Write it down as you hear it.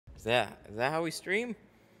Is that how we stream?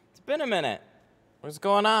 It's been a minute. What's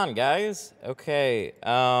going on, guys? Okay.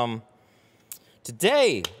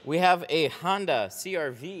 Today we have a Honda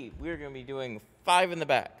CRV. We're going to be doing 5 in the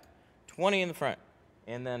back, 20 in the front,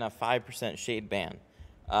 and then a 5% shade band.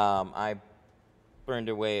 I burned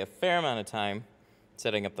away a fair amount of time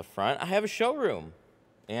setting up the front. I have a showroom,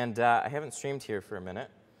 and I haven't streamed here for a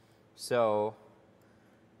minute. So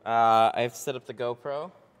I've set up the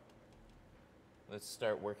GoPro. Let's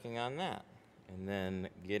start working on that. And then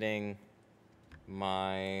getting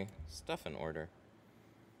my stuff in order.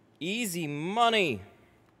 Easy money.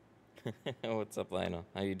 What's up, Lionel?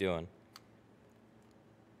 How you doing?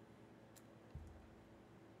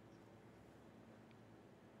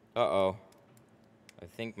 Uh-oh. I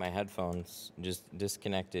think my headphones just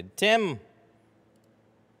disconnected. Tim!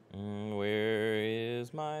 Where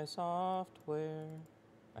is my software?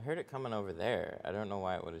 I heard it coming over there. I don't know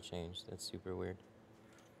why it would have changed. That's super weird.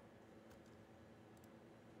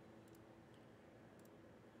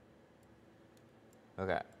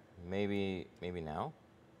 Okay, maybe now?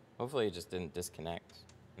 Hopefully it just didn't disconnect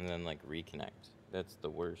and then like reconnect. That's the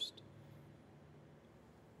worst.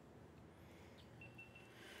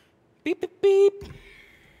 Beep, beep, beep.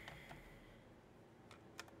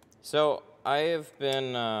 So I've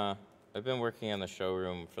been working on the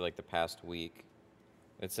showroom for like the past week.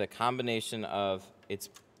 It's a combination of it's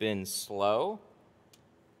been slow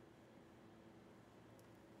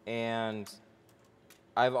and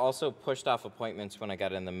I've also pushed off appointments when I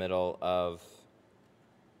got in the middle of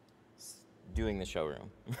doing the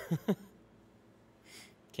showroom.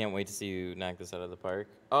 Can't wait to see you knock this out of the park.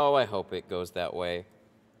 Oh, I hope it goes that way.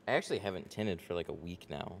 I actually haven't tinted for like a week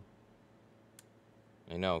now.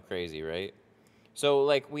 I know, crazy, right? So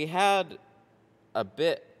like we had a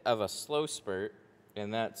bit of a slow spurt,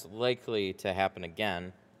 and that's likely to happen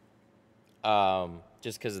again,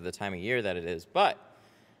 just because of the time of year that it is. But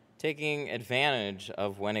taking advantage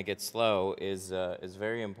of when it gets slow is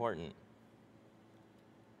very important.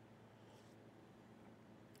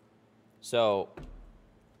 So,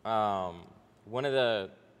 one of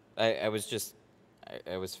the I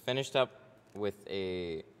was finished up with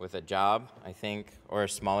a job, I think, or a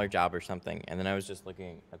smaller job or something, and then I was just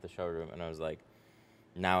looking at the showroom, and I was like,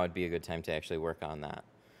 now would be a good time to actually work on that.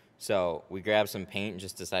 So we grabbed some paint and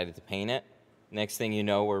just decided to paint it. Next thing you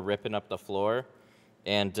know, we're ripping up the floor,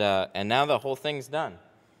 and now the whole thing's done.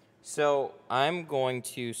 So I'm going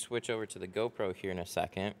to switch over to the GoPro here in a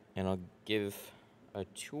second, and I'll give a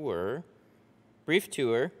tour, brief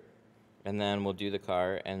tour, and then we'll do the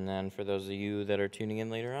car. And then for those of you that are tuning in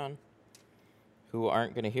later on, who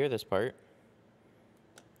aren't going to hear this part,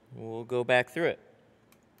 we'll go back through it.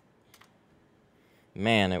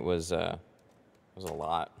 Man, it was a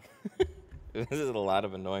lot. This is a lot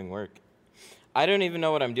of annoying work. I don't even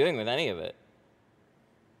know what I'm doing with any of it.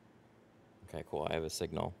 Okay, cool. I have a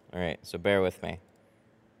signal. All right, so bear with me.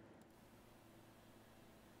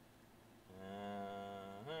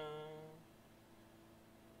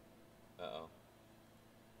 Uh-oh.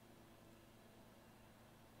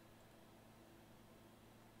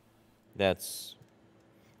 That's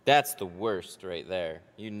the worst right there.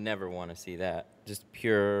 You never want to see that. Just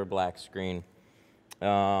pure black screen.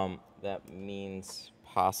 That means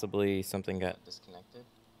possibly something got disconnected.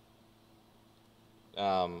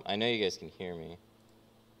 I know you guys can hear me.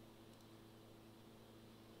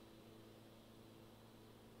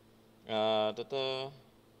 Flip to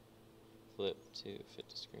fit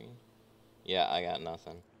to screen. Yeah, I got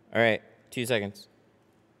nothing. All right, 2 seconds.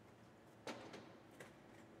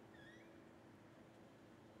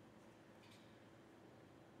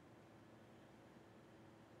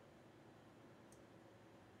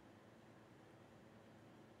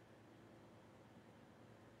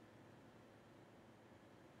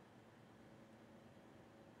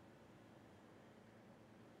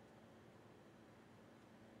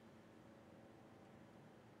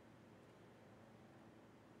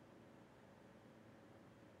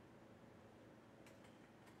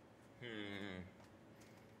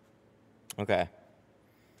 Okay. I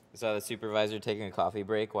saw the supervisor taking a coffee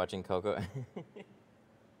break, watching Coco.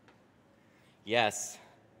 Yes.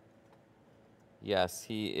 Yes,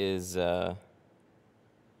 he is,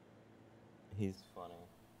 he's funny.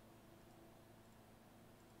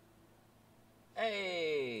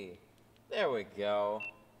 Hey! There we go.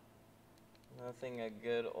 Nothing a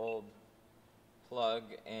good old plug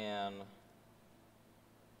and,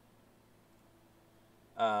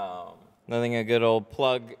 nothing a good old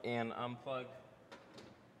plug and unplug,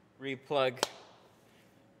 replug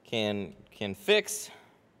can fix.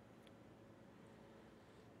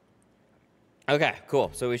 Okay, cool.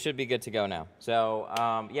 So we should be good to go now. So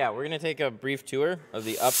yeah, we're gonna take a brief tour of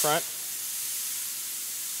the up front.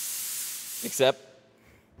 Except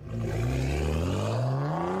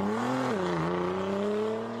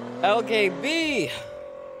LKB.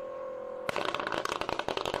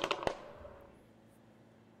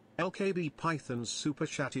 LKB Pythons super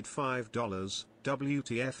chatted $5.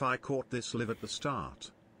 WTF, I caught this live at the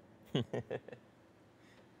start.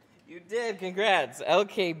 You did, congrats.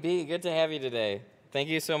 LKB, good to have you today. Thank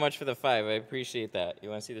you so much for the 5, I appreciate that. You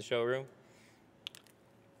wanna see the showroom?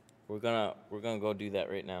 We're gonna go do that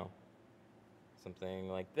right now. Something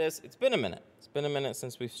like this. It's been a minute. It's been a minute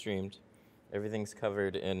since we've streamed. Everything's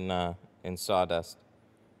covered in sawdust.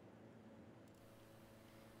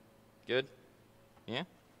 Good? Yeah?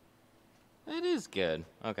 It is good.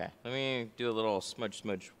 Okay, let me do a little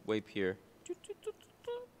smudge wipe here.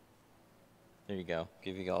 There you go.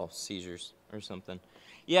 Give you all seizures or something.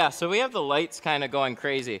 Yeah, so we have the lights kind of going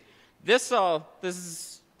crazy. This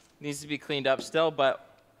needs to be cleaned up still,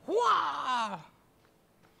 but wah!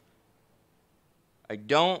 I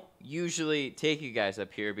don't usually take you guys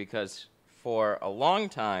up here because for a long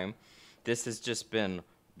time, this has just been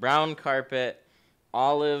brown carpet,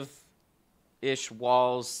 olive-ish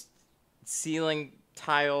walls, ceiling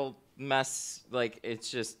tile mess. Like, it's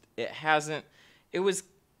just, it was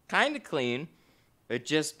kind of clean. It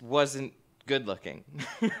just wasn't good looking.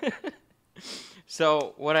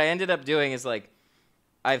 So what I ended up doing is, like,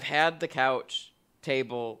 I've had the couch,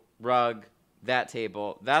 table, rug, that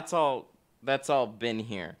table. That's all been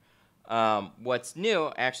here. What's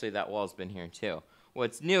new, actually that wall's been here too.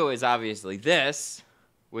 What's new is obviously this,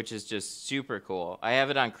 which is just super cool. I have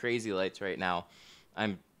it on crazy lights right now.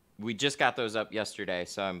 We just got those up yesterday,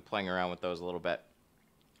 so I'm playing around with those a little bit.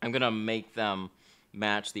 I'm gonna make them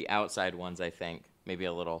match the outside ones, I think. Maybe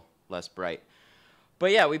a little less bright.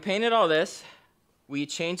 But yeah, we painted all this. We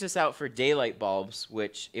changed this out for daylight bulbs,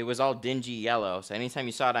 which it was all dingy yellow. So anytime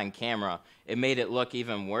you saw it on camera, it made it look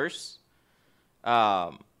even worse.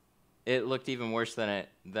 It looked even worse than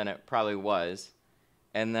it probably was.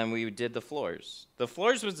 And then we did the floors. The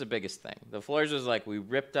floors was the biggest thing. The floors was like we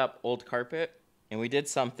ripped up old carpet and we did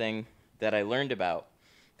something that I learned about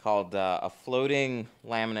called a floating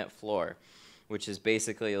laminate floor, which is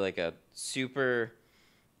basically like a super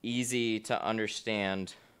easy to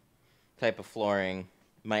understand type of flooring.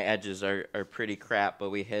 My edges are pretty crap, but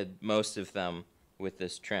we hid most of them with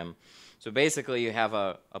this trim. So basically you have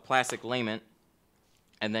a plastic lamint,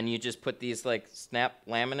 and then you just put these like snap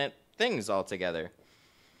laminate things all together.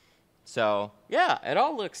 So yeah, it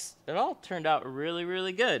all turned out really,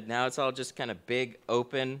 really good. Now it's all just kind of big,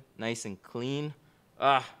 open, nice and clean.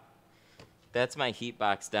 That's my heat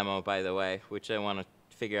box demo, by the way, which I want to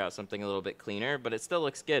figure out something a little bit cleaner, but it still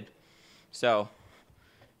looks good. So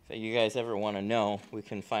if you guys ever want to know, we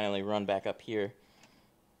can finally run back up here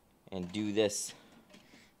and do that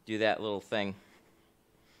little thing.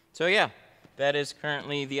 So yeah, that is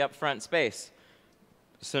currently the upfront space.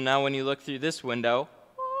 So now when you look through this window,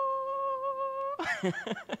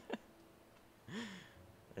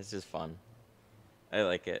 it's just fun. I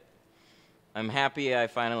like it. I'm happy I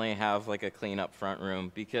finally have like a clean up front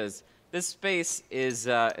room because this space is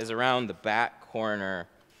around the back corner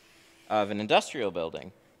of an industrial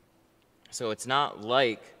building. So it's not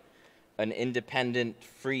like an independent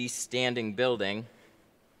freestanding building.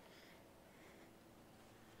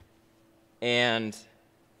 And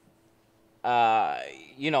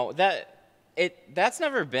you know, that's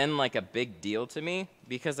never been like a big deal to me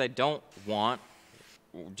because I don't want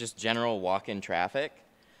just general walk-in traffic.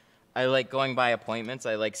 I like going by appointments.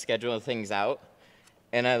 I like scheduling things out.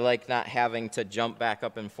 And I like not having to jump back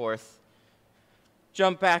up and forth.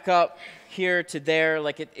 Jump back up here to there.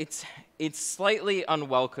 Like it's slightly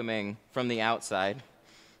unwelcoming from the outside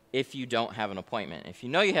if you don't have an appointment. If you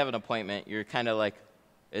know you have an appointment, you're kind of like,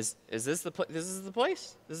 is this the place? This is the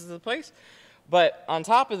place? This is the place? But on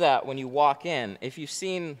top of that, when you walk in, if you've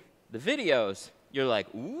seen the videos, you're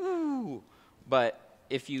like, ooh. But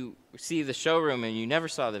if you see the showroom and you never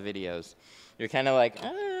saw the videos, you're kind of like,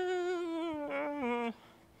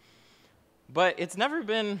 But it's never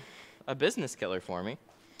been a business killer for me.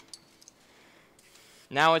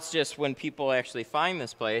 Now it's just when people actually find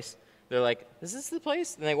this place, they're like, is this the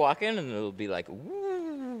place? And they walk in and it'll be like,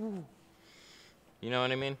 woo. You know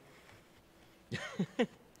what I mean?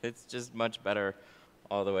 It's just much better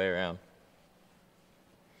all the way around.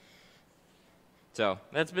 So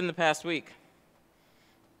that's been the past week.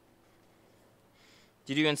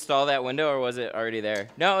 Did you install that window or was it already there?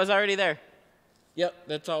 No, it was already there. Yep,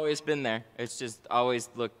 that's always been there. It's just always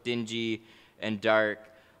looked dingy and dark.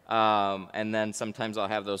 And then sometimes I'll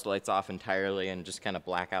have those lights off entirely and just kind of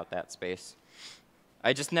black out that space.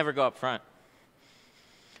 I just never go up front.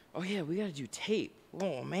 Oh yeah, we gotta do tape.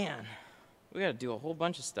 Oh man, we gotta do a whole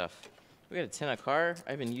bunch of stuff. We gotta tint a car.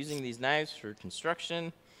 I've been using these knives for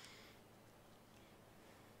construction.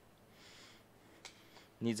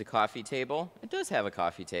 Needs a coffee table. It does have a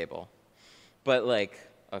coffee table, but like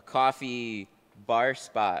a coffee bar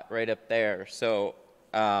spot right up there. So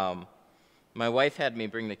my wife had me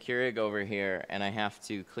bring the Keurig over here, and I have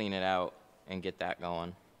to clean it out and get that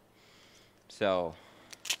going. So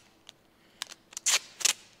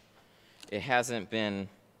it hasn't been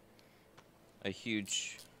a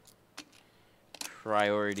huge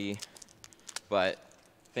priority, but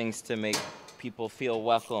things to make people feel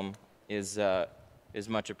welcome is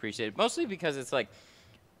much appreciated. Mostly because it's like,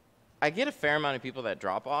 I get a fair amount of people that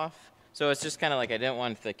drop off, so it's just kind of like I didn't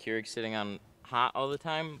want the Keurig sitting on hot all the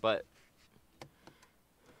time, but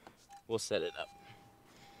we'll set it up.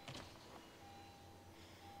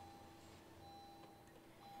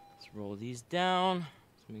 Let's roll these down.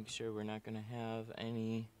 Let's make sure we're not going to have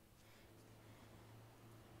any.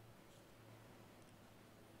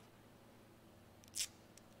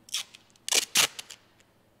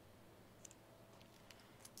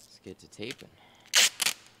 Let's get to taping.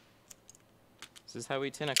 Is this how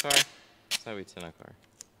we tint a car? This is how we tint a car.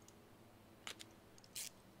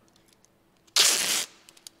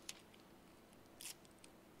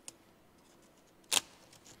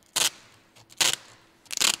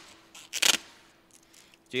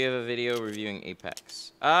 Do you have a video reviewing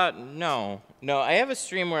Apex? No. No, I have a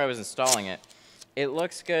stream where I was installing it. It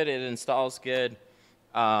looks good, it installs good,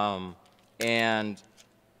 and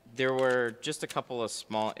there were just a couple of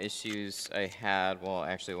small issues I had. Well,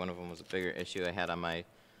 actually, one of them was a bigger issue I had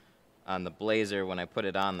on the Blazer when I put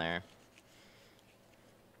it on there.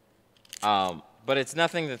 But it's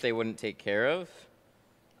nothing that they wouldn't take care of.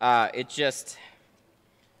 It just,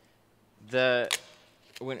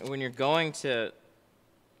 when you're going to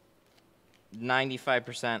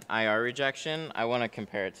 95% IR rejection, I want to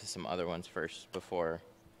compare it to some other ones first before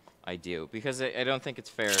I do, because I don't think it's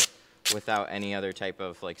fair without any other type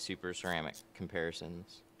of like super ceramic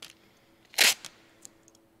comparisons.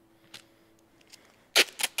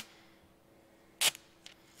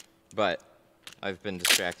 But I've been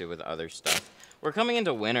distracted with other stuff. We're coming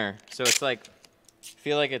into winter, so it's like, I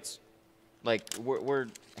feel like it's like we're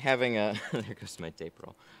having a there goes my tape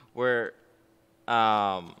roll. We're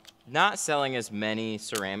not selling as many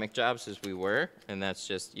ceramic jobs as we were, and that's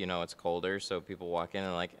just, you know, it's colder, so people walk in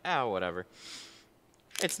and like, oh, whatever.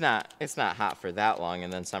 It's not hot for that long,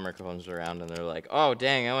 and then summer comes around and they're like, oh,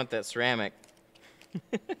 dang, I want that ceramic.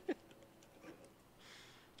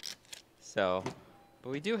 So, but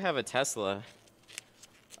we do have a Tesla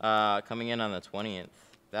coming in on the 20th.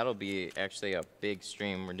 That'll be actually a big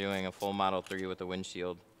stream. We're doing a full Model 3 with a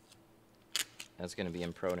windshield. That's going to be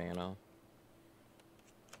in Pro Nano.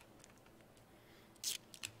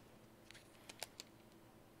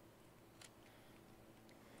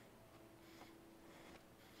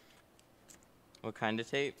 What kind of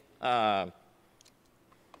tape?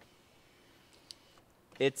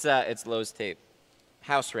 It's Lowe's tape.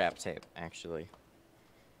 House wrap tape, actually.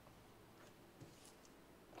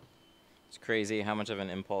 It's crazy how much of an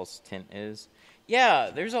impulse tint is. Yeah,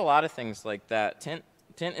 there's a lot of things like that. Tint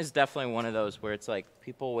is definitely one of those where it's like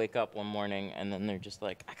people wake up one morning and then they're just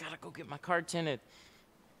like, I gotta go get my car tinted.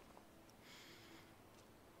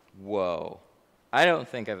 Whoa. I don't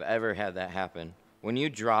think I've ever had that happen. When you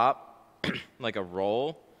drop like a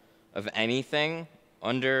roll of anything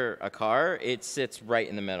under a car, it sits right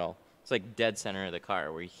in the middle. It's like dead center of the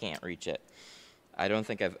car where you can't reach it. I don't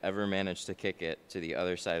think I've ever managed to kick it to the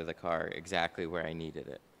other side of the car exactly where I needed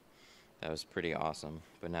it. That was pretty awesome,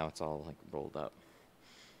 but now it's all like rolled up.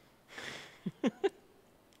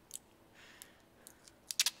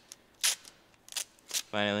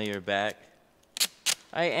 Finally, you're back.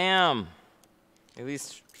 I am. At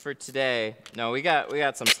least for today. No, we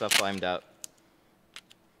got some stuff lined up.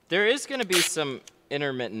 There is going to be some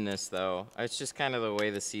intermittentness, though. It's just kind of the way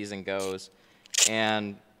the season goes.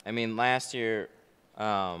 And, I mean, last year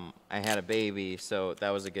I had a baby, so that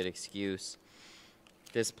was a good excuse.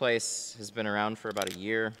 This place has been around for about a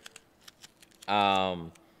year. A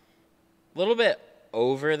little bit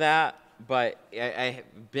over that, but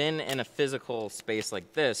I've been in a physical space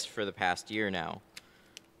like this for the past year now.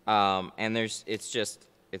 And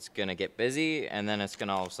it's gonna get busy, and then it's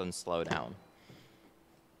gonna all of a sudden slow down.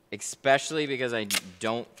 Especially because I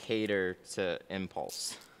don't cater to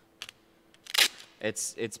impulse.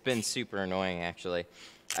 It's been super annoying, actually.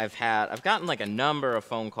 I've gotten like a number of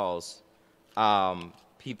phone calls,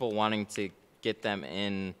 people wanting to get them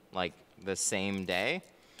in like the same day.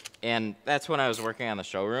 And that's when I was working on the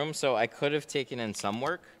showroom. So I could have taken in some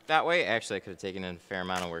work that way. Actually, I could have taken in a fair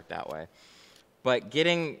amount of work that way. But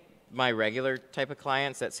getting my regular type of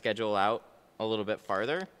clients that schedule out a little bit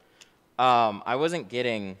farther, I wasn't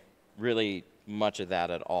getting really much of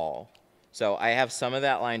that at all. So I have some of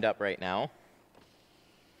that lined up right now.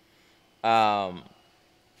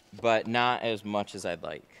 But not as much as I'd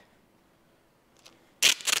like.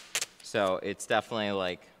 So it's definitely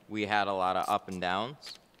like we had a lot of up and downs.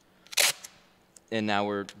 And now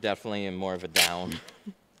we're definitely in more of a down.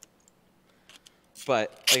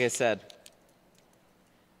 But like I said,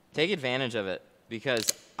 take advantage of it,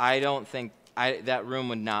 because I don't think that room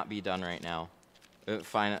would not be done right now. I'm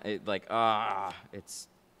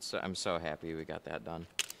so happy we got that done.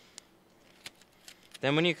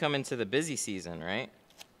 Then when you come into the busy season, right?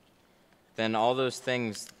 Then all those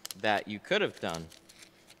things that you could have done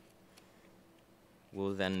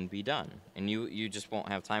will then be done. And you just won't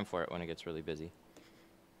have time for it when it gets really busy.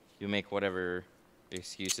 You make whatever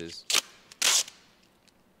excuses.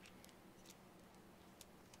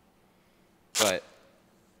 But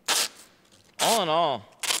all in all,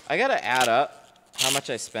 I gotta add up how much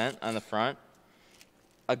I spent on the front.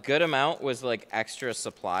 A good amount was like extra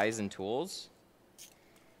supplies and tools.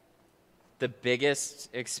 The biggest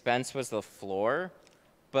expense was the floor,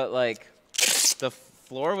 but like the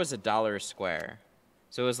floor was $1 a square.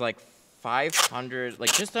 So it was like 500,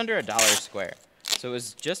 like just under $1 a square. So it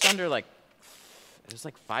was just under like, it was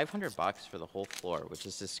like $500 for the whole floor, which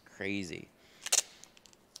is just crazy.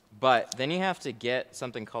 But then you have to get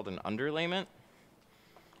something called an underlayment.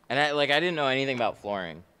 And I didn't know anything about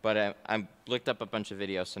flooring, but I looked up a bunch of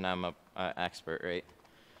videos, so now I'm an expert, right?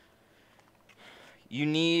 You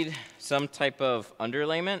need some type of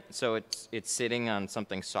underlayment, so it's sitting on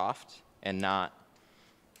something soft and not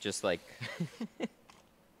just like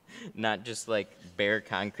not just like bare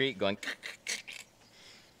concrete going.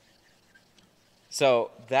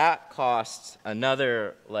 So that costs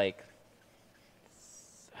another like,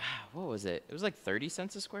 what was it? It was like 30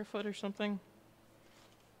 cents a square foot or something.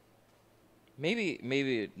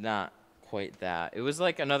 Maybe not quite that. It was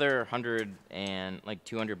like another 100 and like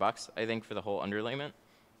 $200, I think, for the whole underlayment.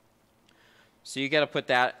 So you got to put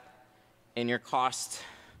that in your cost.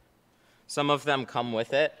 Some of them come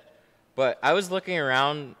with it, but I was looking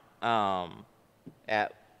around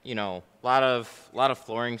at, you know, a lot of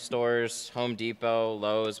flooring stores, Home Depot,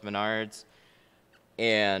 Lowe's, Menards,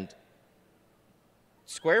 and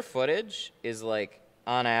square footage is like,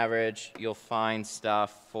 on average, you'll find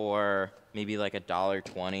stuff for maybe like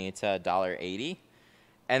 $1.20 to $1.80,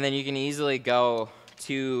 and then you can easily go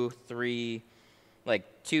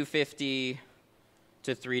 $2.50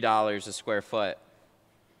 to $3 a square foot.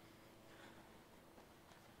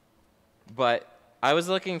 But I was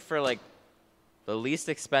looking for like the least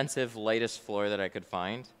expensive, lightest floor that I could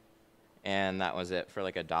find, and that was it for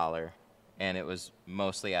like $1, and it was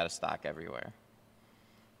mostly out of stock everywhere.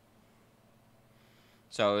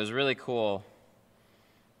 So it was really cool.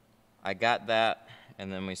 I got that,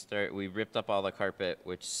 and then we ripped up all the carpet,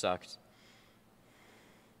 which sucked.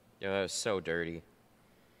 It was so dirty.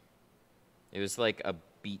 It was like a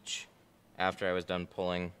beach after I was done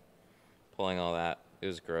pulling all that. It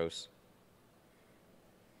was gross.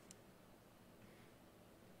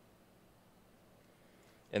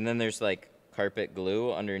 And then there's like carpet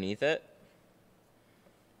glue underneath it.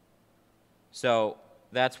 So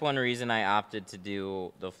that's one reason I opted to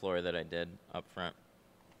do the floor that I did up front.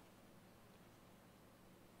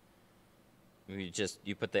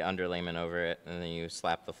 You put the underlayment over it, and then you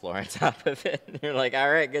slap the floor on top of it, and you're like, all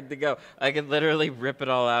right, good to go. I could literally rip it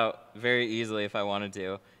all out very easily if I wanted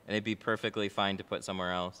to, and it'd be perfectly fine to put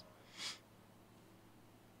somewhere else.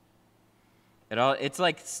 It's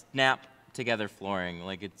like snap together flooring.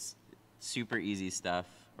 Like, it's super easy stuff,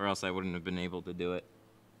 or else I wouldn't have been able to do it.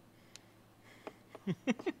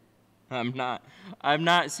 I'm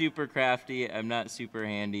not super crafty. I'm not super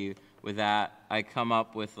handy with that. I come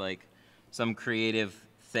up with like some creative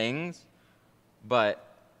things,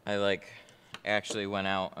 but I like actually went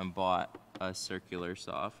out and bought a circular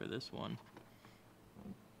saw for this one.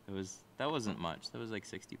 That wasn't much. That was like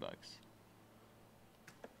 $60.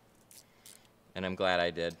 And I'm glad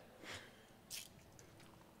I did.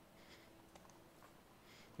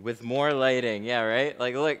 With more lighting, yeah, right?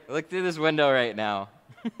 Like look through this window right now.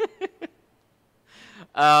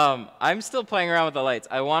 I'm still playing around with the lights.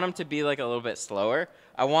 I want them to be like a little bit slower.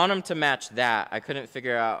 I want them to match that. I couldn't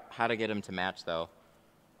figure out how to get them to match though.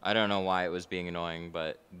 I don't know why it was being annoying,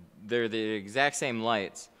 but they're the exact same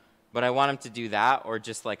lights. But I want them to do that, or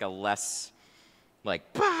just like a less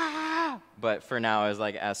like, bah! But for now, I was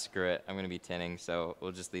like, screw it. I'm going to be tinting, so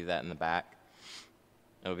we'll just leave that in the back.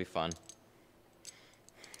 It'll be fun.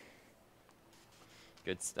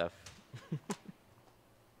 Good stuff.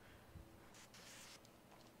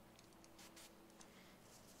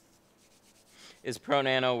 Is Pro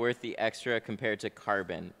Nano worth the extra compared to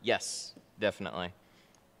carbon? Yes, definitely.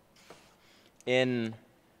 Compared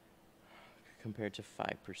to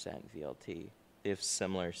 5% VLT, they have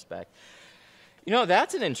similar spec. You know,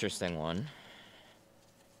 that's an interesting one.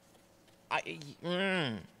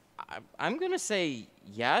 I'm going to say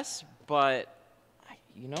yes, but,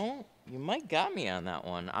 you know, you might got me on that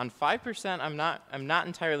one. On 5%, I'm not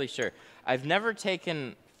entirely sure. I've never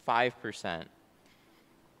taken 5%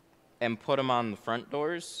 and put them on the front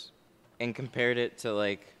doors and compared it to,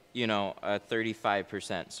 like, you know, a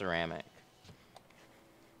 35% ceramic.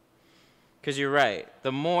 Because you're right.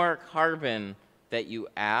 The more carbon that you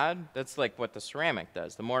add, that's like what the ceramic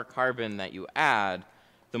does. The more carbon that you add,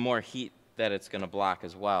 the more heat that it's going to block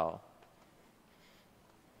as well.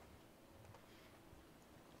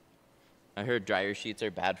 I heard dryer sheets are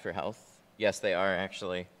bad for health. Yes, they are,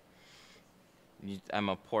 actually. I'm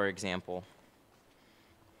a poor example.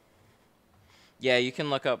 Yeah, you can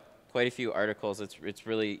look up quite a few articles. It's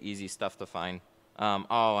really easy stuff to find.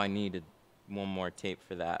 Oh, I needed one more tape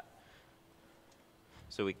for that.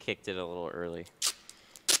 So we kicked it a little early.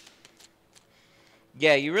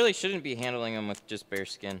 Yeah, you really shouldn't be handling them with just bare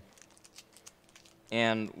skin.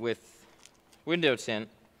 And with window tint,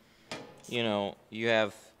 you know, you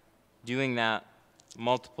have doing that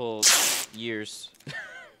multiple years.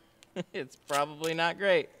 It's probably not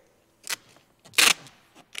great.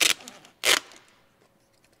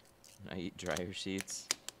 I eat dryer sheets.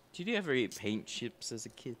 Did you ever eat paint chips as a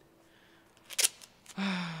kid?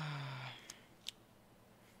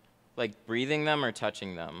 Like breathing them or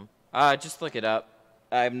touching them? Just look it up.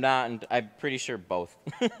 I'm pretty sure both.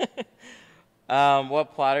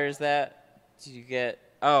 What plotter is that? Did you get?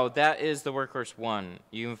 Oh, that is the Workhorse 1.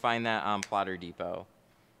 You can find that on Plotter Depot.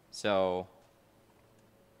 So,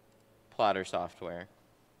 plotter software.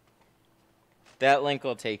 That link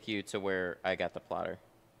will take you to where I got the plotter.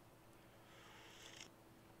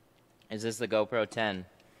 Is this the GoPro 10?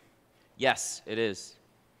 Yes, it is.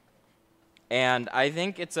 And I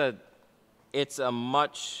think it's a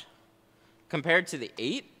much, compared to the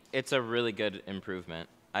 8, it's a really good improvement.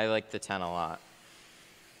 I like the 10 a lot.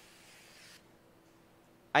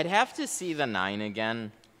 I'd have to see the 9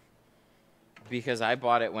 again because I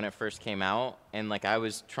bought it when it first came out, and like I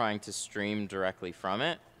was trying to stream directly from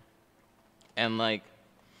it, and like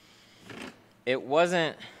it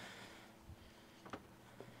wasn't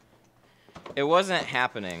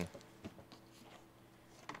happening.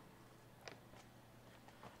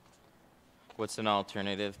 What's an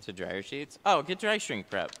alternative to dryer sheets? Oh, get dry shrink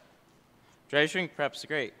prep. Dry shrink prep's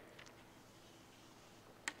great.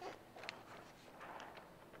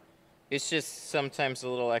 It's just sometimes a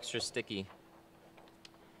little extra sticky.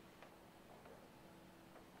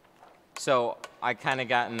 So I kind of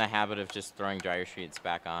got in the habit of just throwing dryer sheets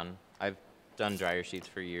back on. I've done dryer sheets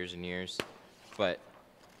for years and years, but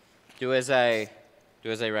do as I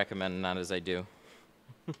recommend, not as I do.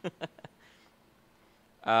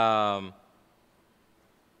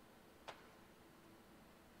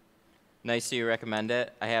 Nice to you recommend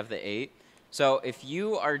it. I have the 8. So if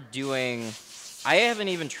you are doing, I haven't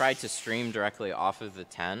even tried to stream directly off of the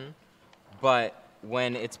 10, but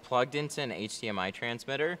when it's plugged into an HDMI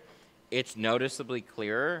transmitter, it's noticeably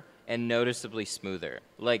clearer and noticeably smoother.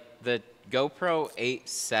 Like the GoPro 8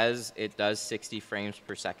 says it does 60 frames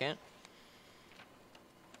per second.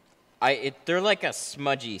 They're like a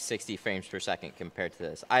smudgy 60 frames per second compared to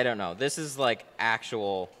this. I don't know. This is like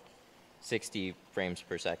actual 60 frames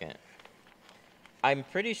per second. I'm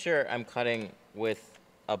pretty sure I'm cutting with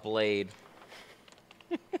a blade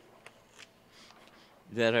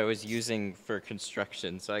that I was using for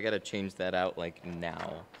construction, so I gotta change that out like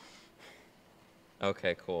now.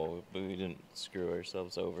 Okay, cool. We didn't screw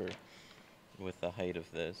ourselves over with the height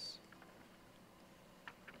of this.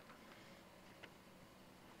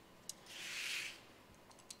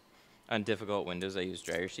 On difficult windows, I use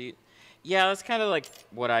dryer sheet. Yeah, that's kind of like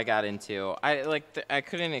what I got into. I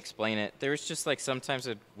couldn't explain it. There was just like sometimes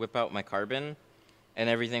I'd whip out my carbon and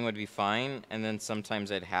everything would be fine, and then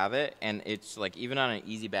sometimes I'd have it, and it's like even on an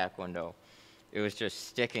easy back window, it was just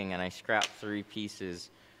sticking, and I scrapped 3 pieces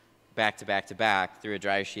back to back to back, threw a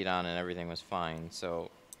dryer sheet on, and everything was fine. So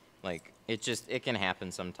like it can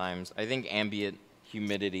happen sometimes. I think ambient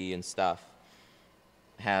humidity and stuff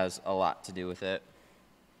has a lot to do with it.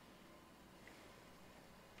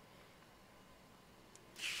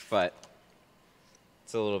 But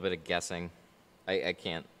It's a little bit of guessing. I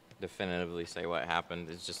can't definitively say what happened.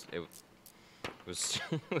 It's just, it was,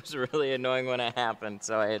 it was really annoying when it happened,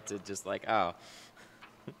 so I had to just like, oh.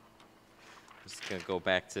 Just gonna go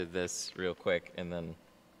back to this real quick, and then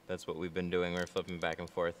that's what we've been doing. We're flipping back and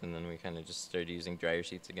forth, and then we kind of just started using dryer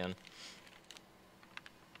sheets again.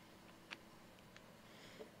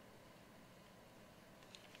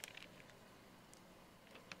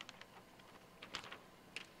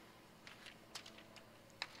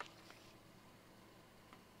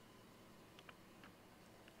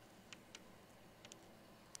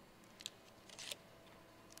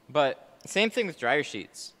 But same thing with dryer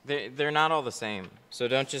sheets. They're not all the same. So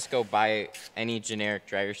don't just go buy any generic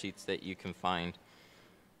dryer sheets that you can find.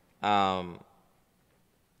 What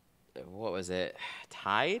was it?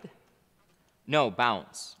 Tide? No,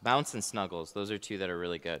 Bounce. Bounce and Snuggles. Those are two that are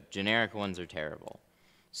really good. Generic ones are terrible.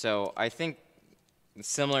 So I think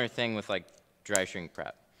similar thing with like dry shrink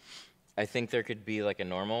prep. I think there could be like a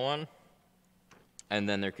normal one, and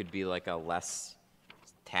then there could be like a less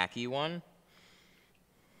tacky one.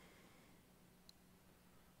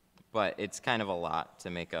 But it's kind of a lot to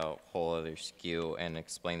make a whole other SKU and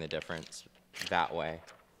explain the difference that way.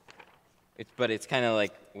 But it's kind of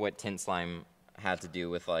like what Tint Slime had to do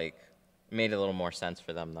with like, made a little more sense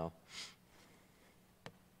for them though.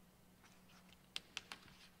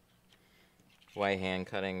 Why hand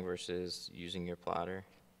cutting versus using your plotter?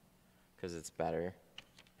 Because it's better.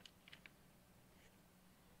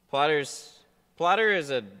 Plotter is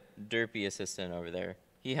a derpy assistant over there.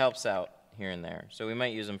 He helps out here and there, so we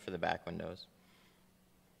might use them for the back windows.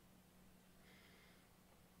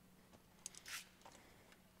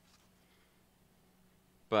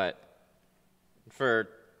 But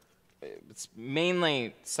it's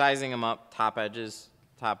mainly sizing them up, top edges.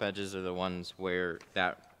 Top edges are the ones where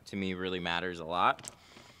that, to me, really matters a lot.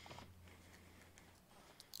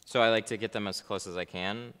 So I like to get them as close as I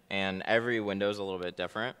can, and every window is a little bit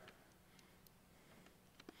different.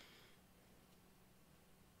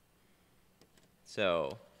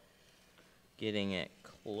 So, getting it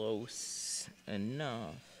close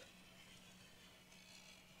enough.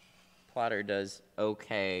 Plotter does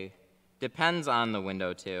okay. Depends on the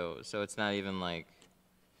window too, so it's not even like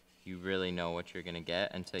you really know what you're gonna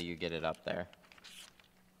get until you get it up there.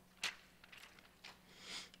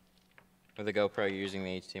 With the GoPro, you're using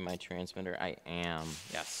the HDMI transmitter. I am,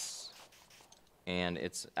 yes. And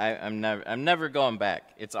I'm never going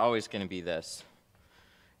back. It's always gonna be this.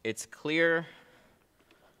 It's clear.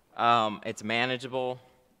 It's manageable,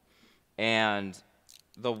 and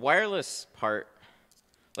the wireless part,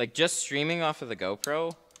 like just streaming off of the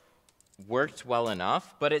GoPro, worked well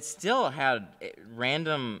enough, but it still had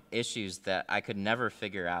random issues that I could never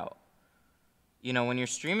figure out. You know, when you're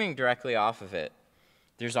streaming directly off of it,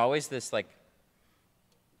 there's always this like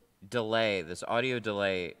delay, this audio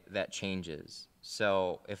delay that changes.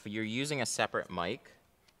 So if you're using a separate mic,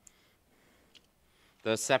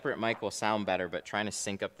 the separate mic will sound better, but trying to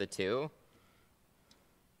sync up the two,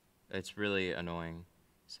 it's really annoying.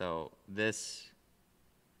 So this,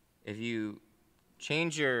 if you're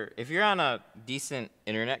on a decent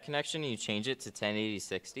internet connection and you change it to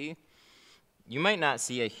 1080/60, you might not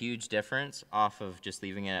see a huge difference off of just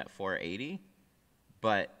leaving it at 480,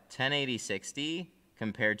 but 1080/60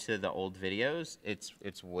 compared to the old videos,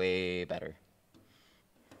 it's way better.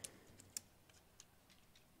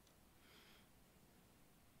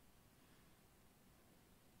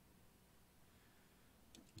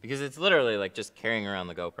 Because it's literally like just carrying around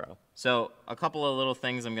the GoPro. So a couple of little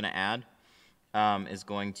things I'm gonna add is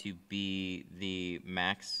going to be the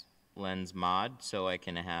max lens mod, so I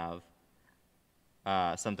can have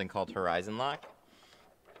something called Horizon Lock.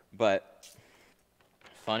 But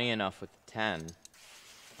funny enough with 10,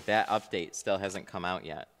 that update still hasn't come out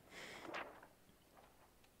yet.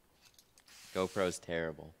 GoPro's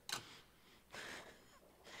terrible.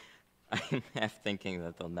 I'm half thinking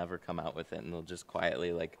that they'll never come out with it, and they'll just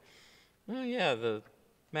quietly like, oh yeah, the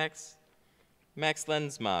max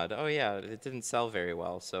lens mod. Oh yeah, it didn't sell very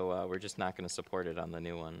well, so we're just not going to support it on the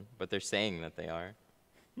new one. But they're saying that they are.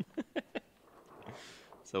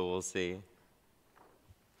 So we'll see.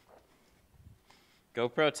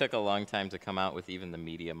 GoPro took a long time to come out with even the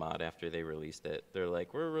media mod after they released it. They're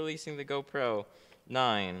like, we're releasing the GoPro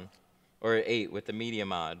 9 or 8 with the media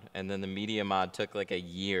mod, and then the media mod took like a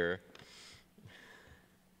year.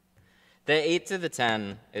 The 8 to the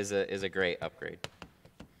 10 is a great upgrade.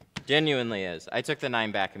 Genuinely is. I took the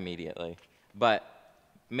 9 back immediately. But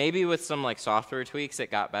maybe with some like software tweaks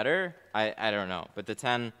it got better. I don't know. But the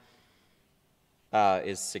 10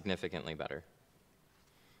 is significantly better.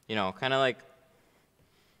 You know, kind of like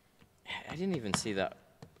I didn't even see the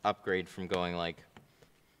upgrade from going like,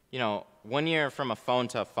 you know, 1 year from a phone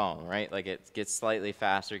to a phone, right? Like it gets slightly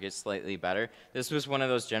faster, gets slightly better. This was one of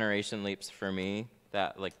those generation leaps for me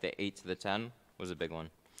that like the 8 to the 10 was a big one.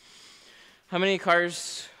 How many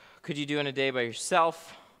cars could you do in a day by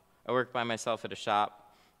yourself? I work by myself at a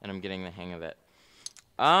shop and I'm getting the hang of it.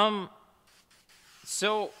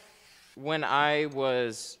 So when I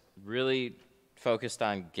was really focused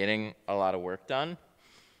on getting a lot of work done,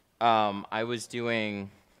 I was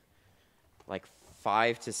doing like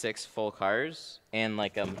 5 to 6 full cars, and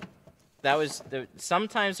like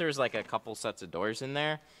sometimes there was like a couple sets of doors in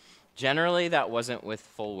there. Generally, that wasn't with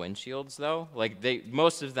full windshields though. Like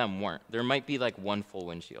most of them weren't. There might be like one full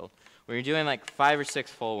windshield. When you're doing like 5 or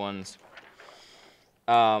 6 full ones,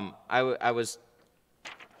 I was.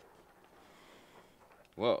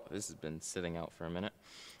 Whoa, this has been sitting out for a minute.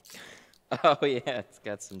 Oh yeah, it's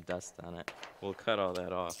got some dust on it. We'll cut all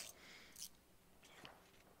that off.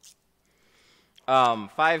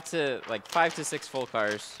 5 to 6 full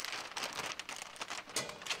cars.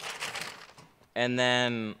 And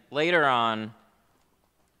then later on,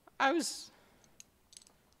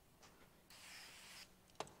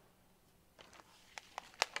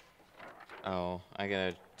 oh, I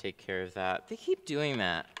gotta take care of that. They keep doing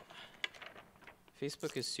that.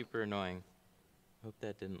 Facebook is super annoying. Hope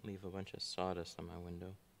that didn't leave a bunch of sawdust on my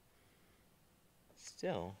window.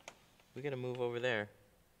 Still, we gotta move over there.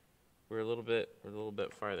 We're a little bit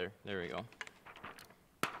farther. There we go.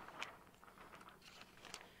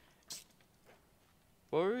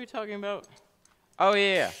 What were we talking about? Oh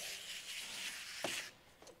yeah.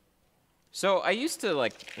 So I used to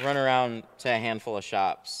like run around to a handful of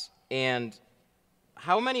shops, and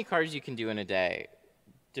how many cars you can do in a day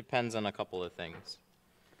depends on a couple of things.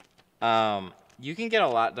 You can get a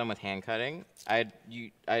lot done with hand cutting. I'd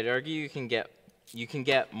argue you can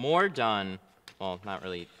get more done. Well, not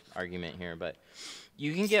really argument here, but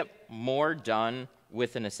you can get more done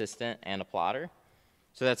with an assistant and a plotter.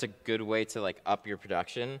 So that's a good way to like up your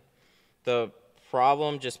production. The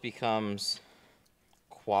problem just becomes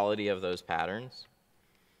quality of those patterns.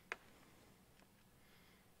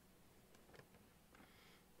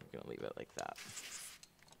 I'm gonna leave it like that.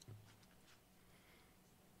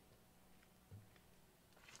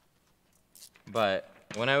 But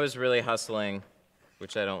when I was really hustling,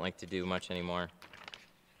 which I don't like to do much anymore,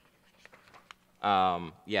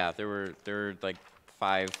 yeah, there were like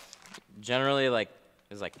 5, generally like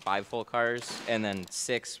it was like 5 full cars, and then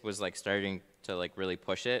 6 was like starting to like really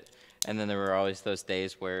push it, and then there were always those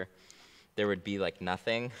days where there would be like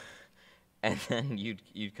nothing, and then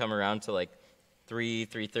you'd come around to like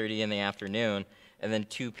 3:30 in the afternoon, and then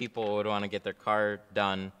 2 people would want to get their car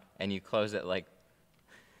done, and you close at like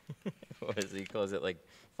what is it? You close at like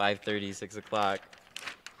 5:30, 6 o'clock.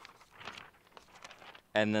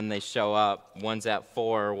 And then they show up, one's at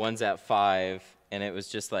 4, one's at 5, and it was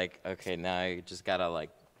just like, okay, now I just gotta like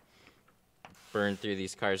burn through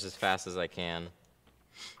these cars as fast as I can.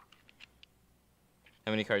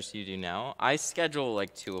 How many cars do you do now? I schedule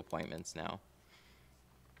like 2 appointments now.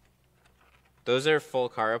 Those are full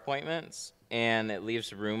car appointments, and it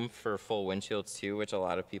leaves room for full windshields too, which a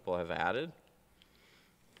lot of people have added.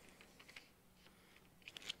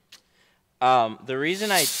 The reason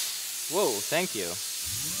whoa, thank you.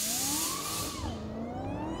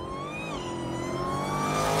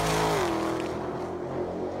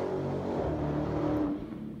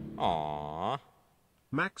 Aww.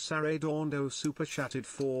 Max Arredondo super chatted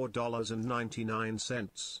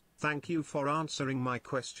 $4.99. Thank you for answering my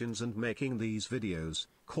questions and making these videos.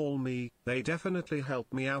 Call me, they definitely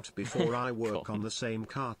help me out before I work on the same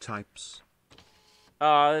car types.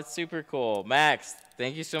 Oh, that's super cool. Max,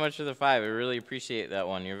 thank you so much for the 5. I really appreciate that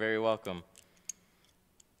one. You're very welcome.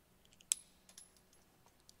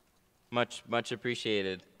 Much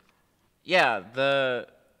appreciated. Yeah,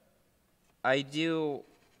 I do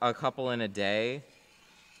a couple in a day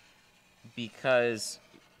because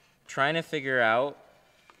trying to figure out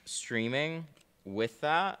streaming with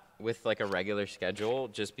like a regular schedule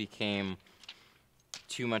just became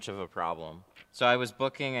too much of a problem. So I was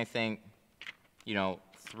booking, I think, you know,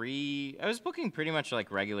 I was booking pretty much like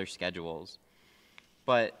regular schedules.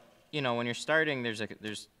 But, you know, when you're starting, there's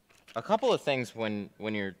a couple of things when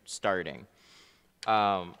you're starting.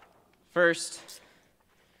 First,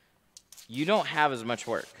 you don't have as much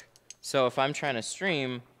work. So if I'm trying to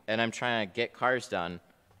stream and I'm trying to get cars done,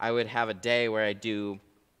 I would have a day where I do,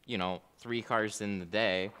 you know, 3 cars in the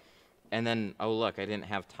day, and then, oh look, I didn't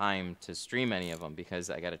have time to stream any of them because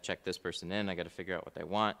I got to check this person in, I got to figure out what they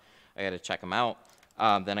want, I got to check them out.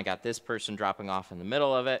 Then I got this person dropping off in the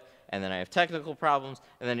middle of it, and then I have technical problems,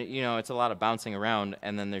 and then, you know, it's a lot of bouncing around,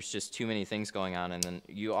 and then there's just too many things going on, and then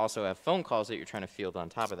you also have phone calls that you're trying to field on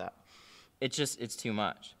top of that. It's too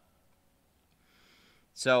much.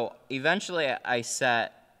 So eventually I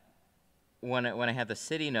set, when I had the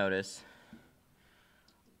city notice,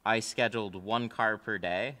 I scheduled 1 car per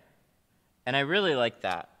day, and I really liked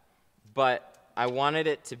that. But I wanted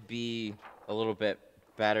it to be a little bit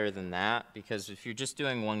better than that, because if you're just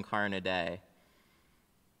doing 1 car in a day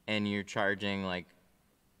and you're charging like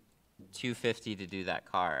 $250 to do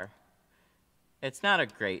that car, it's not a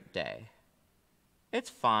great day. It's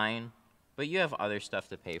fine, but you have other stuff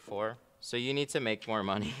to pay for, so you need to make more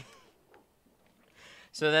money.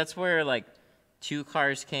 So that's where like 2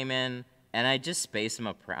 cars came in, and I just spaced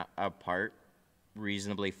them apart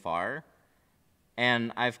reasonably far.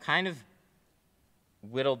 And I've kind of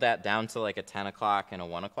whittled that down to like a 10 o'clock and a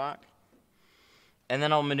 1 o'clock. And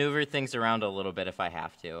then I'll maneuver things around a little bit if I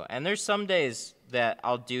have to. And there's some days that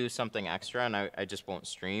I'll do something extra and I just won't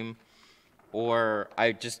stream. Or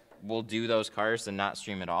I just will do those cars and not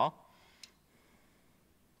stream at all.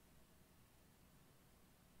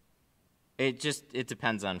 It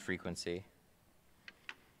depends on frequency.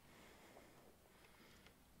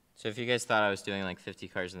 So if you guys thought I was doing like 50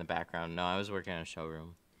 cars in the background, no, I was working on a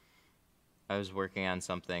showroom. I was working on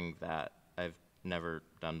something that I've never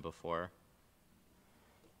done before.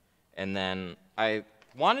 And then I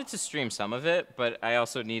wanted to stream some of it, but I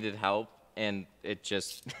also needed help, and it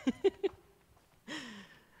just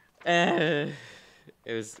it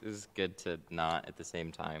was good to not at the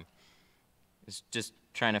same time. It's just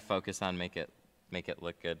trying to focus on make it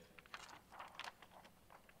look good.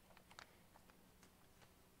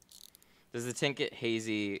 Does the tint get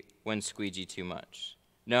hazy when squeegee too much?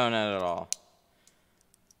 No, not at all.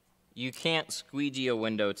 You can't squeegee a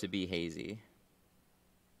window to be hazy.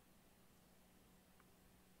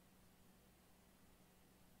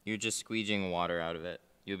 You're just squeegeeing water out of it.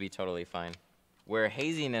 You'll be totally fine. Where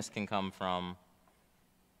haziness can come from,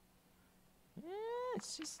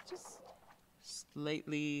 it's just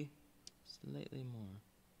slightly more.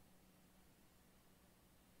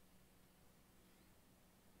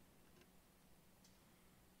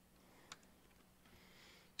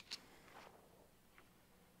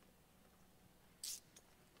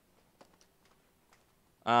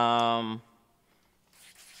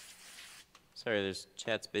 Sorry,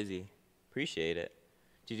 chat's busy. Appreciate it.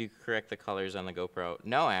 Did you correct the colors on the GoPro?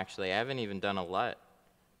 No, actually, I haven't even done a LUT.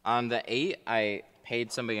 On the 8, I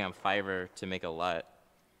paid somebody on Fiverr to make a LUT.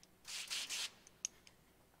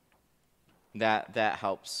 That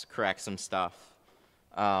helps correct some stuff.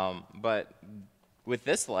 But with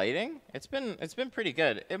this lighting, it's been pretty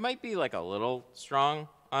good. It might be like a little strong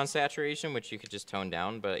on saturation, which you could just tone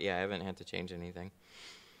down, but yeah, I haven't had to change anything.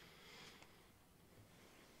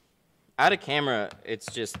 Out of camera,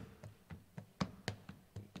 it's just,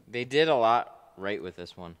 they did a lot right with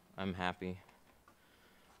this one. I'm happy.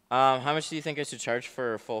 How much do you think I should charge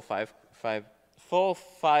for a full five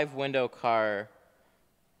window car?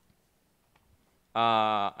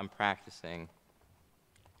 I'm practicing,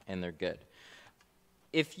 and they're good.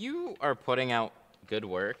 If you are putting out good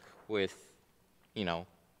work with, you know,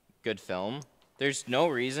 good film, there's no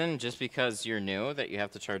reason just because you're new that you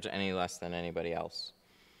have to charge any less than anybody else.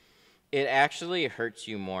 It actually hurts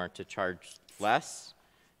you more to charge less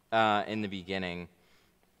in the beginning.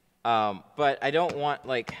 But I don't want,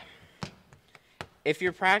 like, if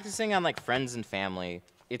you're practicing on like friends and family,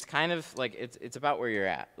 it's kind of like, it's about where you're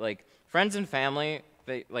at. Like friends and family,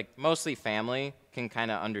 they like mostly family can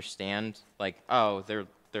kind of understand, like, oh,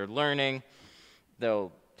 they're learning,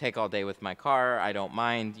 they'll take all day with my car, I don't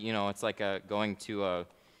mind, you know, it's like going to a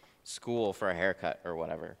school for a haircut or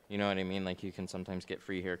whatever, you know what I mean? Like you can sometimes get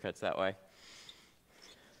free haircuts that way.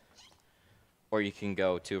 Or you can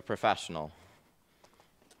go to a professional.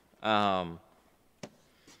 But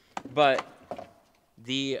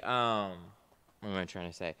the, what am I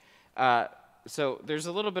trying to say? So there's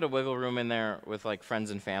a little bit of wiggle room in there with like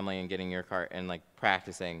friends and family and getting your car and like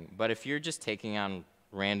practicing. But if you're just taking on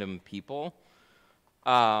random people,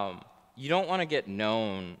 you don't want to get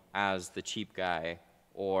known as the cheap guy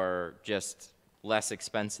or just less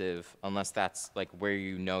expensive unless that's like where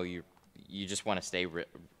you know you just want to stay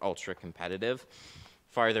ultra competitive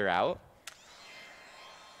farther out.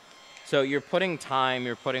 So you're putting time,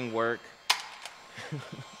 you're putting work.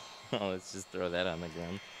 Oh, let's just throw that on the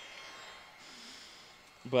ground.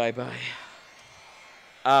 Bye-bye.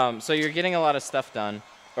 So you're getting a lot of stuff done,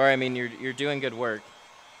 or I mean, you're doing good work.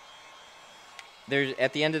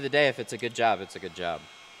 At the end of the day, if it's a good job, it's a good job.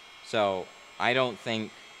 So I don't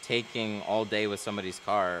think taking all day with somebody's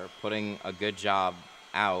car, putting a good job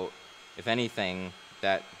out. If anything,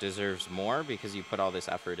 that deserves more because you put all this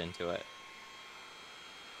effort into it.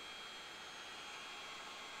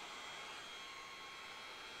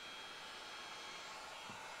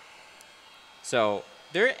 So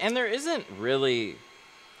there isn't really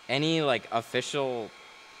any like official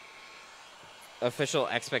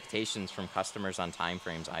expectations from customers on time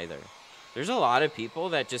frames either. There's a lot of people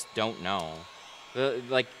that just don't know.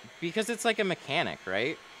 Like, because it's like a mechanic,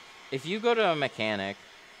 right? If you go to a mechanic,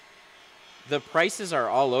 the prices are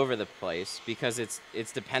all over the place because it's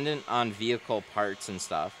dependent on vehicle parts and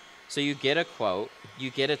stuff. So you get a quote,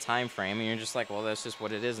 you get a time frame, and you're just like, well, that's just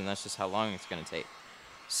what it is, and that's just how long it's going to take.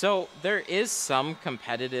 So there is some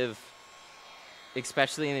competitive,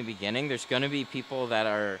 especially in the beginning. There's going to be people that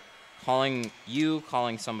are calling you,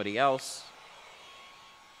 calling somebody else.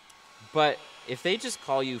 But if they just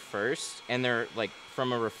call you first and they're like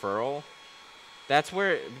from a referral, that's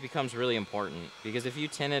where it becomes really important. Because if you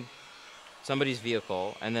tinted somebody's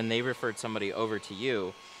vehicle and then they referred somebody over to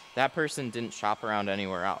you, that person didn't shop around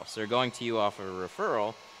anywhere else. They're going to you off of a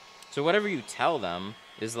referral. So whatever you tell them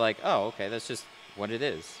is like, oh, okay, that's just what it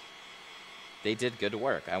is. They did good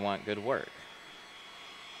work. I want good work.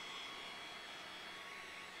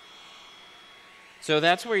 So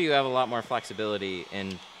that's where you have a lot more flexibility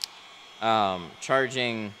in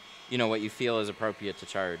charging, you know, what you feel is appropriate to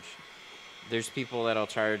charge. There's people that'll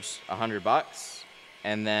charge $100,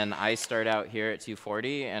 and then I start out here at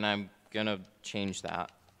 $240, and I'm gonna change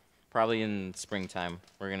that. Probably in springtime,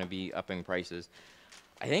 we're gonna be upping prices.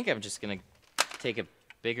 I think I'm just gonna take a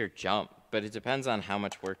bigger jump, but it depends on how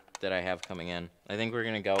much work that I have coming in. I think we're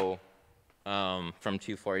gonna go from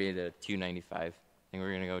 $240 to $295. I think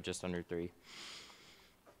we're gonna go just under $3.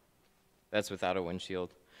 That's without a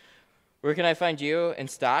windshield. Where can I find you? In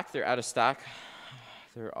stock? They're out of stock.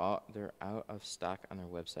 They're out of stock on their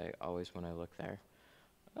website. Always when I look there.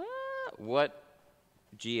 What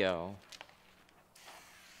geo?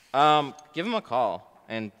 Give them a call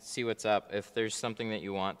and see what's up. If there's something that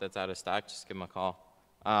you want that's out of stock, just give them a call.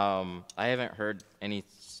 I haven't heard any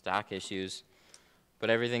stock issues, but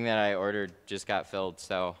everything that I ordered just got filled,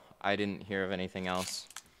 so I didn't hear of anything else.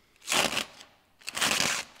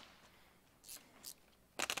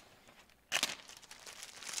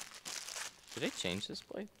 Did I change this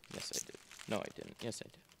blade? Yes, I did. No, I didn't. Yes, I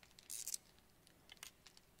did.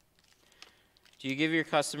 Do you give your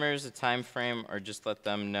customers a time frame or just let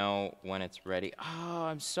them know when it's ready? Oh,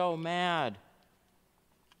 I'm so mad.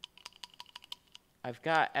 I've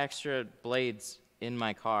got extra blades in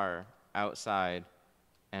my car outside,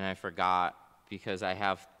 and I forgot because I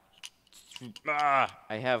have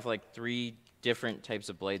like 3 different types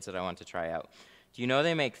of blades that I want to try out. Do you know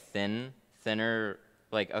they make thinner,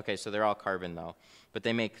 like, okay, so they're all carbon though, but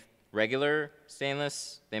they make regular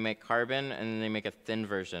stainless, they make carbon, and then they make a thin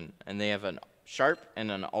version, and they have an sharp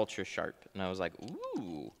and an ultra sharp. And I was like,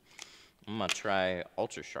 ooh, I'm gonna try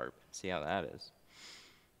ultra sharp, see how that is.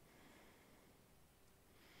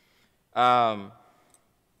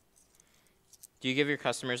 Do you give your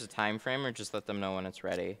customers a time frame or just let them know when it's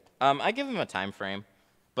ready? I give them a time frame,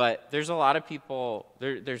 but there's a lot of people,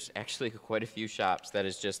 there's actually quite a few shops that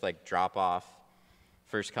is just like drop off,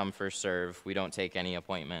 first come, first serve. We don't take any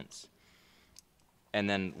appointments. And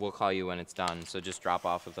then we'll call you when it's done. So just drop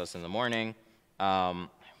off with us in the morning. I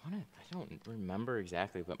don't remember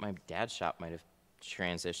exactly, but my dad's shop might have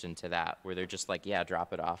transitioned to that, where they're just like, yeah,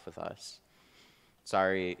 drop it off with us.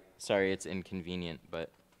 Sorry, it's inconvenient, but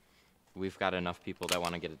we've got enough people that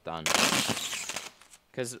want to get it done.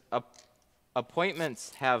 Because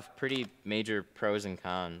appointments have pretty major pros and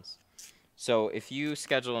cons. So if you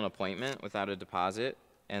schedule an appointment without a deposit,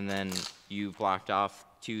 and then you blocked off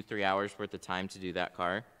 2-3 hours worth of time to do that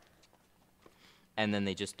car, and then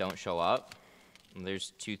they just don't show up, and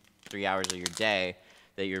there's 2-3 hours of your day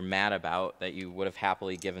that you're mad about that you would have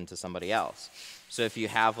happily given to somebody else. So if you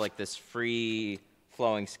have like this free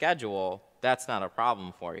flowing schedule, that's not a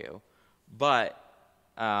problem for you. But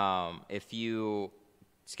if you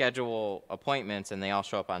schedule appointments and they all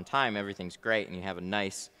show up on time, everything's great, and you have a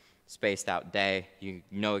nice spaced out day, you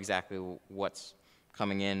know exactly what's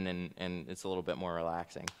coming in, and it's a little bit more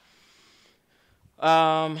relaxing.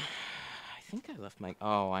 I think I left my,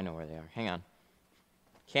 oh, I know where they are. Hang on.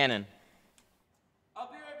 Canon. I'll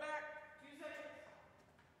be right back. 2 seconds.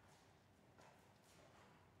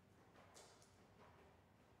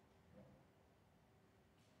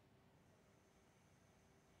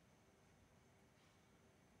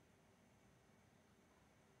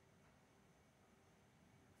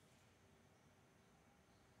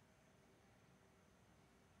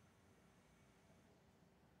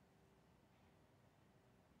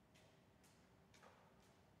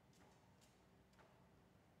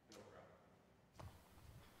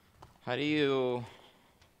 How do you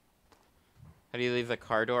leave the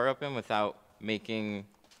car door open without making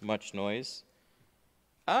much noise?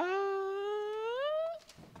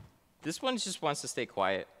 This one just wants to stay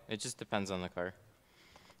quiet. It just depends on the car.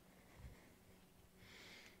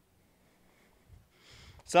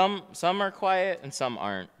 Some are quiet and some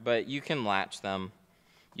aren't, but you can latch them.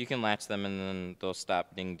 You can latch them and then they'll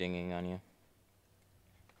stop dinging on you.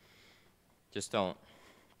 Just don't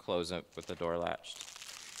close it with the door latched.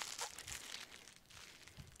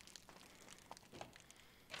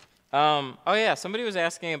 Oh yeah, somebody was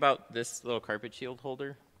asking about this little carpet shield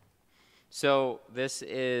holder. So this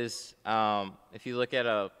is, if you look at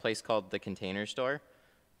a place called the Container Store,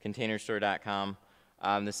 containerstore.com,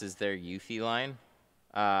 this is their Eufy line.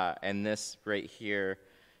 And this right here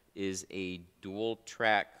is a dual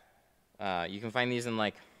track. You can find these in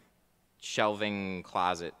like shelving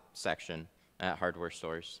closet section at hardware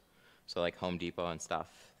stores. So like Home Depot and stuff.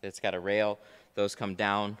 It's got a rail, those come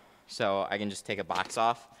down. So I can just take a box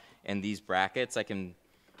off and these brackets, I can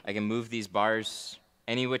move these bars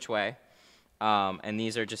any which way. And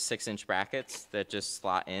these are just 6-inch brackets that just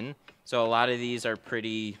slot in. So a lot of these are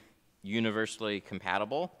pretty universally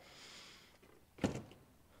compatible.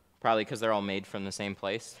 Probably because they're all made from the same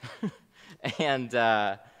place. And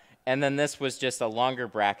then this was just a longer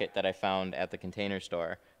bracket that I found at the Container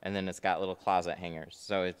Store. And then it's got little closet hangers.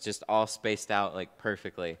 So it's just all spaced out like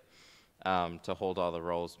perfectly to hold all the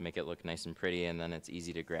rolls, make it look nice and pretty, and then it's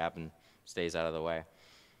easy to grab and stays out of the way.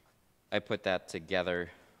 I put that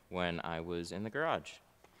together when I was in the garage.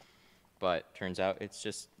 But turns out it's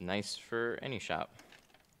just nice for any shop.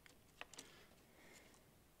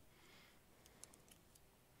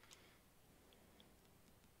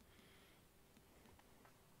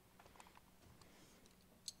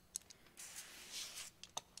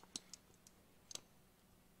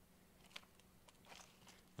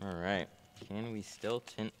 All right, can we still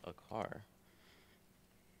tint a car?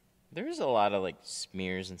 There's a lot of like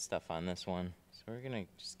smears and stuff on this one, so we're gonna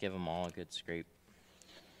just give them all a good scrape.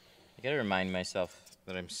 I gotta remind myself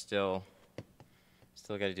that I'm still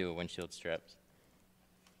gotta do a windshield strips.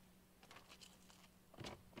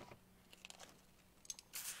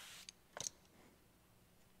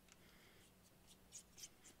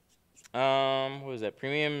 What was that?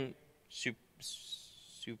 Premium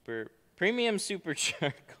Super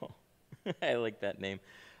Charcoal. I like that name.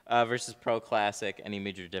 Versus Pro Classic. Any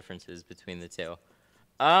major differences between the two?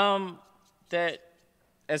 That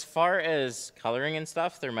as far as coloring and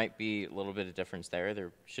stuff, there might be a little bit of difference there.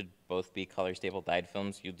 There should both be color stable dyed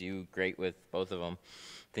films. You'll do great with both of them.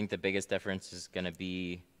 I think the biggest difference is going to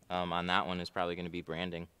be on that one is probably going to be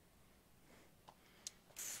branding.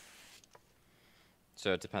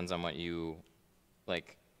 So it depends on what you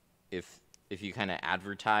like. If you kind of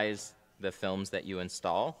advertise the films that you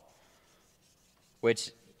install,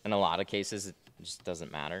 which in a lot of cases it just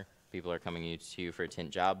doesn't matter. People are coming to you for a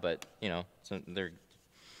tint job, but you know, so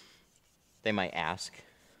they might ask,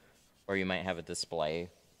 or you might have a display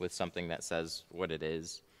with something that says what it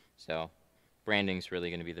is. So branding's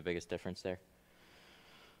really going to be the biggest difference there.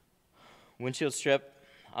 Windshield strip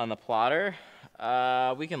on the plotter,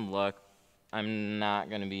 we can look. I'm not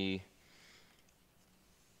going to be,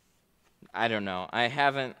 I don't know. I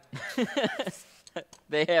haven't,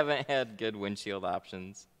 they haven't had good windshield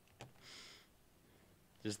options.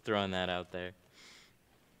 Just throwing that out there.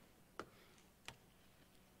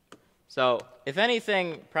 So, if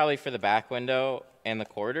anything, probably for the back window and the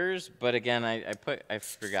quarters, but again, I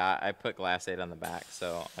forgot, I put glass 8 on the back,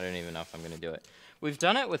 so I don't even know if I'm going to do it. We've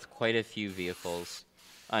done it with quite a few vehicles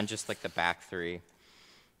on just like the back 3.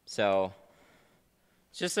 So,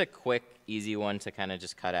 it's just a quick, easy one to kind of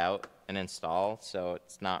just cut out and install, so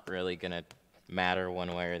it's not really going to matter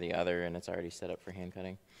one way or the other, and it's already set up for hand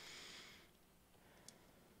cutting.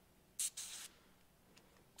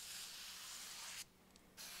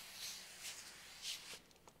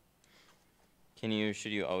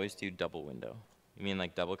 Should you always do double window? You mean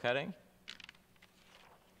like double cutting?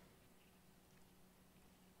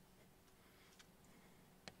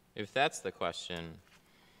 If that's the question,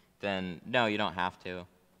 then no, you don't have to.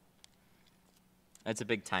 That's a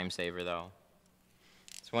big time saver though.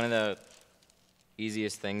 It's one of the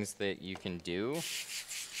easiest things that you can do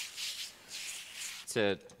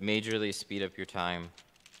to majorly speed up your time.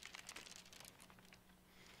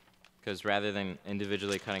 Because rather than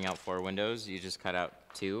individually cutting out 4 windows, you just cut out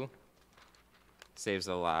 2. Saves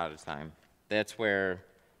a lot of time. That's where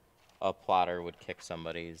a plotter would kick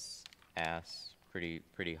somebody's ass pretty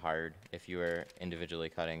hard if you were individually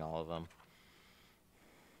cutting all of them.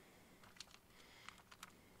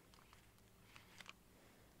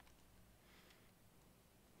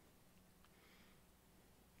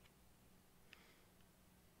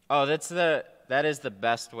 Oh, that is the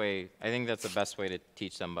best way. I think that's the best way to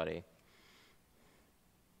teach somebody.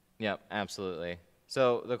 Yep, absolutely.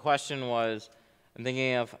 So the question was, I'm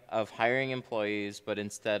thinking of hiring employees, but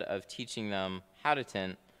instead of teaching them how to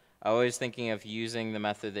tint, I was thinking of using the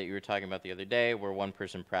method that you were talking about the other day, where one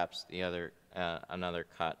person preps, the other another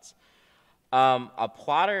cuts. A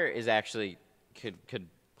plotter is actually could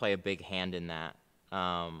play a big hand in that,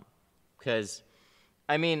 because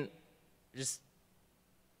I mean, just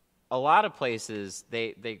a lot of places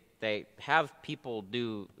they have people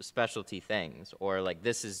do specialty things, or like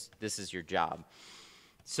this is your job.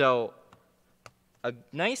 So a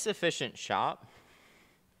nice efficient shop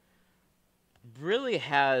really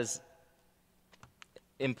has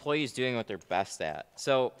employees doing what they're best at.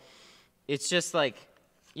 So it's just like,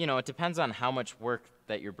 you know, it depends on how much work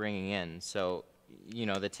that you're bringing in. So, you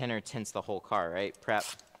know, the tinter tints the whole car, right? Prep,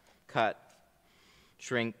 cut,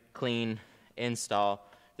 shrink, clean, install.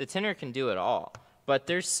 The tinter can do it all. But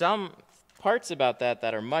there's some parts about that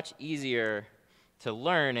that are much easier to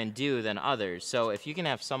learn and do than others. So if you can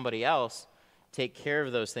have somebody else take care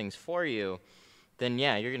of those things for you, then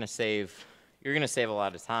yeah, you're gonna save a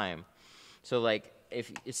lot of time. So like,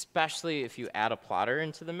 especially if you add a plotter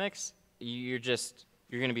into the mix, you're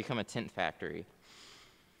gonna become a tint factory.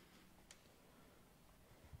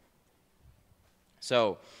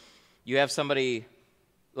 So you have somebody,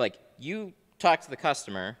 like, you talk to the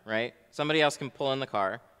customer, right? Somebody else can pull in the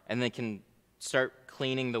car, and they can start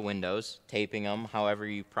cleaning the windows, taping them, however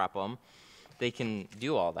you prep them. They can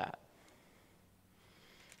do all that.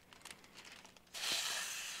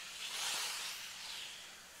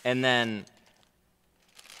 And then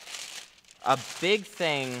a big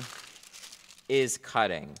thing is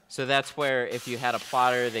cutting. So that's where if you had a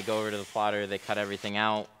plotter, they go over to the plotter, they cut everything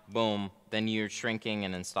out, boom, then you're shrinking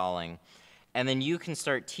and installing. And then you can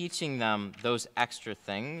start teaching them those extra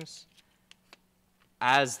things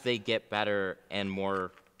as they get better and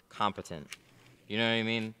more competent. You know what I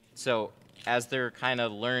mean? So as they're kind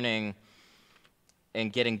of learning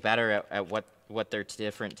and getting better at what their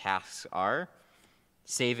different tasks are,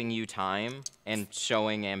 saving you time and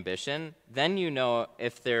showing ambition, then you know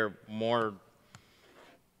if they're more,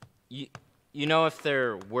 you know if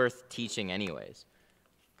they're worth teaching anyways.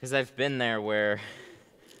 Because I've been there where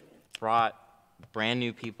brought brand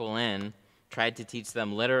new people in, tried to teach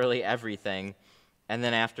them literally everything, and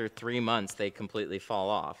then after 3 months they completely fall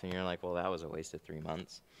off, and you're like, well, that was a waste of 3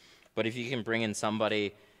 months. But if you can bring in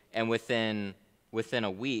somebody and within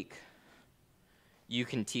a week you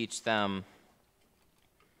can teach them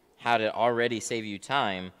how to already save you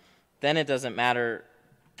time, then it doesn't matter.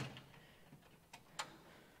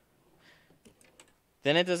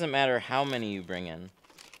 Then it doesn't matter how many you bring in.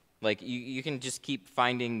 Like, you can just keep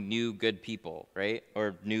finding new good people, right?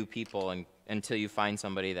 Or new people until you find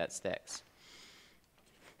somebody that sticks.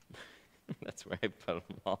 That's where I put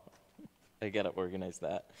them all. I gotta organize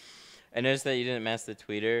that. I noticed that you didn't mask the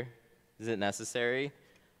tweeter. Is it necessary?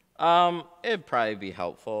 It'd probably be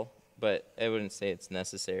helpful, but I wouldn't say it's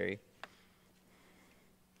necessary.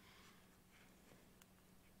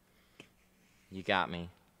 You got me.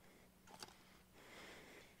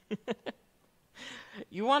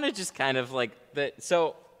 You want to just kind of like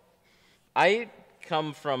so I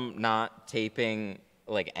come from not taping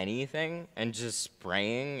like anything and just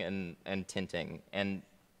spraying and tinting, and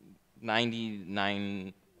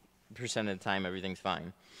 99% of the time everything's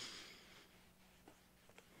fine.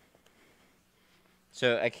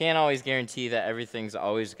 So I can't always guarantee that everything's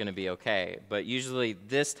always going to be okay, but usually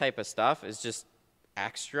this type of stuff is just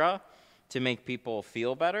extra to make people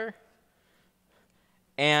feel better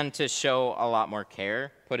and to show a lot more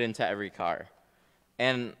care put into every car.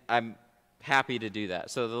 And I'm happy to do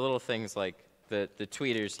that. So the little things like the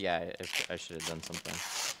tweeters, yeah, I should have done something.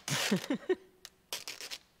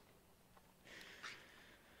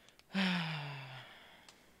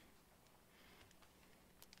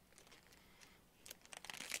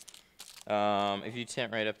 If you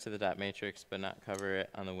tint right up to the dot matrix but not cover it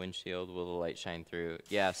on the windshield, will the light shine through?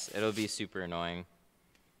 Yes, it'll be super annoying.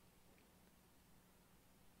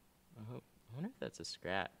 I wonder if that's a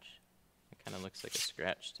scratch. It kind of looks like a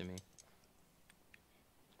scratch to me.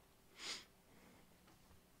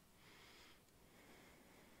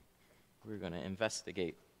 We're going to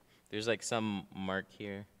investigate. There's like some mark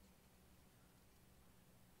here.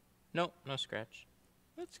 Nope, no scratch.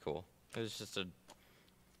 That's cool. It was just a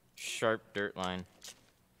sharp dirt line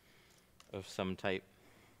of some type.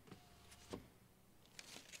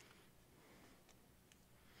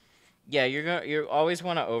 Yeah, you always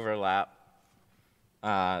want to overlap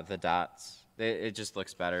the dots. It just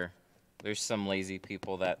looks better. There's some lazy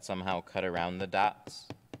people that somehow cut around the dots,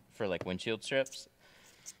 for like windshield strips.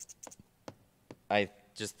 I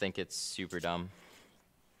just think it's super dumb.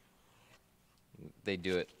 They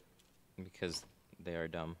do it because they are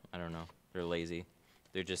dumb. I don't know. They're lazy.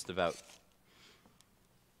 They're just about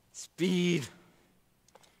speed.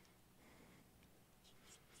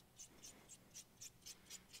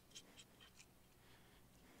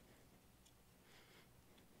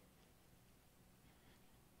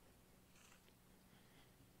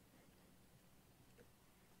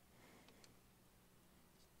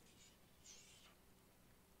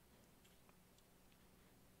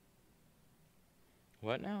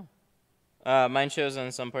 What now? Mine shows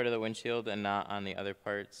on some part of the windshield and not on the other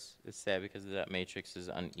parts. It's sad because that matrix is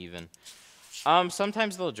uneven.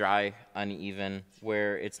 Sometimes they'll dry uneven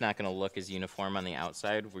where it's not going to look as uniform on the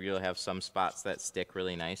outside, where you'll have some spots that stick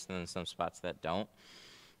really nice and then some spots that don't.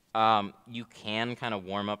 You can kind of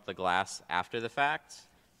warm up the glass after the fact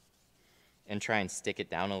and try and stick it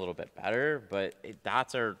down a little bit better, but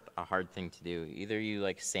dots are a hard thing to do. Either you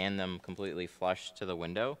like sand them completely flush to the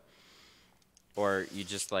window, or you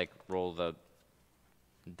just like roll the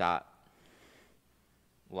dot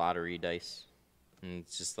lottery dice. And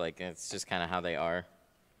it's just kind of how they are.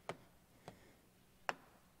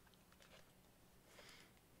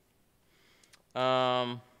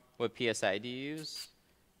 What PSI do you use?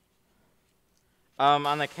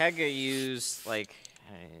 On the keg I use I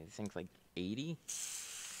think 80.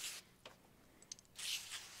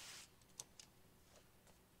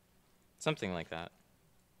 Something like that.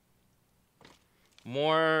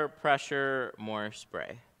 More pressure, more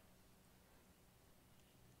spray.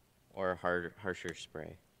 Or harsher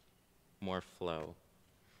spray. More flow.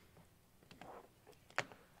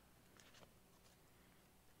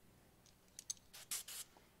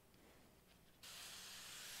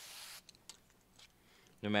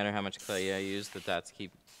 No matter how much clay I use, the dots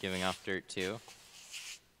keep giving off dirt too.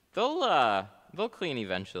 They'll clean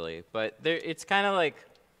eventually, but it's kind of like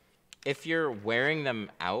if you're wearing them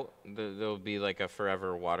out, there'll be like a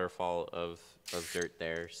forever waterfall of dirt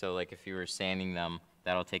there. So like if you were sanding them,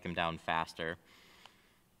 that'll take them down faster.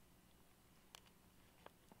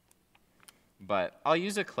 But I'll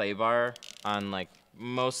use a clay bar on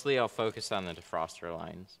mostly I'll focus on the defroster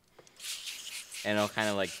lines. And I'll kind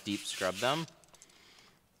of deep scrub them.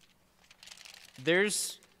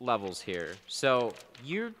 There's levels here. So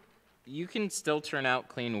you can still turn out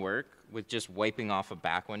clean work with just wiping off a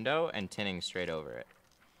back window and tinting straight over it.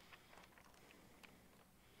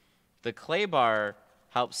 The clay bar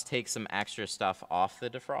helps take some extra stuff off the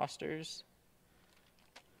defrosters.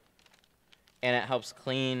 And it helps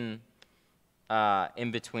clean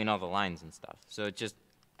in between all the lines and stuff. So it just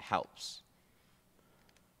helps.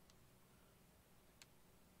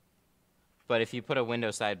 But if you put a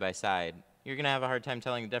window side by side, you're going to have a hard time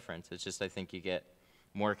telling the difference. It's just I think you get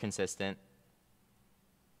more consistent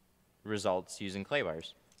results using clay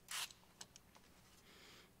bars.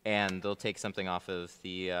 And they'll take something off of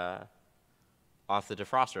the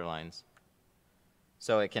defroster lines.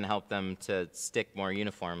 So it can help them to stick more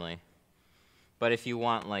uniformly. But if you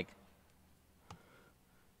want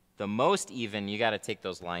the most even, you got to take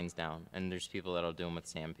those lines down. And there's people that'll do them with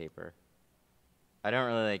sandpaper. I don't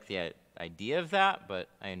really like the idea of that, but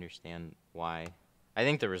I understand why. I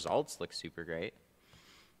think the results look super great.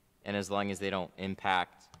 And as long as they don't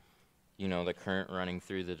impact, the current running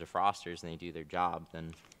through the defrosters and they do their job,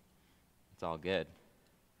 then it's all good.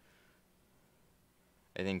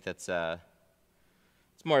 I think that's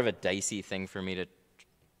it's more of a dicey thing for me to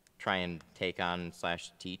try and take on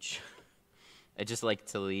 / teach. I just like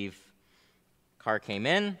to leave, car came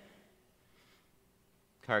in,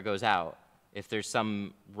 car goes out. If there's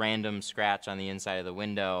some random scratch on the inside of the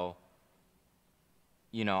window,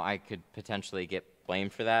 I could potentially get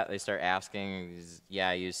blamed for that. They start asking, yeah,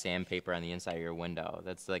 I use sandpaper on the inside of your window.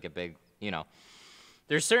 That's like a big,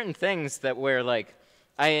 There's certain things that where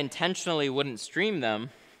I intentionally wouldn't stream them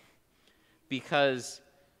because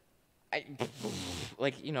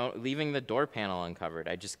leaving the door panel uncovered,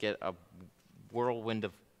 I just get a whirlwind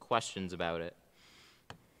of questions about it.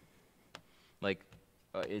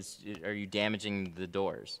 Are you damaging the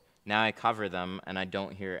doors? Now I cover them and I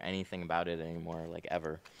don't hear anything about it anymore,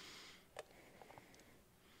 ever.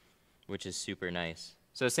 Which is super nice.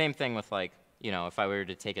 So same thing with if I were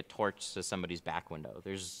to take a torch to somebody's back window,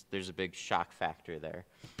 there's a big shock factor there.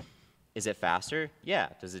 Is it faster? Yeah.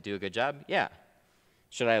 Does it do a good job? Yeah.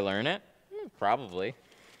 Should I learn it? Probably.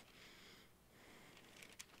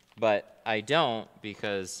 But I don't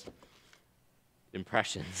because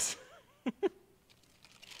impressions.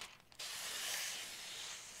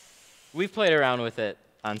 We've played around with it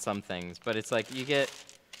on some things, but it's you get,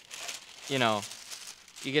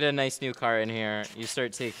 you get a nice new car in here, you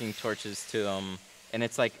start taking torches to them, and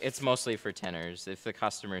it's like, it's mostly for tinters. If the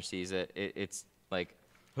customer sees it, it's like,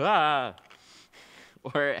 ah,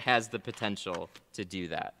 or it has the potential to do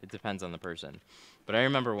that. It depends on the person. But I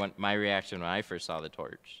remember when my reaction when I first saw the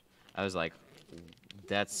torch, I was like,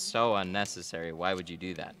 that's so unnecessary. Why would you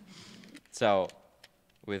do that? So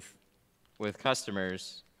with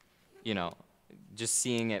customers, you know, just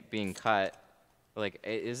seeing it being cut, like,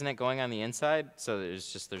 isn't it going on the inside? So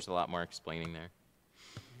there's a lot more explaining there.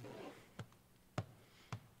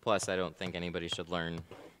 Plus, I don't think anybody should learn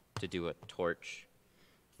to do a torch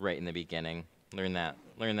right in the beginning. Learn that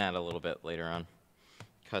a little bit later on.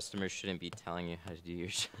 Customers shouldn't be telling you how to do your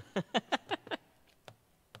job.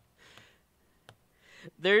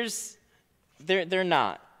 They're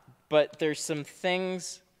not, but there's some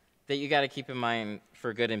things that you got to keep in mind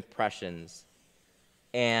for good impressions.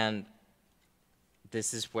 And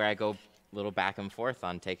this is where I go a little back and forth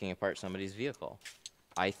on taking apart somebody's vehicle.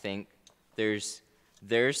 I think there's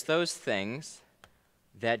those things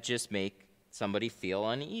that just make somebody feel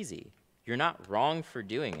uneasy. You're not wrong for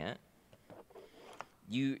doing it.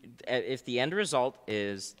 If the end result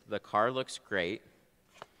is the car looks great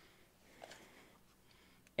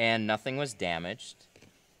and nothing was damaged,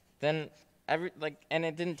 then and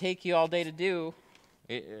it didn't take you all day to do,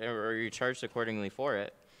 or you're charged accordingly for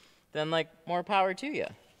it, then like more power to you.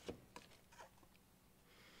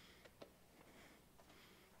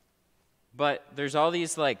 But there's all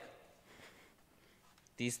these like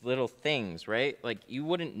these little things, right? Like you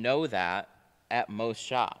wouldn't know that at most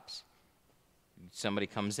shops. Somebody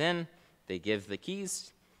comes in, they give the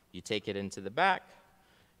keys, you take it into the back,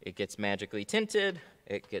 it gets magically tinted,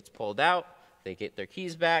 it gets pulled out, they get their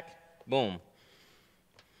keys back, boom.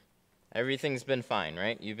 Everything's been fine,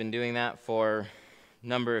 right? You've been doing that for a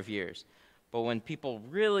number of years. But when people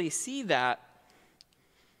really see that,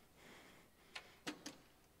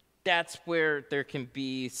 that's where there can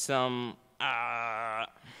be some, you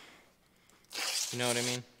know what I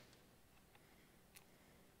mean?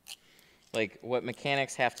 Like what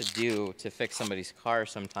mechanics have to do to fix somebody's car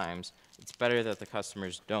sometimes, it's better that the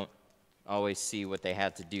customers don't always see what they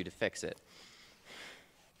had to do to fix it.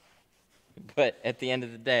 But at the end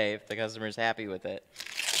of the day, if the customer's happy with it,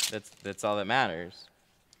 that's all that matters.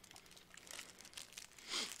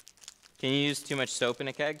 Can you use too much soap in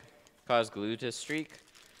a keg? Cause glue to streak?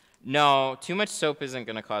 No, too much soap isn't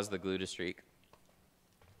going to cause the glue to streak.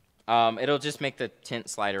 It'll just make the tint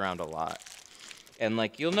slide around a lot. And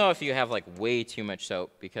like you'll know if you have like way too much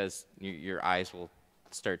soap because your eyes will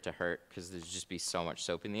start to hurt because there's just be so much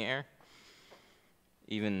soap in the air.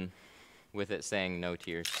 Even with it saying no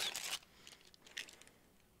tears.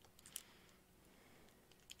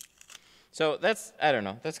 So that's, I don't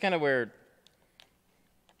know, that's kind of where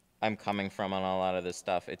I'm coming from on a lot of this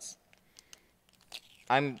stuff.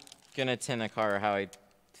 I'm going to tint a car how I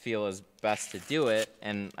feel is best to do it,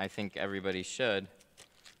 and I think everybody should.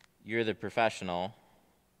 You're the professional.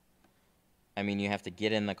 I mean, you have to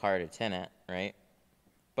get in the car to tint it, right?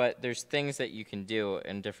 But there's things that you can do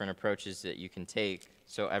and different approaches that you can take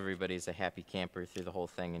so everybody's a happy camper through the whole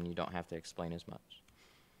thing and you don't have to explain as much,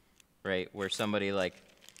 right? Where somebody like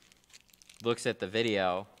looks at the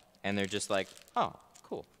video and they're just like, oh,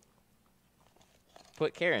 cool.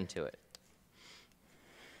 Put care into it.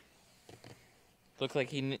 Look like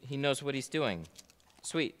he knows what he's doing.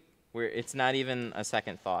 Sweet. It's not even a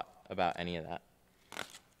second thought about any of that.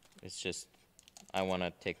 It's just, I want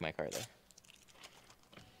to take my car there.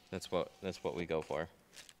 That's what we go for.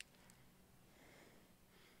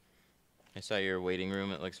 I saw your waiting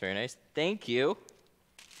room. It looks very nice. Thank you.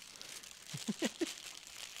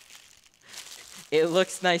 It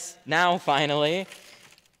looks nice now, finally.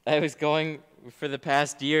 I was going for the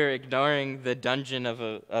past year ignoring the dungeon of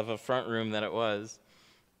a front room that it was.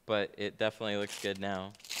 But it definitely looks good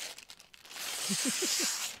now.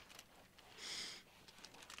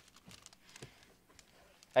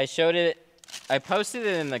 I showed it, I posted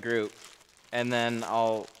it in the group, and then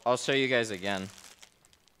I'll show you guys again.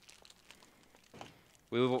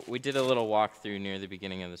 We did a little walkthrough near the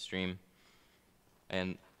beginning of the stream.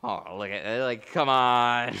 And, oh, look at it, like, come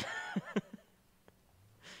on.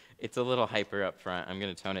 It's a little hyper up front. I'm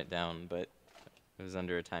going to tone it down, but it was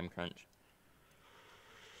under a time crunch.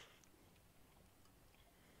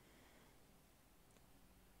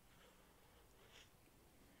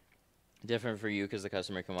 Different for you because the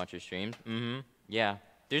customer can watch your streams? Mm-hmm. Yeah.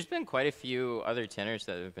 There's been quite a few other tinters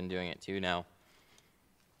that have been doing it too now.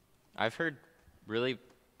 I've heard really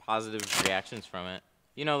positive reactions from it.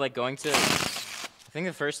 You know, like going to, I think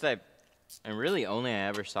the first and really only I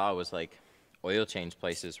ever saw was like oil change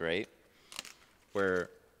places, right? where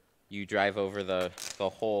you drive over the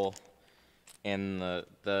hole in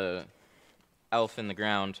the elf in the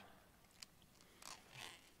ground,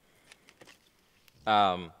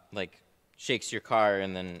 like shakes your car,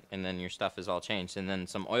 and then your stuff is all changed. And then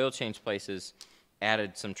some oil change places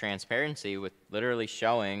added some transparency with literally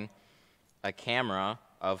showing a camera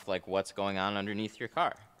of like what's going on underneath your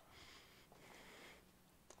car.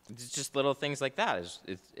 It's just little things like that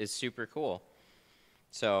is super cool.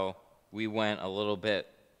 So we went a little bit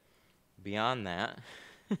beyond that.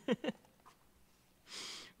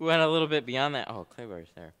 We went a little bit beyond that. Oh, clay bar's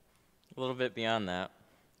there. A little bit beyond that.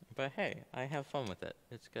 But hey, I have fun with it.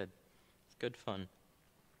 It's good. It's good fun.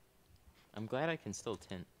 I'm glad I can still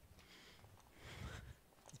tint.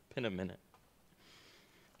 It's been a minute.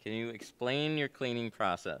 Can you explain your cleaning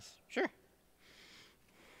process? Sure.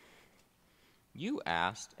 You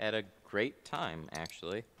asked at a great time,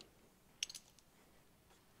 actually.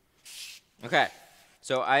 Okay,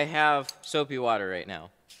 so I have soapy water right now.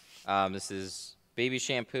 This is baby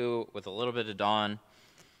shampoo with a little bit of Dawn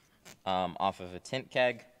off of a tint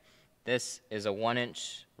keg. This is a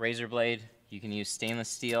 1-inch razor blade. You can use stainless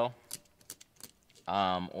steel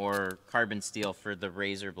or carbon steel for the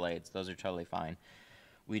razor blades. Those are totally fine.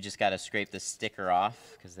 We just got to scrape the sticker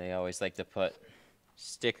off because they always like to put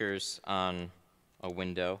stickers on a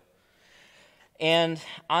window. And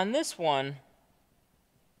on this one,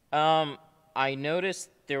 I noticed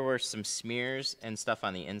there were some smears and stuff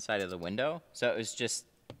on the inside of the window, so it was just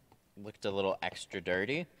looked a little extra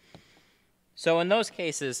dirty. So in those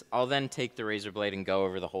cases, I'll then take the razor blade and go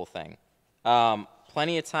over the whole thing.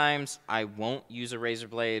 Plenty of times I won't use a razor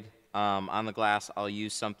blade on the glass. I'll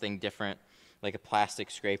use something different, like a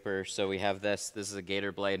plastic scraper. So we have this. This is a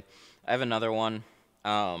gator blade. I have another one,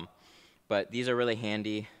 but these are really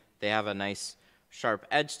handy. They have a nice sharp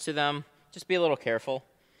edge to them. Just be a little careful,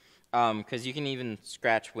 because you can even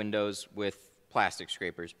scratch windows with plastic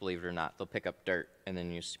scrapers, believe it or not. They'll pick up dirt, and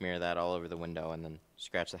then you smear that all over the window and then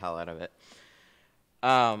scratch the hell out of it.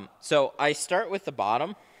 So I start with the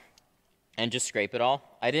bottom and just scrape it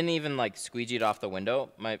all. I didn't even like squeegee it off the window.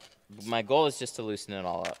 My goal is just to loosen it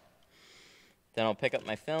all up. Then I'll pick up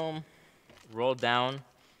my film, roll down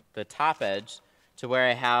the top edge to where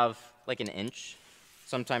I have like 1 inch,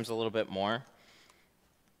 sometimes a little bit more,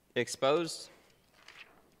 exposed.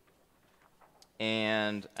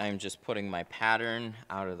 And I'm just putting my pattern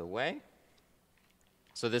out of the way.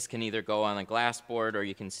 So this can either go on the glass board or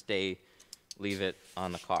you can leave it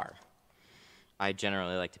on the car. I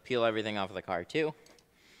generally like to peel everything off of the car too.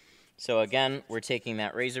 So again, we're taking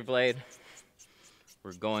that razor blade,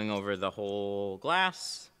 we're going over the whole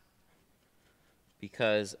glass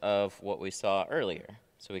because of what we saw earlier.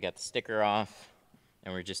 So we got the sticker off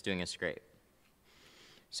and we're just doing a scrape.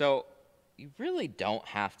 So you really don't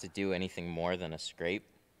have to do anything more than a scrape,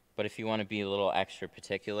 but if you want to be a little extra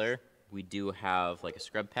particular, we do have like a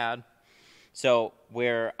scrub pad. So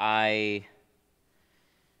where I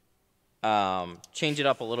change it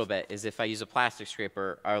up a little bit is if I use a plastic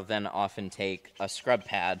scraper, I'll then often take a scrub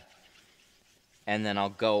pad and then I'll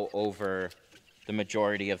go over the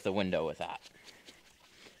majority of the window with that.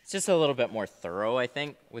 It's just a little bit more thorough, I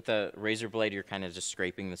think. With a razor blade, you're kind of just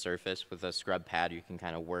scraping the surface. With a scrub pad, you can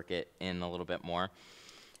kind of work it in a little bit more.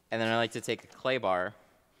 And then I like to take a clay bar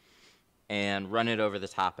and run it over the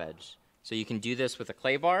top edge. So you can do this with a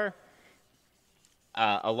clay bar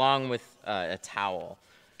along with a towel.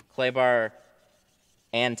 Clay bar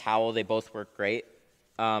and towel, they both work great.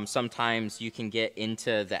 Sometimes you can get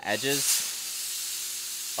into the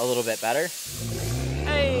edges a little bit better.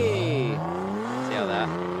 Hey! See how that?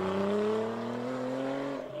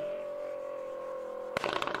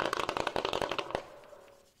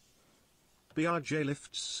 BRJ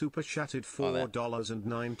Lifts super chatted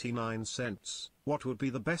 $4.99. What would be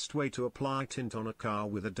the best way to apply tint on a car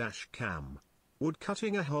with a dash cam? Would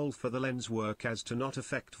cutting a hole for the lens work as to not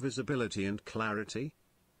affect visibility and clarity?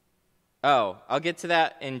 Oh, I'll get to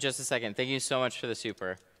that in just a second. Thank you so much for the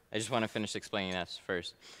super. I just want to finish explaining this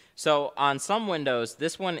first. So on some windows,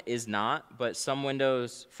 this one is not, but some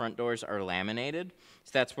windows' front doors are laminated.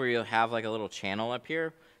 So that's where you'll have like a little channel up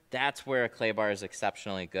here. That's where a clay bar is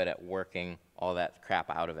exceptionally good at working all that crap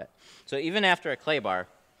out of it. So even after a clay bar,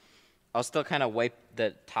 I'll still kind of wipe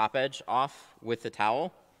the top edge off with the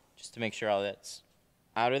towel just to make sure all that's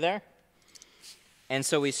out of there. And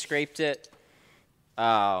so we scraped it,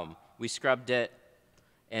 we scrubbed it,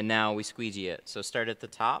 and now we squeegee it. So start at the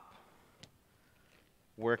top,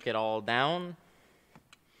 work it all down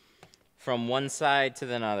from one side to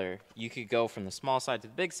the other. You could go from the small side to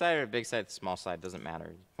the big side or the big side to the small side, doesn't matter.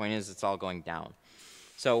 The point is it's all going down.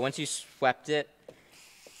 So once you swept it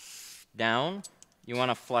down, you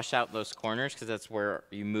want to flush out those corners because that's where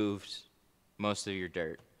you moved most of your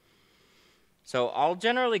dirt. So I'll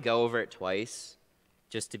generally go over it twice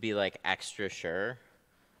just to be like extra sure,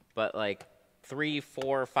 but like 3,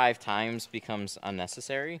 4, 5 times becomes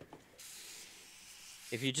unnecessary.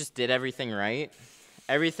 If you just did everything right,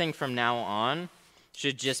 everything from now on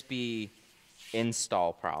should just be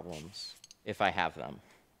install problems if I have them.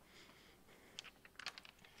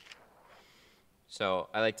 So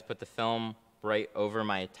I like to put the film right over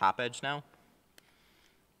my top edge now.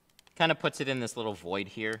 Kind of puts it in this little void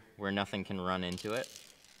here where nothing can run into it.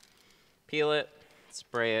 Peel it,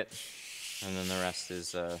 spray it, and then the rest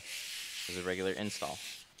is a regular install.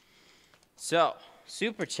 So,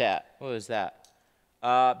 super chat, what was that?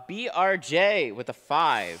 BRJ with a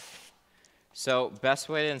 5. So, best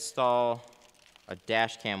way to install a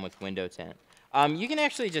dash cam with window tint. You can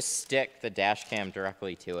actually just stick the dash cam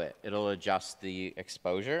directly to it. It'll adjust the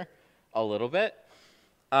exposure a little bit.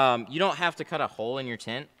 You don't have to cut a hole in your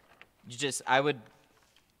tint. I would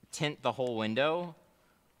tint the whole window,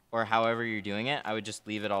 or however you're doing it. I would just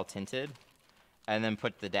leave it all tinted, and then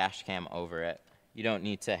put the dash cam over it. You don't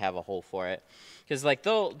need to have a hole for it, because like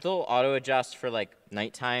they'll auto adjust for like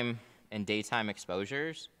nighttime and daytime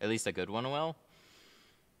exposures. At least a good one will.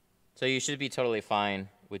 So you should be totally fine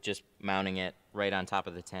with just mounting it right on top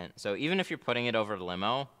of the tint. So even if you're putting it over the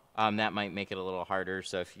limo, that might make it a little harder.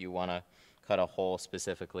 So if you want to cut a hole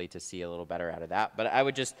specifically to see a little better out of that. But I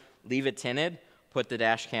would just leave it tinted, put the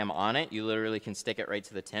dash cam on it. You literally can stick it right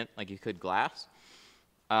to the tint like you could glass,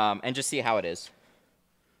 and just see how it is.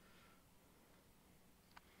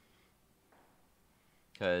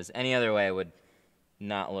 Because any other way would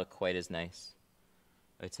not look quite as nice.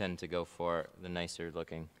 I tend to go for the nicer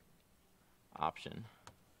looking option.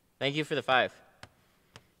 Thank you for the 5.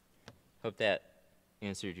 Hope that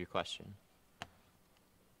answered your question.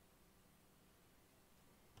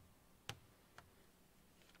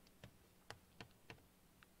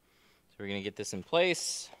 So we're going to get this in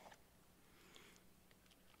place.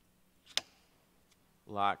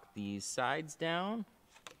 Lock these sides down.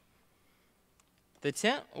 The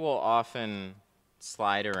tint will often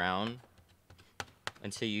slide around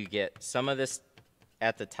until you get some of this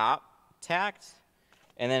at the top tacked,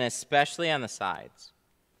 and then especially on the sides.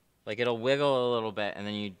 Like it'll wiggle a little bit, and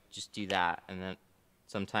then you just do that, and then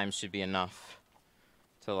sometimes should be enough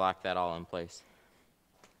to lock that all in place.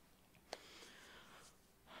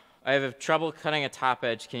 I have trouble cutting a top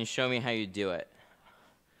edge. Can you show me how you do it?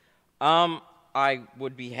 I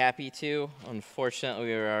would be happy to. Unfortunately,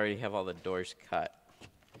 we already have all the doors cut.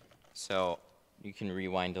 So you can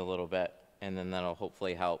rewind a little bit, and then that'll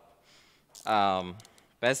hopefully help.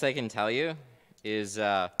 Best I can tell you is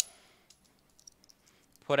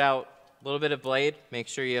put out a little bit of blade. Make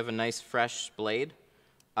sure you have a nice fresh blade.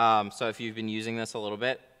 So if you've been using this a little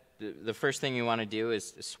bit, the first thing you want to do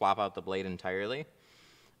is swap out the blade entirely.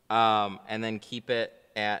 And then keep it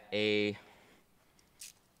at a, I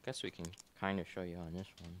guess we can kind of show you on this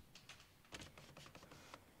one.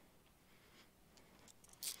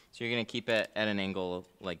 So you're going to keep it at an angle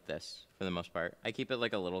like this for the most part. I keep it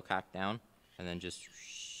like a little cocked down and then just,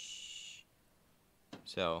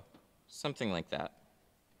 so something like that.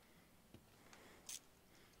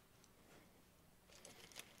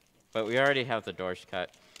 But we already have the doors cut.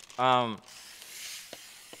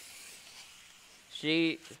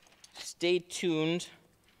 Stay tuned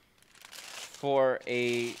for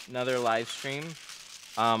another live stream.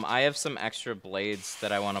 I have some extra blades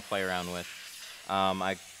that I want to play around with.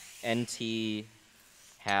 NT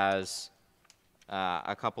has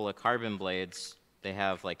a couple of carbon blades. They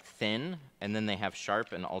have like thin, and then they have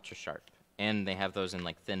sharp and ultra sharp, and they have those in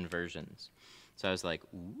like thin versions. So I was like,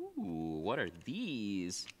 ooh, what are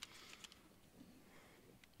these?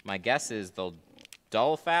 My guess is they'll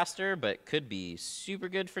dull faster, but could be super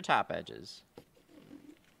good for top edges.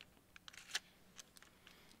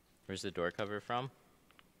 Where's the door cover from?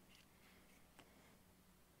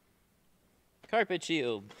 Carpet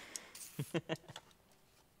shield.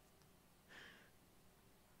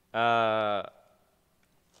 We're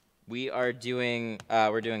doing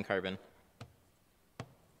carbon.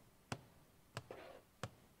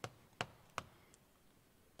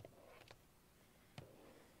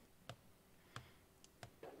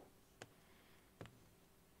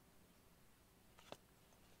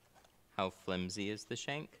 How flimsy is the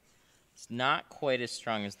shank? It's not quite as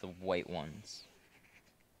strong as the white ones,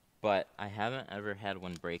 but I haven't ever had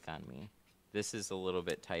one break on me. This is a little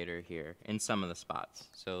bit tighter here in some of the spots.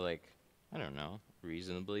 So like, I don't know,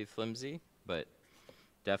 reasonably flimsy, but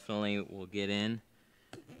definitely will get in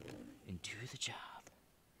and do the job.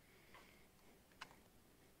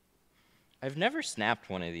 I've never snapped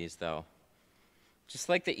one of these though. Just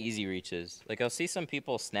like the easy reaches. Like I'll see some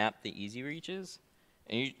people snap the easy reaches,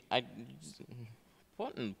 and I just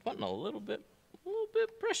putting a little bit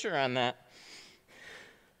pressure on that.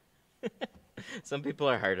 Some people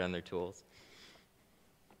are hard on their tools.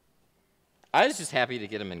 I was just happy to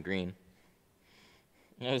get them in green.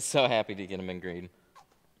 I was so happy to get them in green.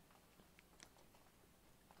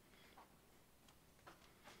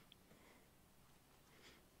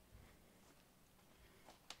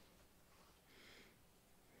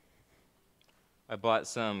 I bought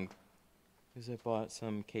some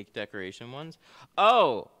cake decoration ones.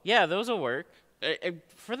 Oh, yeah, those will work.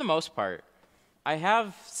 For the most part. I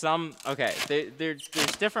have some, okay, there's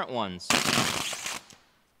different ones.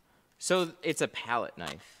 So it's a palette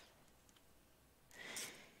knife.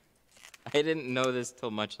 I didn't know this till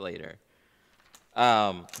much later.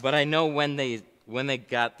 But I know when they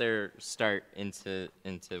got their start into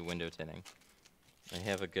window tinting. I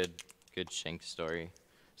have a good shank story.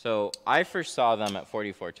 So I first saw them at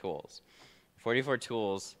 44 Tools. 44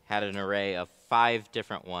 Tools had an array of 5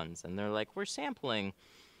 different ones, and they're like, we're sampling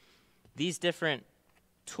these different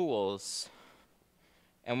tools,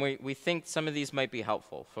 and we think some of these might be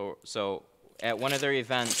helpful. So at one of their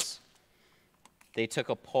events, they took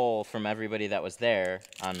a poll from everybody that was there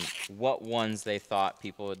on what ones they thought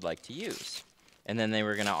people would like to use, and then they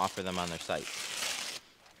were going to offer them on their site.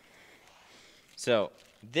 So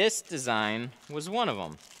this design was one of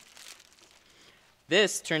them.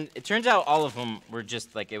 It turns out all of them were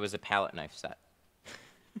just like, it was a palette knife set.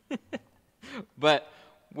 But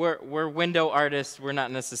we're window artists, we're not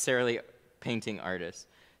necessarily painting artists.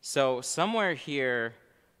 So somewhere here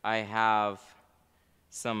I have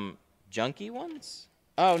some junky ones.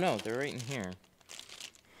 Oh no, they're right in here.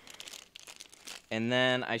 And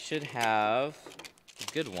then I should have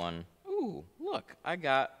a good one. Ooh, look, I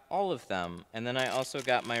got all of them. And then I also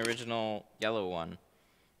got my original yellow one.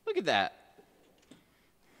 Look at that.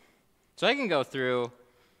 So I can go through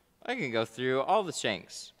all the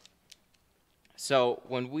shanks. So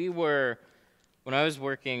when I was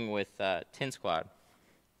working with Tint Squad,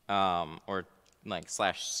 or like /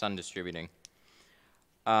 Sun Distributing,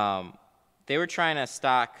 they were trying to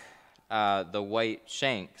stock the white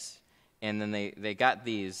shanks, and then they got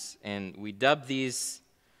these, and we dubbed these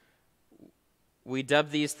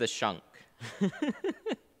the shunk.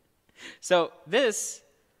 So this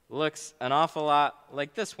looks an awful lot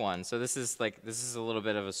like this one. So this is a little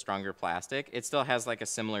bit of a stronger plastic. It still has like a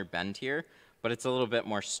similar bend here, but it's a little bit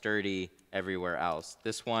more sturdy everywhere else.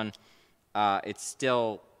 This one, it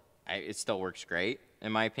still works great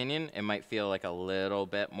in my opinion. It might feel like a little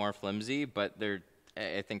bit more flimsy, but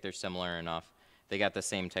I think they're similar enough. They got the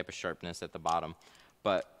same type of sharpness at the bottom.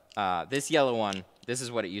 But this yellow one, this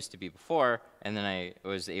is what it used to be before, and then I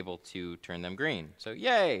was able to turn them green. So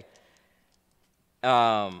yay!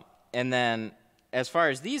 And then as far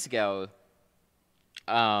as these go,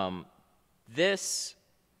 this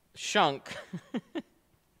shunk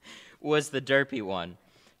was the derpy one.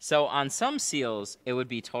 So on some seals, it would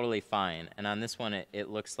be totally fine. And on this one, it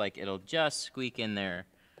looks like it'll just squeak in there.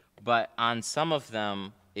 But on some of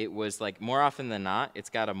them, it was like, more often than not, it's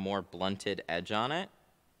got a more blunted edge on it.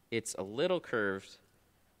 It's a little curved,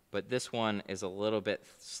 but this one is a little bit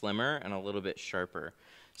slimmer and a little bit sharper.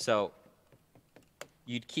 So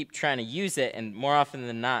you'd keep trying to use it, and more often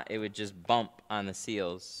than not, it would just bump on the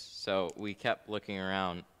seals. So we kept looking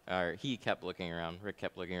around, or he kept looking around, Rick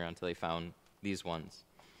kept looking around until he found these ones.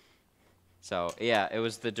 So yeah, it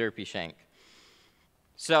was the derpy shank.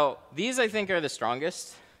 So these I think are the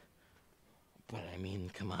strongest, but I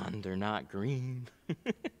mean, come on, they're not green.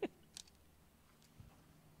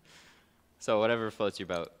 So whatever floats your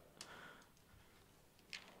boat.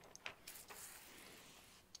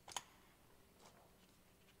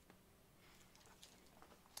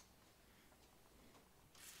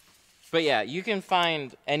 But yeah, you can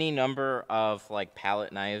find any number of like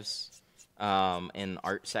palette knives in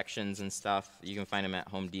art sections and stuff. You can find them at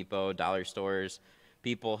Home Depot, dollar stores.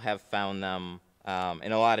 People have found them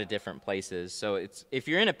in a lot of different places. So if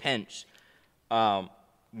you're in a pinch,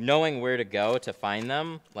 knowing where to go to find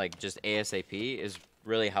them, like just ASAP, is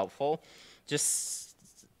really helpful. Just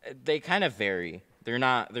they kind of vary. They're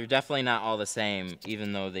definitely not all the same,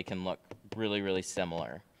 even though they can look really, really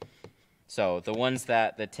similar. So the ones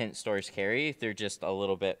that the tint stores carry, they're just a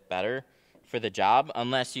little bit better for the job,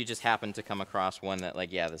 unless you just happen to come across one that,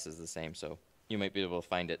 like, yeah, this is the same, so you might be able to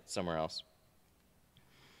find it somewhere else.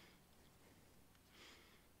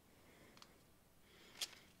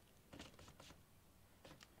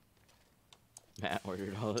 Matt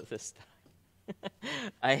ordered all of this stuff.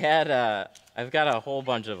 I've got a whole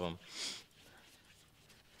bunch of them.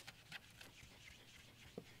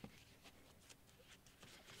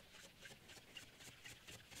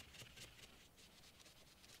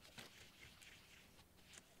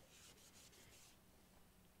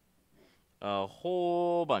 a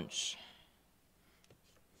whole bunch.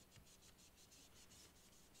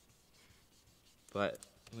 But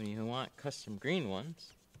when you want custom green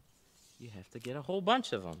ones, you have to get a whole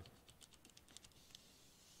bunch of them.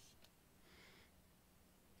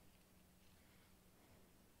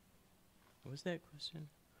 What was that question?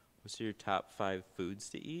 What's your top 5 foods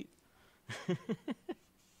to eat?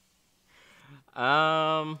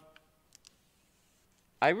 I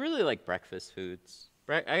really like breakfast foods.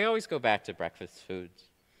 I always go back to breakfast foods.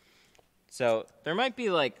 So there might be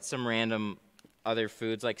like some random other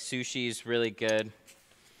foods, like sushi's really good.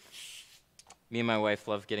 Me and my wife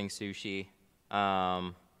love getting sushi.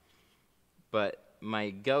 But my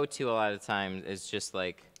go-to a lot of times is just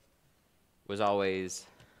like, was always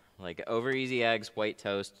like over easy eggs, white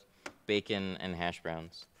toast, bacon, and hash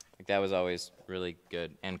browns. Like that was always really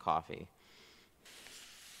good, and coffee.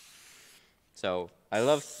 So I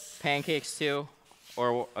love pancakes too,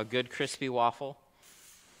 or a good crispy waffle.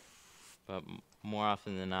 But more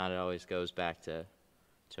often than not, it always goes back to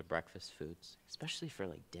breakfast foods, especially for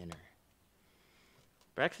like dinner.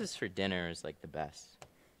 Breakfast for dinner is like the best.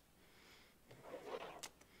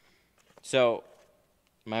 So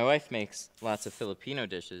my wife makes lots of Filipino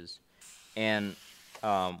dishes, and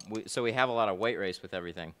so we have a lot of white rice with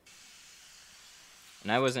everything.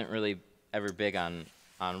 And I wasn't really ever big on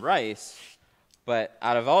rice, but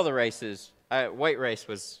out of all the rices, white rice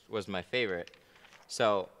was my favorite.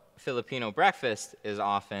 So Filipino breakfast is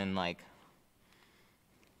often like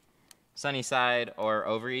sunny side or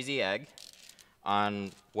over easy egg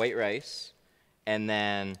on white rice, and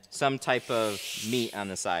then some type of meat on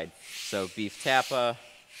the side. So beef tapa,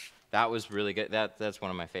 that was really good. That's one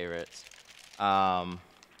of my favorites. Tocino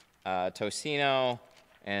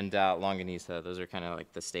and longanisa, those are kind of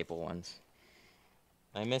like the staple ones.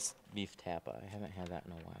 I miss beef tapa. I haven't had that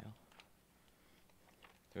in a while.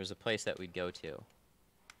 There was a place that we'd go to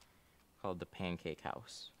called the Pancake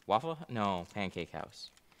House. Waffle? No, Pancake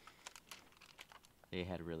House. They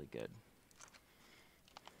had really good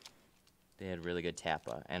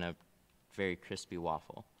tapa and a very crispy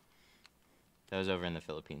waffle. That was over in the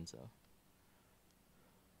Philippines, though.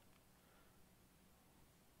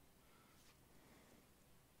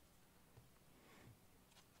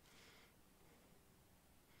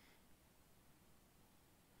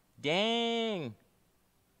 Dang!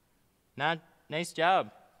 Nice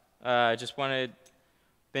job.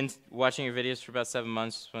 Been watching your videos for about 7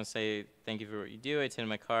 months. Just want to say thank you for what you do. I tinted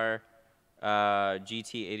my car.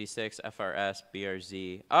 GT86 FRS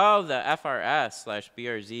BRZ. Oh, the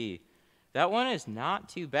FRS/BRZ. That one is not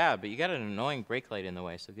too bad, but you got an annoying brake light in the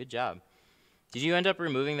way, so good job. Did you end up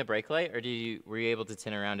removing the brake light, or were you able to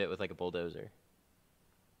tint around it with like a bulldozer?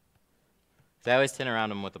 'Cause I always tint around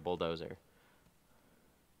them with a bulldozer.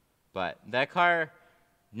 But that car,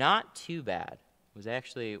 not too bad. It was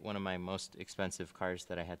actually one of my most expensive cars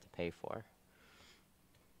that I had to pay for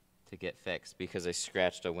to get fixed because I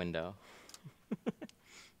scratched a window.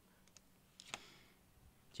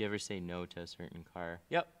 Do you ever say no to a certain car?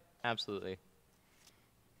 Yep, absolutely.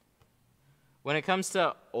 When it comes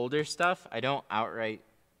to older stuff, I don't outright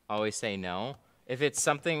always say no. If it's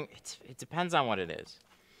something, it depends on what it is.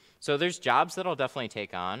 So there's jobs that I'll definitely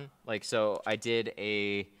take on. Like, so I did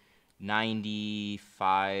a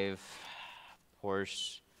 95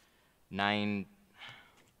 Porsche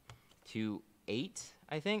 928,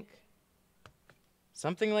 I think.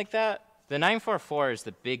 Something like that. The 944 is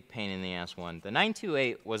the big pain in the ass one. The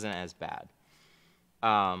 928 wasn't as bad.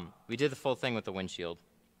 We did the full thing with the windshield.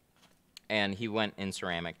 And he went in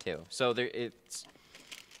ceramic too. So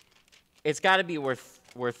it's got to be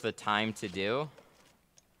worth the time to do.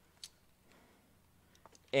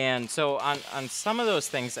 And so on some of those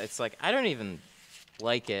things, it's like I don't even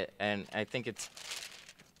like it, and I think it's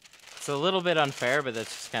a little bit unfair, but that's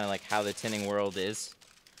just kind of like how the tinting world is.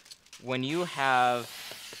 When you have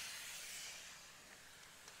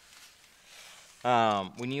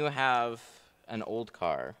an old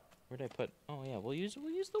car, where did I put? Oh yeah, we'll use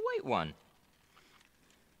the white one.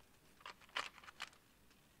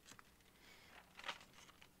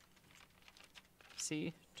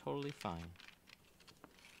 See, totally fine.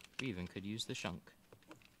 We even could use the shunk,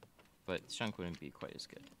 but shunk wouldn't be quite as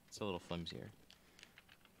good. It's a little flimsier.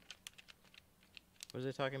 What was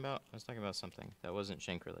I talking about? I was talking about something that wasn't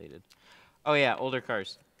shank related. Oh yeah, older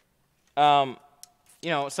cars. You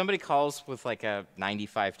know, somebody calls with like a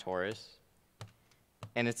 95 Taurus,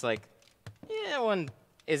 and it's like, yeah, that one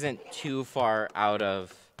isn't too far out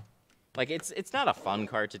of, like it's not a fun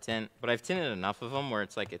car to tint, but I've tinted enough of them where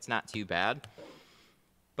it's like it's not too bad.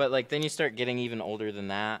 But like then you start getting even older than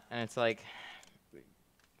that, and it's like,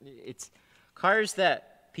 it's cars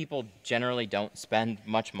that people generally don't spend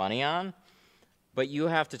much money on, but you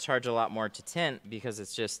have to charge a lot more to tint because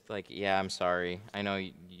it's just like, yeah, I'm sorry. I know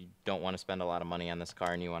you don't want to spend a lot of money on this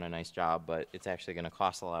car and you want a nice job, but it's actually going to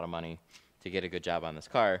cost a lot of money to get a good job on this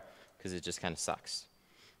car because it just kind of sucks.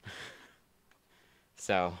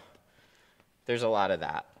 So there's a lot of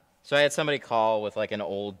that. So I had somebody call with like an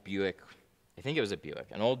old Buick, I think it was a Buick,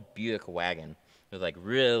 an old Buick wagon with like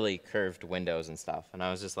really curved windows and stuff. And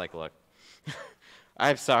I was just like, look,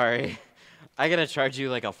 I'm sorry. I gotta charge you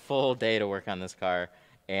like a full day to work on this car.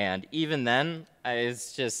 And even then,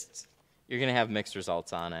 it's just, you're gonna have mixed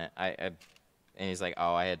results on it. And he's like,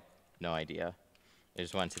 oh, I had no idea. I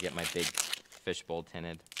just wanted to get my big fishbowl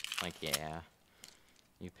tinted. I'm like, yeah,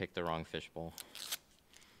 you picked the wrong fishbowl.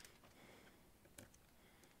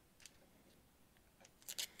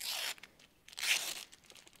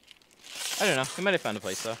 I don't know. We might have found a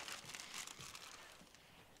place, though.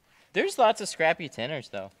 There's lots of scrappy tinters,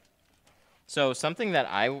 though. So something that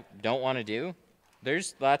I don't want to do,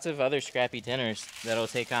 there's lots of other scrappy tinters that'll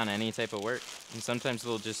take on any type of work. And sometimes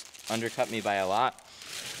they'll just undercut me by a lot.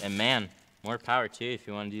 And man, more power to you if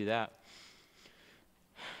you want to do that.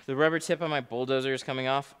 The rubber tip on my bulldozer is coming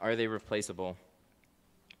off. Are they replaceable?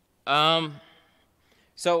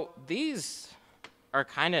 So these are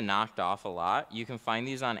kind of knocked off a lot. You can find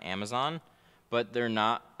these on Amazon, but they're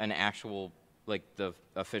not an actual, like the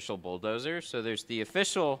official bulldozer. So there's the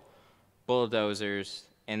official bulldozers,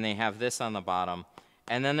 and they have this on the bottom.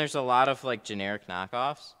 And then there's a lot of like generic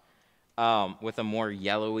knockoffs with a more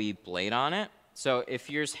yellowy blade on it. So if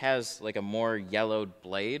yours has like a more yellowed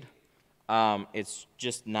blade, it's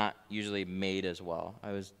just not usually made as well.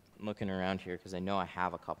 I was looking around here because I know I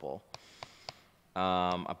have a couple.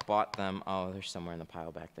 I bought them. Oh, they're somewhere in the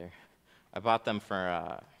pile back there. I bought them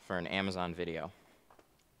for an Amazon video,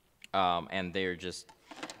 and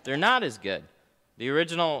they're not as good. The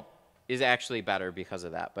original is actually better because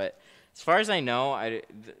of that. But as far as I know,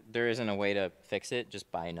 there isn't a way to fix it.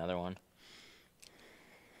 Just buy another one.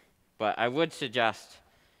 But I would suggest,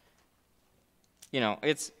 you know,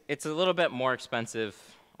 it's a little bit more expensive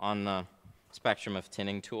on the spectrum of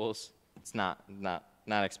tinting tools. It's not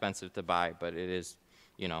expensive to buy, but it is,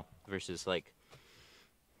 you know, versus like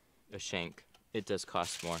a shank, it does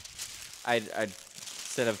cost more. I'd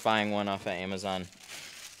instead of buying one off of Amazon,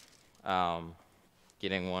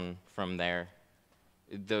 getting one from there.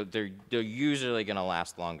 They're usually gonna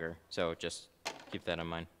last longer, so just keep that in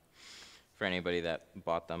mind for anybody that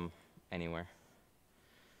bought them anywhere.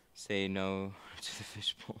 Say no to the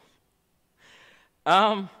fishbowl.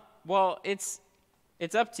 Well, it's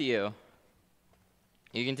up to you.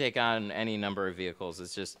 You can take on any number of vehicles.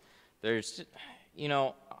 It's just, you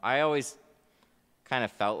know, I always kind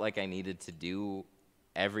of felt like I needed to do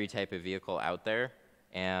every type of vehicle out there,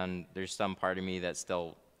 and there's some part of me that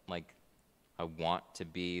still, like, I want to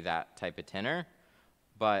be that type of tinter.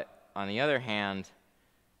 But on the other hand,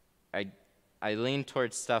 I lean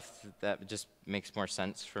towards stuff that just makes more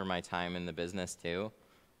sense for my time in the business too.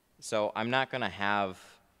 So I'm not gonna have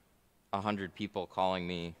 100 people calling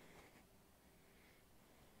me.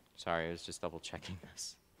 Sorry, I was just double checking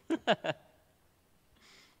this.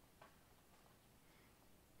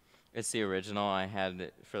 It's the original. I had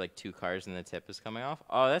it for like 2 cars and the tip is coming off.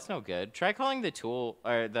 Oh, that's no good. Try calling the tool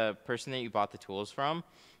or the person that you bought the tools from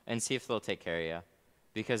and see if they'll take care of you,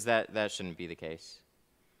 because that shouldn't be the case.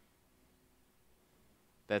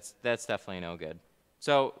 That's definitely no good.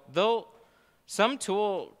 So some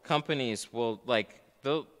tool companies will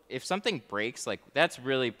if something breaks, like that's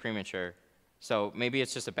really premature. So maybe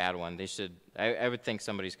it's just a bad one. They should. I would think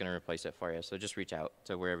somebody's going to replace it for you. So just reach out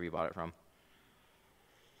to wherever you bought it from.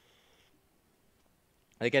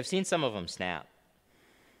 Like I've seen some of them snap.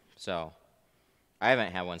 So I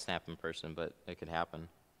haven't had one snap in person, but it could happen.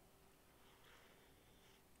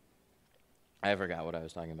 I forgot what I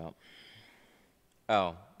was talking about.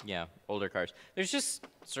 Oh, yeah, older cars. There's just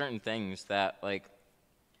certain things that, like,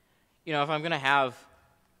 you know, if I'm going to have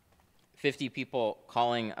 50 people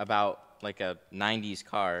calling about, like, a 90s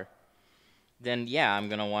car, then, yeah, I'm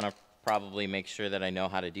going to want to probably make sure that I know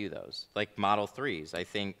how to do those. Like Model 3s. I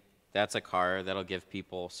think that's a car that'll give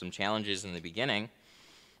people some challenges in the beginning,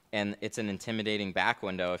 and it's an intimidating back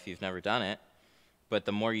window if you've never done it. But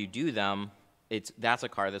the more you do them, that's a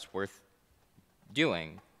car that's worth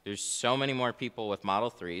doing. There's so many more people with Model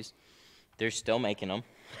 3s. They're still making them.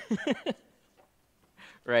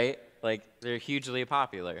 Right? Like, they're hugely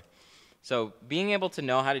popular. So being able to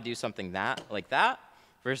know how to do something like that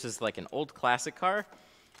versus like an old classic car,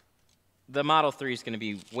 the Model 3 is going to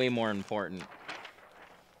be way more important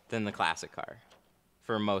than the classic car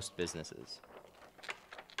for most businesses.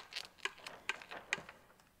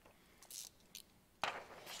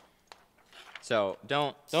 So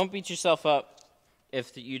don't beat yourself up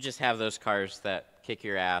if you just have those cars that kick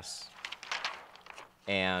your ass,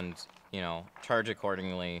 and you know, charge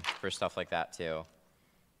accordingly for stuff like that too,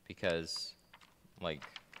 because like,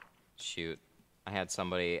 shoot, I had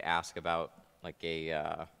somebody ask about like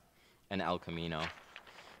an El Camino,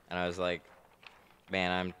 and I was like,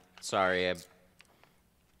 man, I'm sorry,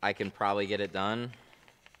 I can probably get it done,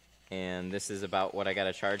 and this is about what I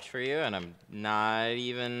gotta charge for you, and I'm not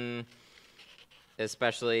even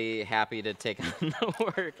especially happy to take on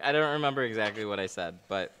the work. I don't remember exactly what I said,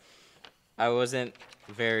 but I wasn't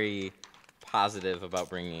very positive about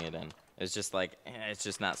bringing it in. It's just like, it's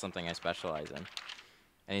just not something I specialize in.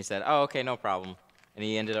 And he said, oh, okay, no problem. And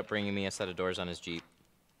he ended up bringing me a set of doors on his Jeep,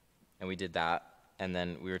 and we did that. And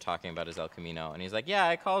then we were talking about his El Camino, and he's like, yeah,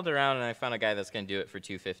 I called around and I found a guy that's gonna do it for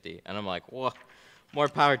 $250. And I'm like, whoa, more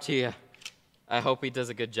power to you. I hope he does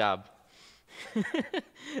a good job.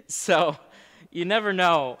 So you never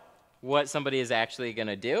know what somebody is actually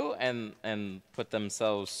gonna do and put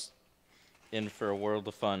themselves in for a world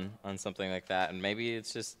of fun on something like that. And maybe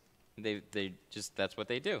it's just, they just, that's what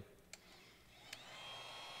they do.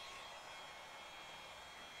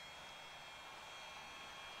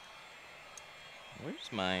 Where's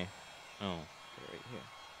my, oh, they're right here.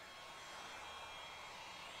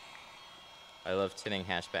 I love tinting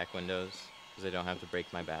hatchback windows because I don't have to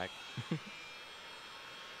break my back.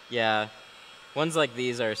 Yeah, ones like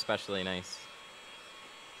these are especially nice.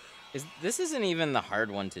 This isn't even the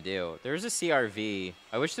hard one to do. There's a CRV.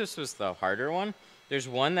 I wish this was the harder one. There's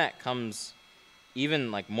one that comes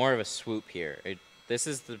even like more of a swoop here. This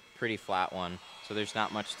is the pretty flat one, so there's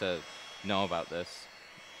not much to know about this.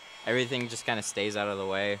 Everything just kind of stays out of the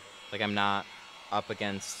way. Like I'm not up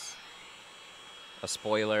against a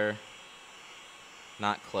spoiler.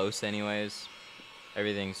 Not close anyways.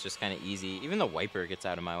 Everything's just kind of easy. Even the wiper gets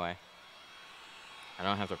out of my way. I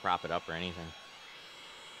don't have to prop it up or anything.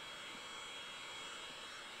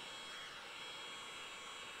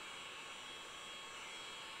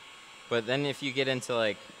 But then if you get into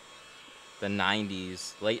like the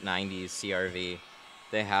 90s, late 90s CRV,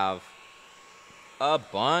 they have a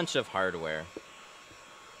bunch of hardware.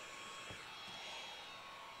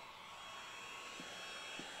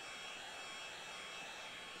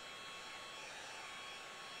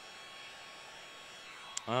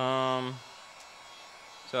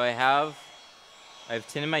 So I've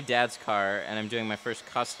tinted my dad's car, and I'm doing my first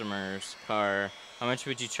customer's car. How much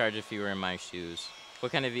would you charge if you were in my shoes?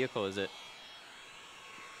 What kind of vehicle is it?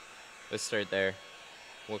 Let's start there.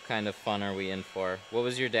 What kind of fun are we in for? What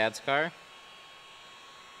was your dad's car?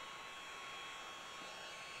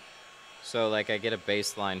 So like I get a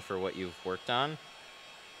baseline for what you've worked on.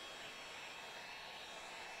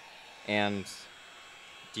 And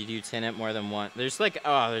did you tint it more than one? There's like,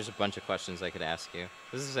 oh, there's a bunch of questions I could ask you.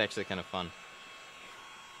 This is actually kind of fun.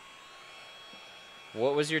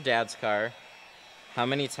 What was your dad's car? How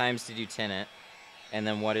many times did you tint it? And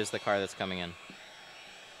then what is the car that's coming in?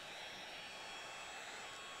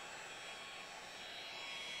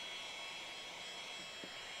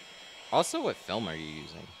 Also, what film are you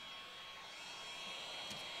using?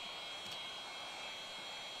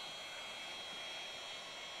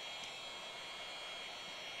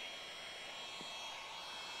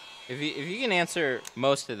 If you can answer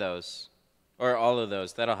most of those, or all of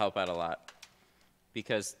those, that'll help out a lot.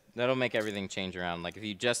 Because that'll make everything change around. Like if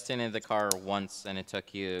you just tinted the car once and it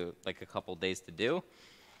took you like a couple days to do,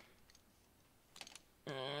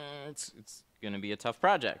 it's gonna be a tough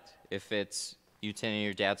project. If it's you tinted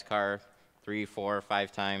your dad's car 3, 4,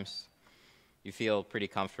 5 times, you feel pretty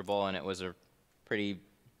comfortable and it was a pretty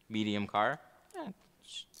medium car,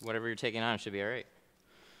 whatever you're taking on should be all right.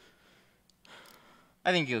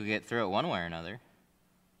 I think you'll get through it one way or another.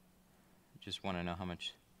 Just want to know how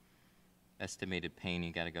much estimated pain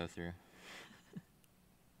you got to go through.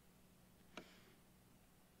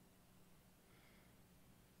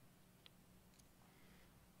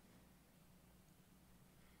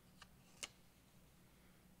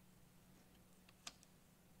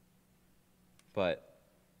 But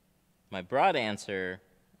my broad answer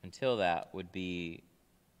until that would be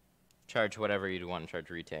charge whatever you'd want to charge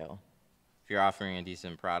retail. If you're offering a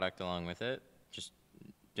decent product along with it, just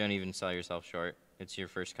don't even sell yourself short. It's your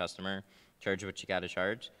first customer. Charge what you got to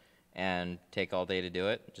charge and take all day to do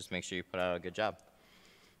it. Just make sure you put out a good job.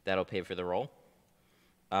 That'll pay for the roll.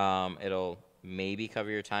 It'll maybe cover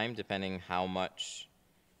your time depending how much,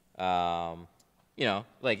 you know,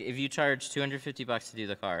 like if you charge $250 to do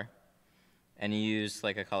the car and you use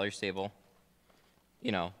like a color stable,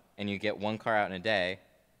 you know, and you get one car out in a day,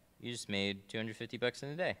 you just made $250 in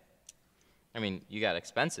a day. I mean, you got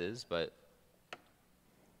expenses, but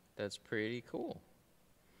That's pretty cool.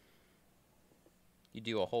 You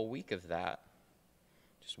do a whole week of that.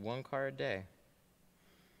 Just one car a day.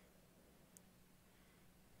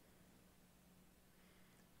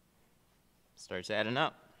 Starts adding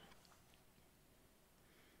up.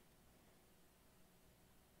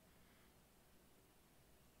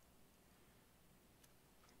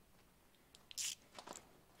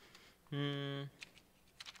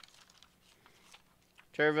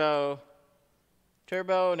 Turbo,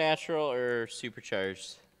 natural, or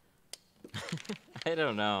supercharged? I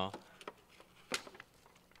don't know.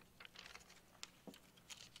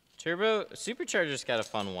 Supercharger's got a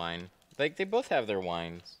fun whine. Like, they both have their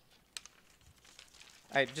whines.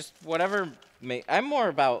 I'm more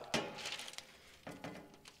about...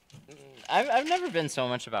 I've never been so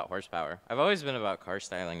much about horsepower. I've always been about car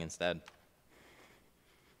styling instead.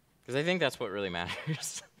 Because I think that's what really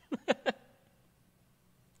matters.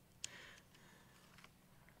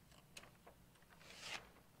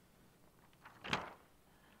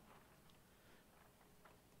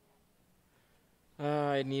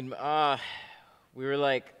 We were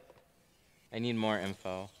like, I need more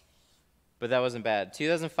info. But that wasn't bad.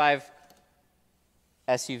 2005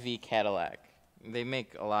 SUV Cadillac. They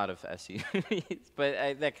make a lot of SUVs,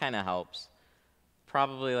 but that kind of helps.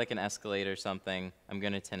 Probably like an Escalade or something. I'm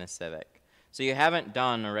going to tint a Civic. So you haven't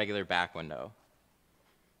done a regular back window.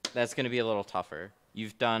 That's going to be a little tougher.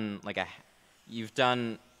 You've done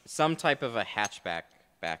some type of a hatchback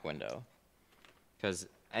back window. Because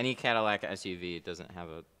any Cadillac SUV doesn't have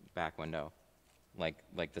a back window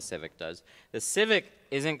like the Civic does. The Civic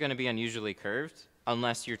isn't going to be unusually curved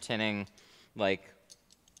unless you're tinting like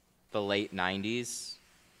the late 90s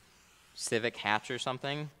Civic hatch or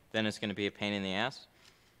something. Then it's going to be a pain in the ass.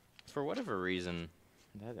 For whatever reason,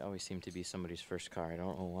 that always seemed to be somebody's first car. I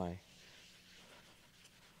don't know why.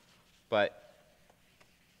 But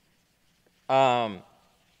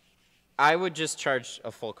I would just charge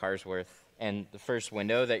a full car's worth. And the first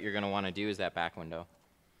window that you're going to want to do is that back window.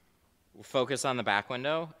 Focus on the back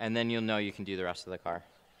window, and then you'll know you can do the rest of the car.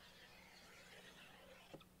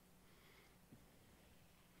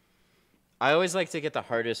 I always like to get the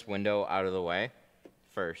hardest window out of the way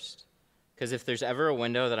first. Because if there's ever a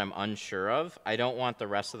window that I'm unsure of, I don't want the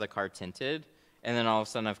rest of the car tinted, and then all of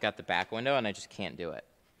a sudden I've got the back window and I just can't do it.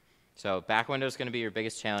 So back window is going to be your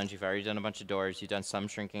biggest challenge. You've already done a bunch of doors. You've done some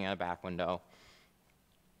shrinking on a back window.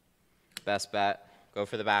 Best bet, go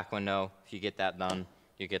for the back window. If you get that done,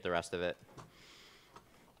 you get the rest of it.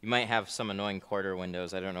 You might have some annoying quarter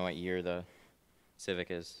windows. I don't know what year the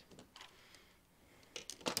Civic is.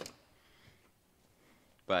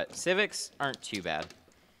 But Civics aren't too bad.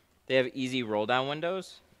 They have easy roll-down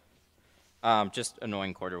windows. Just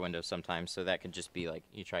annoying quarter windows sometimes, so that could just be like,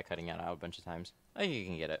 you try cutting it out a bunch of times. I think you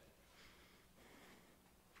can get it.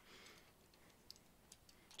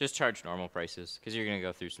 Just charge normal prices, because you're going to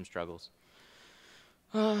go through some struggles.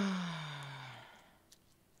 It's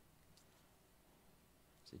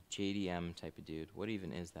a JDM type of dude. What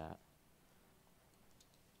even is that?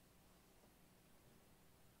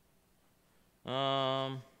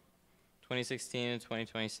 2016 and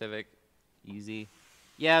 2020 Civic. Easy.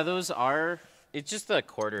 Yeah, those are... It's just the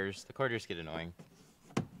quarters. The quarters get annoying.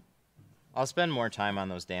 I'll spend more time on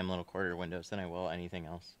those damn little quarter windows than I will anything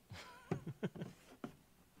else.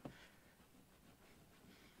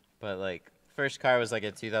 But, like, first car was like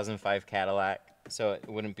a 2005 Cadillac, so it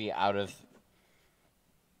wouldn't be out of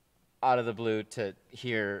the blue to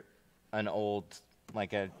hear an old,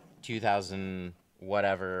 like a 2000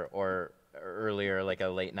 whatever, or earlier, like a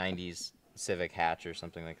late 90s Civic hatch or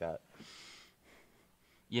something like that.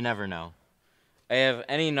 You never know. I have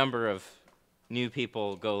any number of new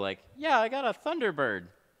people go like, yeah, I got a Thunderbird.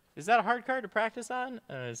 Is that a hard car to practice on?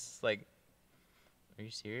 And it's like, are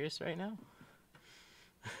you serious right now?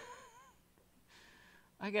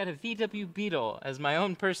 I got a VW Beetle as my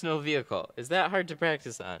own personal vehicle. Is that hard to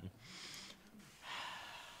practice on?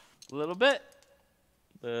 A little bit.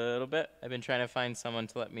 Little bit. I've been trying to find someone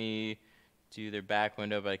to let me do their back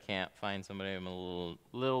window, but I can't find somebody. I'm a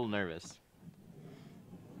little nervous.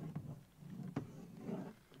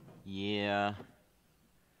 Yeah.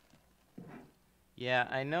 Yeah,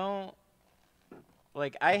 I know.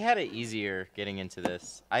 Like, I had it easier getting into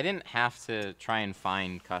this. I didn't have to try and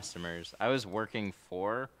find customers. I was working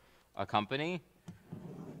for a company.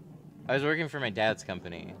 I was working for my dad's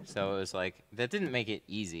company. So it was like, that didn't make it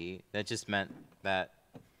easy. That just meant that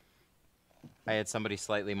I had somebody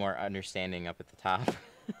slightly more understanding up at the top.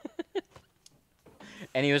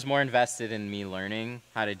 And he was more invested in me learning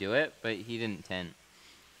how to do it, but he didn't tint.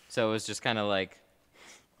 So it was just kind of like,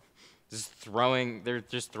 they're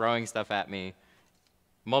just throwing stuff at me.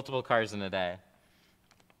 multiple cars in a day.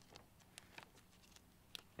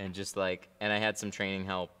 And just like, and I had some training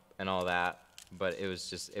help and all that, but it was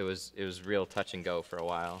just, it was real touch and go for a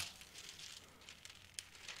while.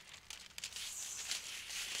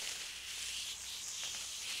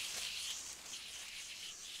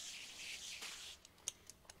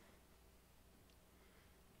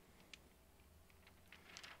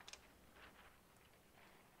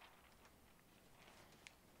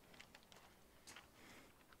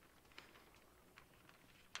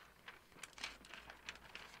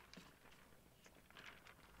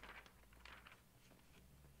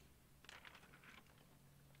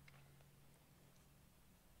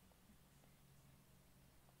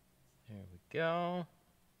 There we go.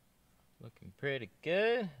 Looking pretty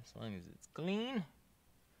good, as long as it's clean.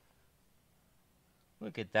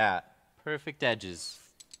 Look at that. Perfect edges.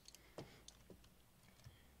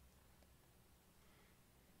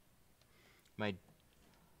 My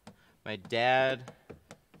dad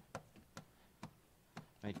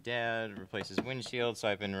replaces windshield, so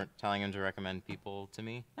I've been telling him to recommend people to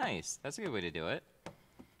me. Nice. That's a good way to do it.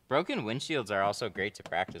 Broken windshields are also great to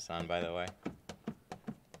practice on, by the way.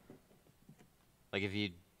 Like if you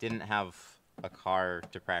didn't have a car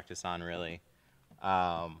to practice on, really.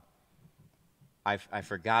 I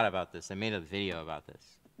forgot about this. I made a video about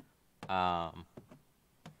this like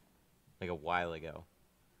a while ago.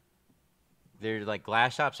 They're like,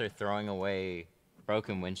 glass shops are throwing away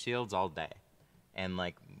broken windshields all day, and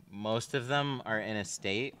like most of them are in a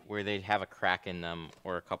state where they'd have a crack in them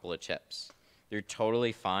or a couple of chips. They're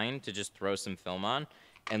totally fine to just throw some film on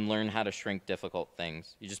and learn how to shrink difficult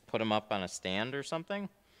things. You just put them up on a stand or something,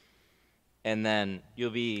 and then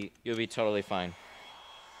you'll be totally fine.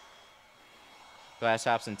 Glass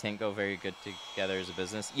shops and tint go very good together as a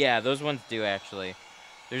business. Yeah, those ones do actually.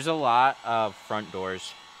 There's a lot of front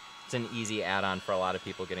doors. It's an easy add-on for a lot of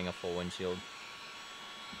people getting a full windshield.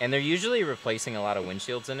 And they're usually replacing a lot of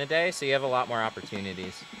windshields in a day, so you have a lot more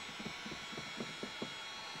opportunities.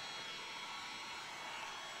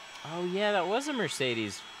 Oh yeah, that was a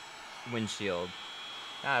Mercedes windshield.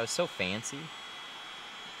 Ah, it was so fancy.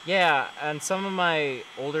 Yeah, on some of my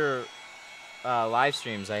older live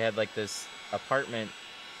streams, I had like this apartment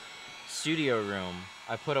studio room.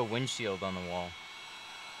 I put a windshield on the wall.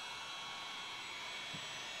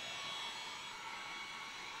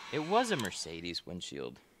 It was a Mercedes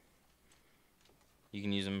windshield. You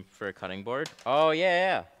can use them for a cutting board. Oh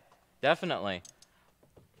yeah, definitely.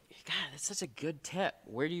 God, that's such a good tip.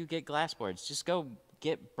 Where do you get glass boards? Just go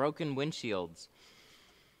get broken windshields.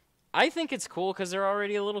 I think it's cool because they're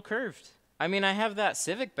already a little curved. I mean, I have that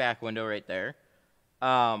Civic back window right there.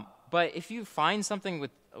 But if you find something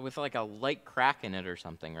with like a light crack in it or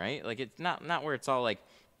something, right? Like it's not where it's all like,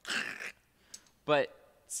 but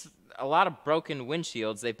a lot of broken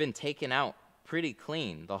windshields, they've been taken out pretty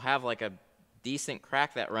clean. They'll have like a decent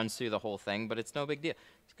crack that runs through the whole thing, but it's no big deal.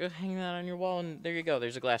 Just go hang that on your wall, and there you go.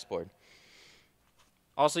 There's a glass board.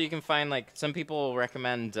 Also, you can find, like, some people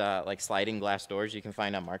recommend like sliding glass doors you can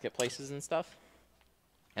find on marketplaces and stuff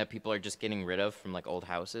that people are just getting rid of from like old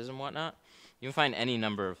houses and whatnot. You can find any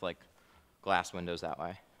number of like glass windows that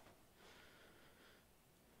way.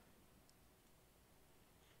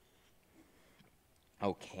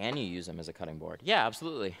 Oh, can you use them as a cutting board? Yeah,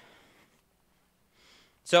 absolutely.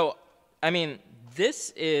 So, I mean,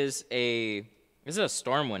 this is a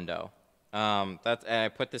storm window. I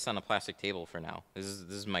put this on a plastic table for now. This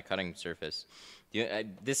is my cutting surface.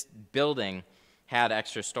 This building had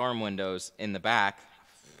extra storm windows in the back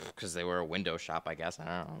because they were a window shop, I guess. I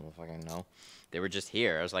don't know if I can know. They were just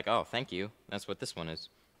here. I was like, oh, thank you. That's what this one is.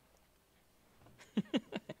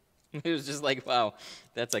 It was just like, wow,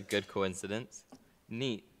 that's a good coincidence.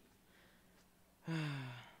 Neat.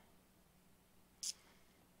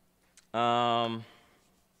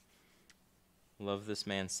 Love this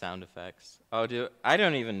man's sound effects. Oh, I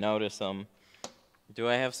don't even notice them. Do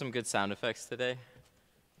I have some good sound effects today?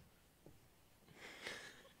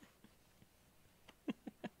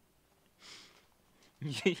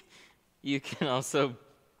 You can also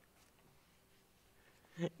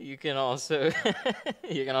you can also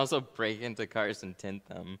break into cars and tint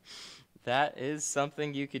them. That is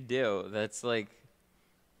something you could do. That's like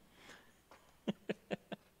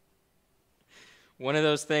one of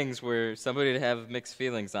those things where somebody would have mixed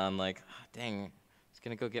feelings on, like, oh, dang, I was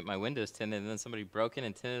going to go get my windows tinted, and then somebody broke in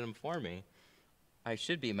and tinted them for me. I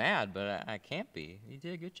should be mad, but I can't be. You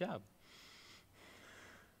did a good job.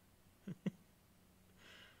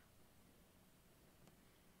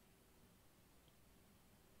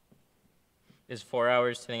 Is 4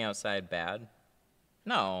 hours sitting outside bad?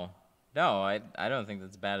 No, I don't think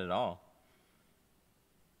that's bad at all.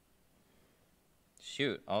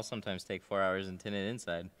 shoot, I'll sometimes take 4 hours and tint it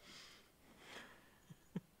inside.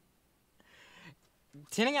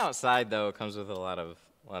 Tinting outside, though, comes with a lot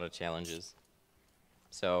of challenges.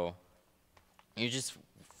 So you're just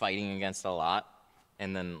fighting against a lot,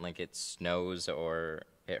 and then like it snows or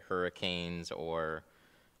it hurricanes or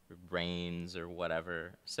rains or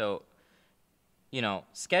whatever. So, you know,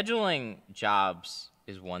 scheduling jobs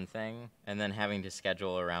is one thing, and then having to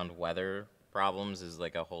schedule around weather problems is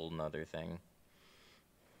like a whole nother thing.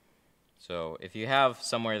 So if you have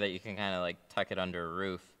somewhere that you can kind of like tuck it under a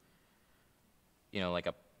roof, you know, like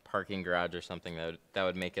a parking garage or something, that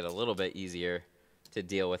would make it a little bit easier to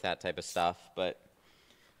deal with that type of stuff. But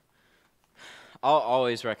I'll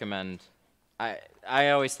always recommend, I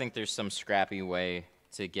always think there's some scrappy way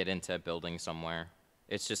to get into a building somewhere.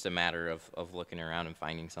 It's just a matter of looking around and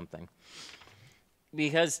finding something.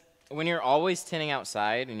 Because when you're always tinting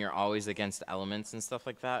outside and you're always against elements and stuff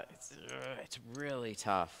like that, it's really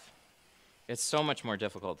tough. It's so much more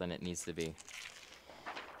difficult than it needs to be.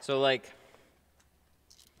 So like,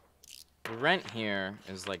 the rent here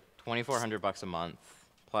is like $2,400 a month,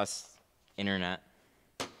 plus internet,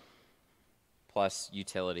 plus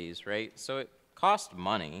utilities, right? So it costs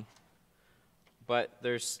money, but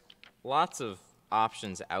there's lots of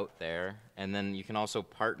options out there, and then you can also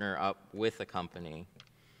partner up with a company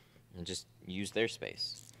and just use their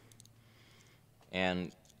space.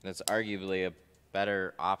 And that's arguably a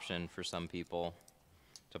better option for some people,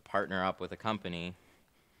 to partner up with a company,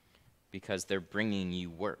 because they're bringing you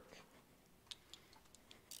work.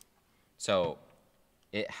 So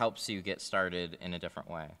it helps you get started in a different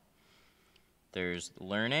way. There's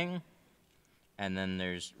learning, and then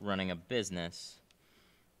there's running a business.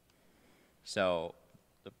 So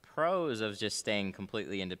the pros of just staying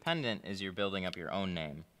completely independent is you're building up your own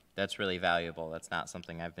name. That's really valuable. That's not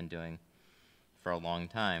something I've been doing for a long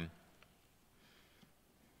time.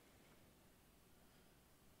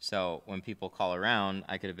 So when people call around,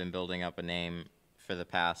 I could have been building up a name for the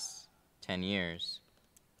past 10 years.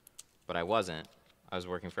 But I wasn't. I was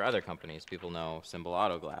working for other companies. People know Symbol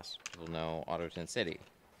Auto Glass. People know Auto Tint City.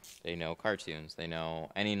 They know Cartoons. They know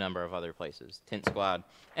any number of other places. Tint Squad.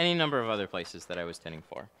 Any number of other places that I was tinting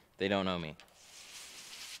for. They don't know me.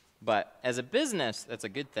 But as a business, that's a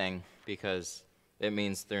good thing, because it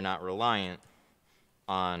means they're not reliant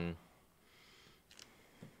on...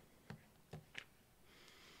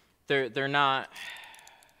 They're not...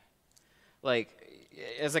 Like,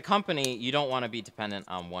 as a company, you don't want to be dependent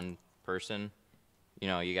on one person. You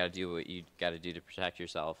know, you got to do what you got to do to protect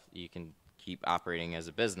yourself. You can keep operating as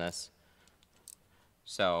a business.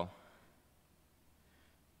 So,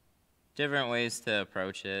 different ways to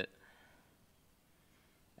approach it.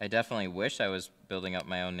 I definitely wish I was building up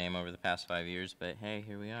my own name over the past 5 years, but hey,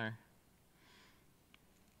 here we are.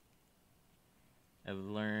 I've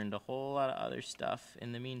learned a whole lot of other stuff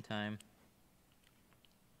in the meantime.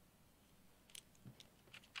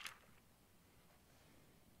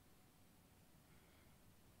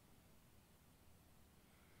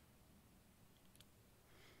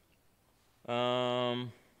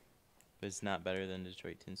 But it's not better than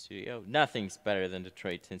Detroit Tint Studio. Nothing's better than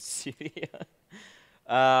Detroit Tint Studio.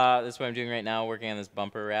 That's what I'm doing right now, working on this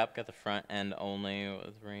bumper wrap. Got the front end only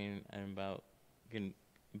with rain. I'm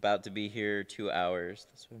about to be here 2 hours.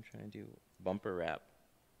 That's what I'm trying to do. Bumper wrap.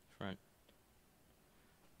 Front.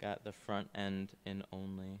 Got the front end in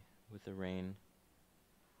only with the rain.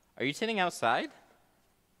 Are you tinting outside?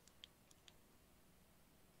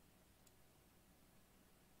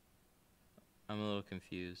 I'm a little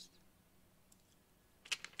confused.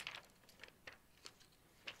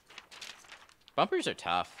 Bumpers are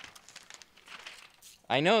tough.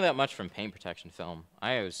 I know that much from paint protection film.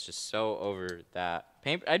 I was just so over that.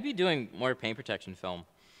 I'd be doing more paint protection film.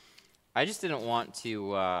 I just didn't want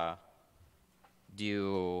to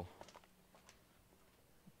do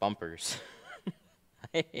bumpers.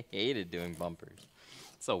 I hated doing bumpers.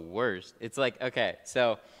 It's the worst. It's like, okay,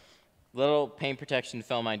 so little paint protection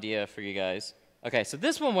film idea for you guys. Okay, so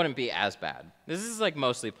this one wouldn't be as bad. This is like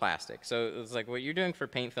mostly plastic. So it's like what you're doing for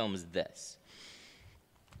paint film is this.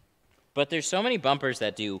 But there's so many bumpers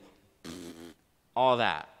that do all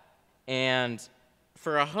that. And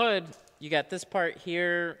for a hood, you got this part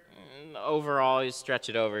here. Overall, you stretch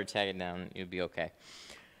it over, tag it down, you'll be okay.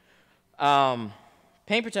 Paint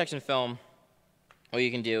protection film, what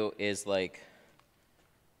you can do is like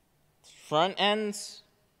front ends,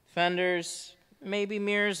 fenders, maybe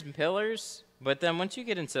mirrors and pillars. But then once you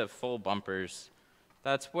get into full bumpers,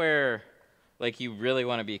 that's where like you really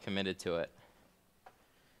want to be committed to it.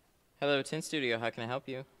 Hello, Tint Studio. How can I help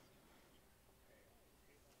you?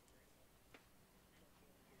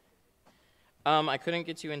 I couldn't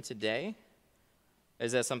get you in today.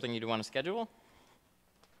 Is that something you'd want to schedule?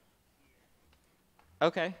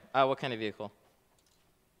 Okay. What kind of vehicle?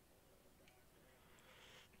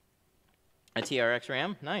 A TRX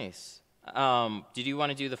Ram? Nice. Did you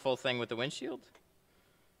want to do the full thing with the windshield?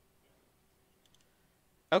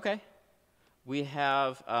 Okay. We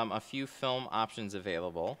have a few film options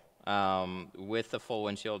available, with the full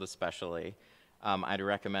windshield especially. I'd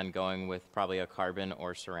recommend going with probably a carbon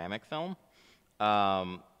or ceramic film.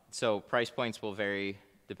 So price points will vary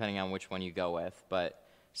depending on which one you go with, but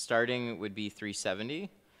starting would be $370,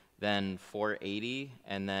 then $480,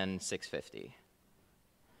 and then $650.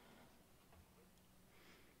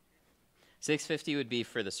 $650 would be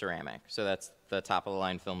for the ceramic, so that's the top of the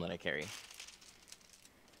line film that I carry.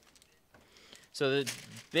 So the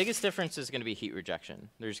biggest difference is going to be heat rejection.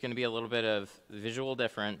 There's going to be a little bit of visual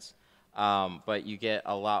difference, but you get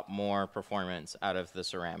a lot more performance out of the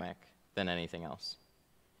ceramic than anything else.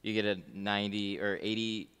 You get a 90 or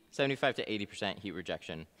 80, 75 to 80% heat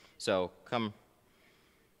rejection. So come.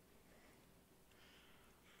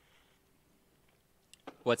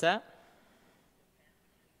 What's that?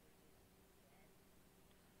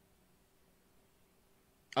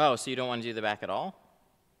 Oh, so you don't want to do the back at all?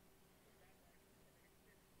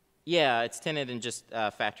 Yeah, it's tinted in just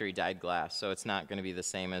factory dyed glass, so it's not going to be the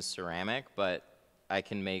same as ceramic, but I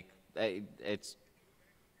can make it's.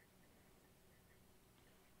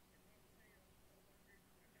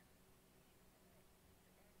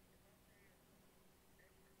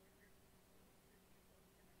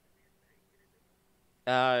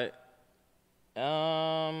 Uh,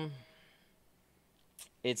 um,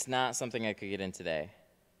 it's not something I could get in today.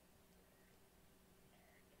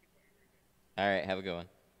 All right, have a good one.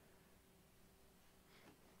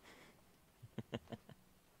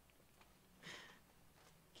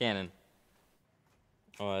 Canon.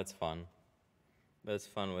 Oh, that's fun. That's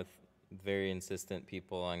fun with very insistent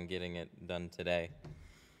people on getting it done today.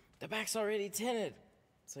 The back's already tinted.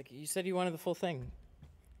 It's like, you said you wanted the full thing.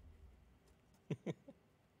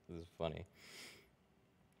 This is funny.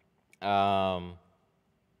 What?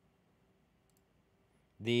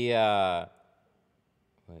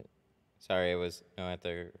 Sorry, I was at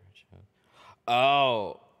the show.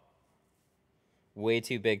 Oh, way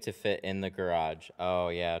too big to fit in the garage. Oh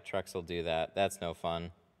yeah, trucks will do that. That's no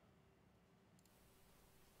fun.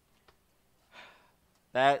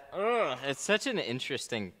 It's such an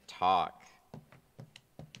interesting talk.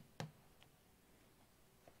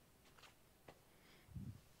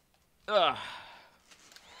 Ugh.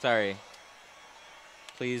 Sorry.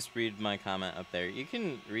 Please read my comment up there. You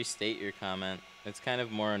can restate your comment. It's kind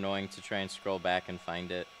of more annoying to try and scroll back and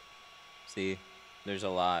find it. See, there's a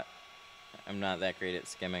lot. I'm not that great at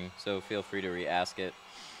skimming, so feel free to re-ask it.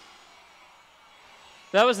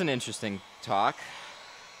 That was an interesting talk.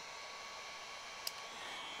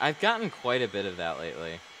 I've gotten quite a bit of that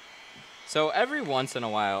lately. So every once in a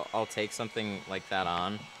while, I'll take something like that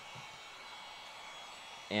on.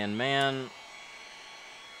 And man,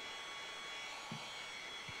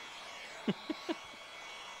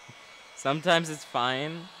 sometimes it's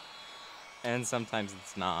fine, and sometimes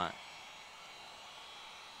it's not.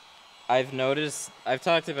 I've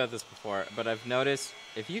talked about this before, but I've noticed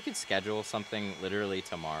if you could schedule something literally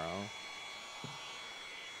tomorrow,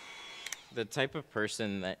 the type of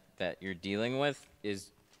person that you're dealing with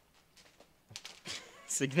is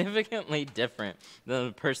significantly different than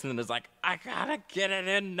the person that is like, I gotta get it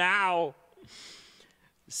in now.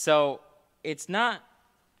 So it's not,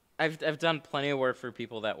 I've done plenty of work for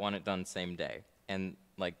people that want it done same day. And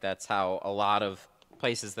like that's how a lot of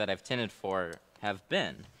places that I've tinted for have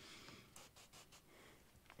been.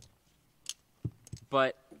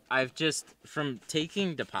 But I've just, from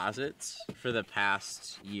taking deposits for the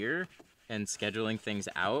past year and scheduling things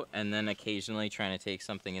out and then occasionally trying to take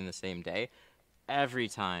something in the same day, every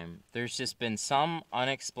time there's just been some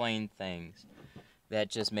unexplained things that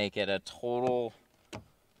just make it a total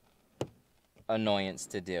annoyance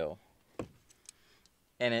to do.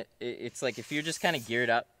 And it's like if you're just kind of geared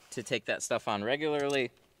up to take that stuff on regularly,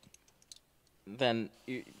 then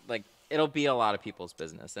it'll be a lot of people's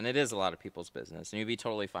business, and it is a lot of people's business, and you'll be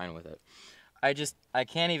totally fine with it. I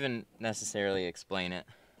can't even necessarily explain it.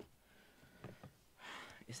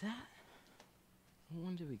 Is that? What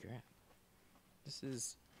one did we grab? This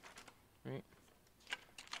is, right?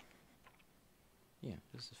 Yeah,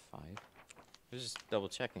 this is 5. I was just double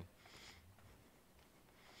checking.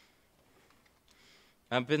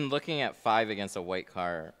 I've been looking at 5 against a white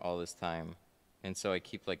car all this time, and so I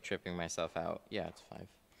keep like tripping myself out. Yeah, it's 5.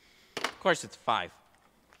 Of course it's 5.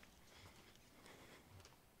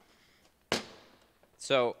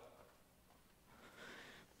 So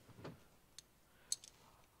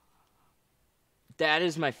That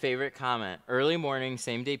is my favorite comment. Early morning,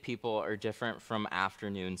 same day people are different from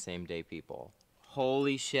afternoon, same day people.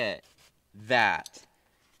 Holy shit. That.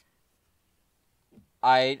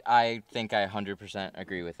 I think I 100%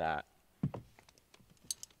 agree with that.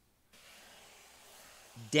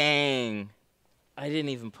 Dang. I didn't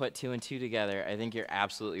even put 2 and 2 together. I think you're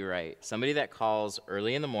absolutely right. Somebody that calls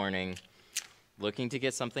early in the morning looking to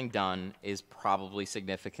get something done is probably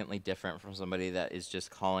significantly different from somebody that is just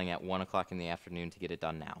calling at 1 o'clock in the afternoon to get it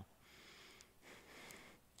done now.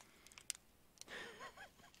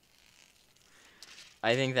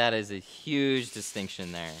 I think that is a huge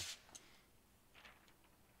distinction there.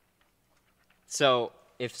 So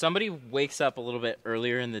if somebody wakes up a little bit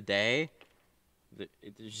earlier in the day, they're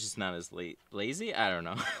just not as lazy. I don't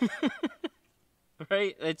know.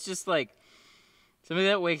 Right? It's just like somebody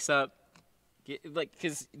that wakes up, like,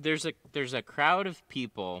 because there's a crowd of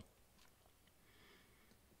people.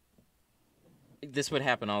 This would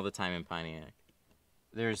happen all the time in Pontiac.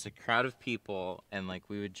 There's a crowd of people, and like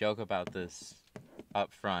we would joke about this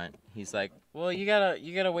up front. He's like, "Well, you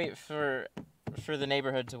gotta wait for the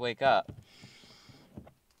neighborhood to wake up."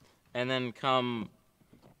 And then come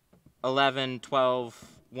 11,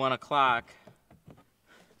 12, 1 o'clock,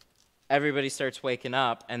 everybody starts waking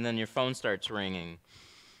up, and then your phone starts ringing.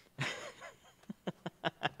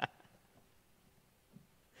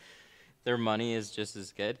 Their money is just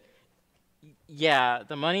as good. Yeah,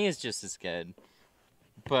 the money is just as good.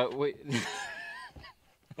 But what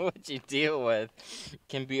you deal with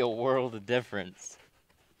can be a world of difference.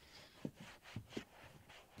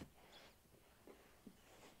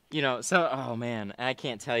 You know, so, oh man, I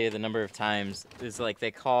can't tell you the number of times it's like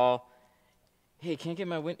they call, hey, can I get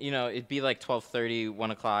my you know, it'd be like 12:30,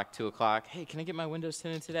 1 o'clock, 2 o'clock. Hey, can I get my windows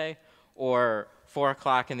tinted today? Or 4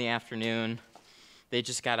 o'clock in the afternoon, they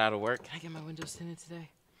just got out of work. Can I get my windows tinted today?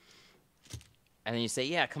 And then you say,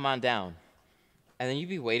 yeah, come on down. And then you'd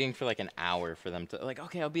be waiting for like an hour for them to, like,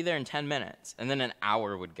 okay, I'll be there in 10 minutes. And then an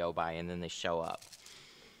hour would go by, and then they show up.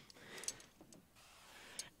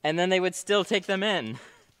 And then they would still take them in.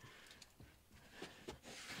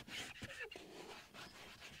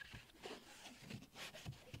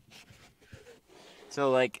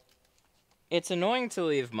 So, like, it's annoying to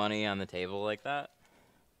leave money on the table like that.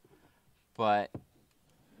 But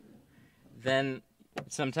then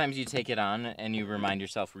sometimes you take it on and you remind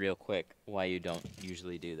yourself real quick why you don't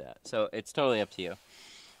usually do that. So it's totally up to you.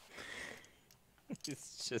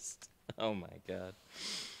 It's just, oh my God.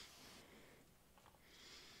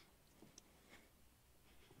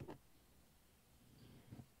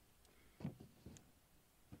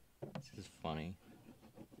 This is funny.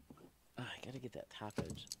 Oh, I gotta get that top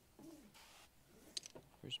edge.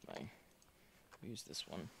 Where's my, use this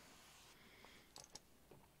one.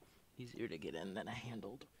 Easier to get in than a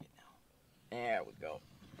handled right now. There we go.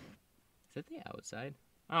 Is that the outside?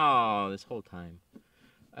 Oh, this whole time.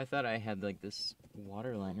 I thought I had like this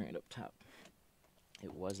water line right up top.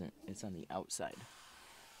 It wasn't. It's on the outside.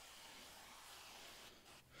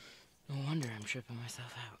 No wonder I'm tripping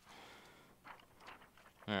myself out.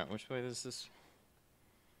 Alright, which way is this?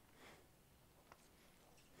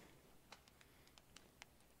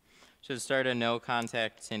 Should start a no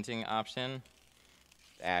contact tinting option.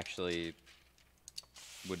 Actually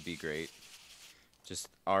would be great. Just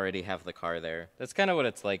already have the car there. That's kind of what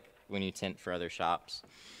it's like when you tint for other shops.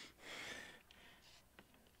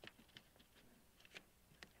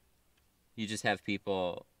 You just have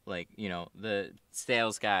people like, you know, the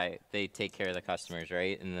sales guy, they take care of the customers,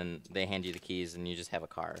 right? And then they hand you the keys and you just have a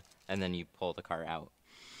car. And then you pull the car out.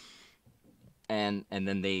 And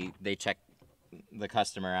then they check the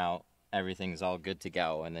customer out. Everything's all good to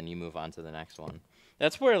go. And then you move on to the next one.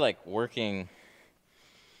 That's where, like,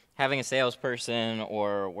 having a salesperson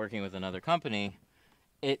or working with another company,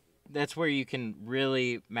 that's where you can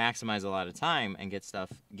really maximize a lot of time and get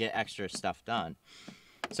extra stuff done.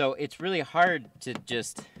 So it's really hard to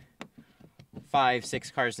just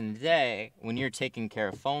 5-6 cars in a day when you're taking care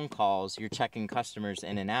of phone calls, you're checking customers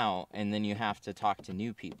in and out, and then you have to talk to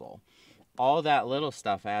new people. All that little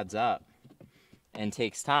stuff adds up and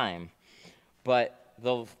takes time. But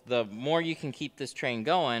the more you can keep this train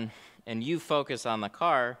going and you focus on the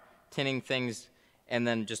car, tinting things, and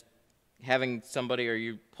then just having somebody or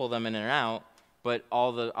you pull them in and out, but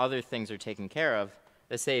all the other things are taken care of,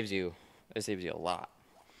 that saves you a lot.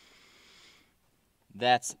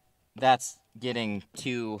 That's getting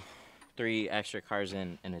 2-3 extra cars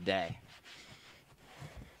in a day.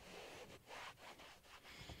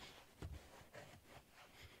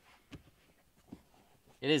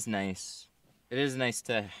 It is nice. It is nice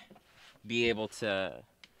to be able to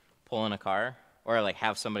pull in a car or like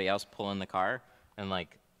have somebody else pull in the car and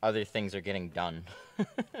like other things are getting done.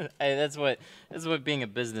 That's what being a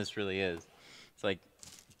business really is. It's like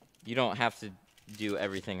you don't have to do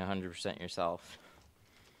everything 100% yourself.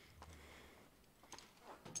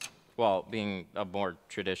 Well, being a more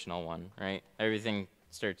traditional one, right? Everything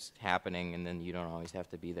starts happening, and then you don't always have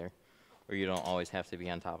to be there, or you don't always have to be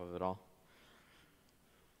on top of it all.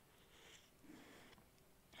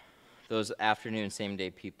 Those afternoon,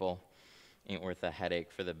 same-day people ain't worth a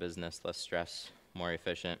headache for the business. Less stress, more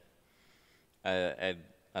efficient. I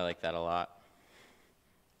like that a lot.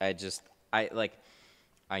 I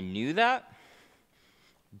knew that,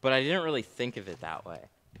 but I didn't really think of it that way.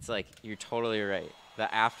 It's like, you're totally right.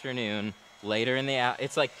 The afternoon, later in the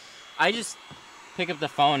it's like, I just pick up the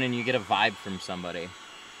phone and you get a vibe from somebody.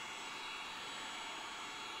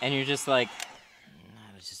 And you're just like,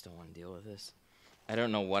 I just don't want to deal with this. I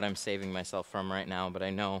don't know what I'm saving myself from right now, but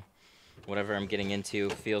I know whatever I'm getting into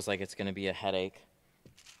feels like it's going to be a headache.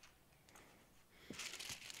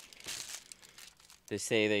 They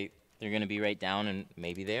say they're going to be right down, and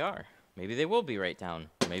maybe they are. Maybe they will be right down.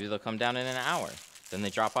 Maybe they'll come down in an hour. Then they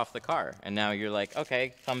drop off the car, and now you're like,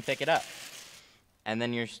 okay, come pick it up. And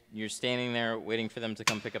then you're standing there waiting for them to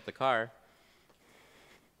come pick up the car,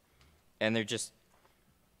 and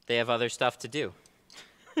they have other stuff to do.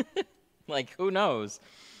 Like, who knows?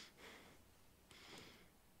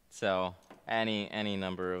 So, any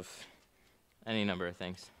number of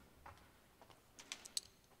things.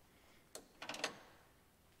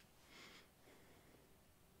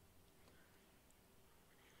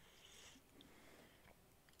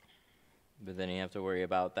 But then you have to worry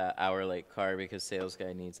about that hour late car because sales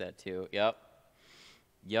guy needs that too.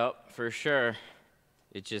 Yep, for sure.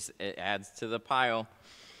 It adds to the pile.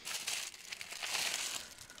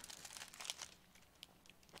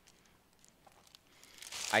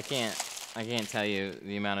 I can't tell you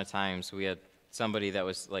the amount of times we had somebody that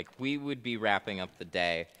was like, we would be wrapping up the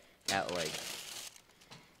day at like,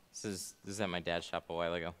 this is at my dad's shop a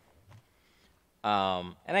while ago.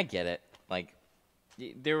 And I get it. Like,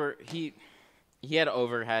 he had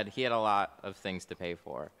overhead, he had a lot of things to pay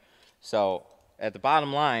for. So at the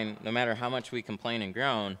bottom line, no matter how much we complain and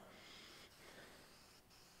groan,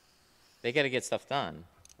 they got to get stuff done,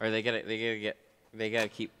 or they got to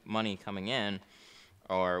keep money coming in,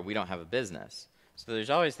 or we don't have a business. So there's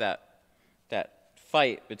always that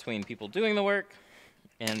fight between people doing the work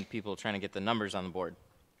and people trying to get the numbers on the board.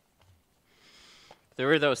 There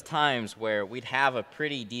were those times where we'd have a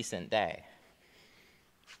pretty decent day,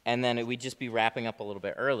 and then we'd just be wrapping up a little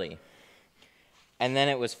bit early. And then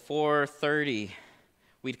it was 4:30.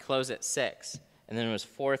 We'd close at 6, and then it was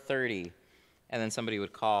 4:30, and then somebody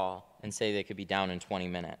would call and say they could be down in 20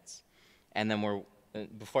 minutes. And then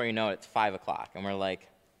before you know it, it's 5 o'clock, and we're like,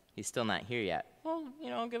 he's still not here yet. Well,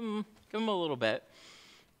 give him a little bit.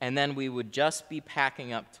 And then we would just be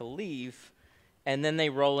packing up to leave, and then they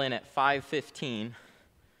roll in at 5:15.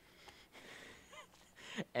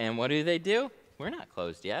 And what do? We're not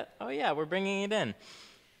closed yet. Oh yeah, we're bringing it in.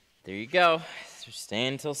 There you go. We're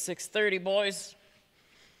staying until 6:30, boys.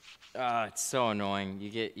 It's so annoying. You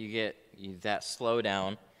get that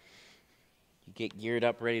slowdown. You get geared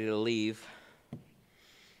up, ready to leave.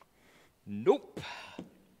 Nope.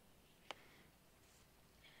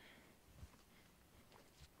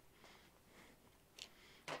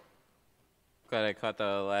 Glad I caught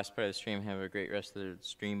the last part of the stream. Have a great rest of the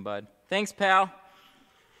stream, bud. Thanks, pal.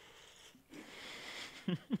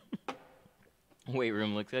 Weight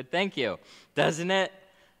room looks good. Thank you. Doesn't it?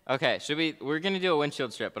 Okay, we're gonna do a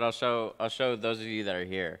windshield strip, but I'll show those of you that are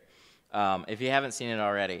here. If you haven't seen it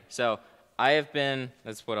already. So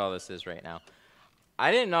that's what all this is right now.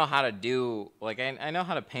 I didn't know how to do, I know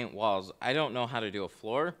how to paint walls. I don't know how to do a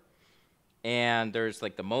floor. And there's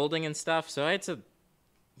like the molding and stuff, so I had to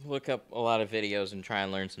look up a lot of videos and try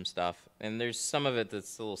and learn some stuff. And there's some of it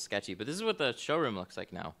that's a little sketchy, but this is what the showroom looks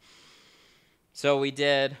like now. So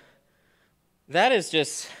that is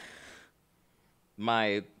just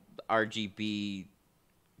my RGB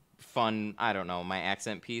fun, I don't know, my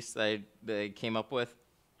accent piece that I came up with.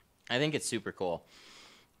 I think it's super cool.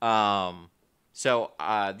 So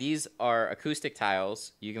these are acoustic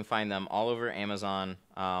tiles. You can find them all over Amazon.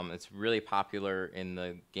 It's really popular in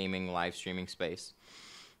the gaming live streaming space.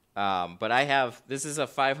 But this is a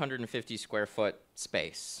 550 square foot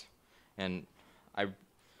space. And I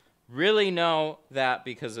really know that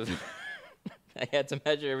because of I had to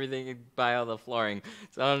measure everything and buy all the flooring.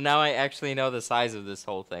 So now I actually know the size of this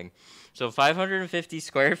whole thing. So 550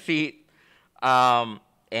 square feet.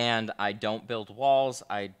 And I don't build walls.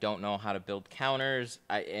 I don't know how to build counters.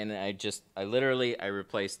 I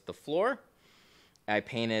replaced the floor. I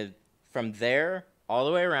painted from there. all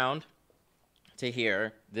the way around to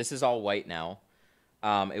here. This is all white now.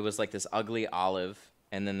 It was like this ugly olive,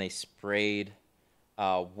 and then they sprayed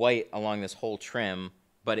white along this whole trim,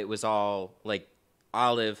 but it was all like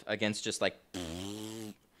olive against just like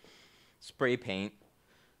spray paint.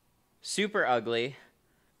 Super ugly.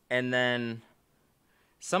 And then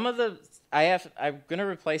some of the, I'm going to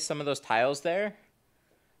replace some of those tiles there.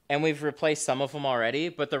 And we've replaced some of them already,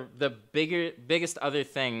 but the biggest other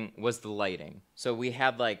thing was the lighting. So we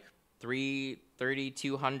had like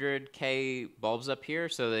 3,200K bulbs up here,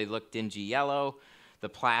 so they looked dingy yellow. The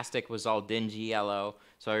plastic was all dingy yellow,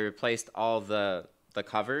 so I replaced all the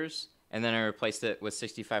covers, and then I replaced it with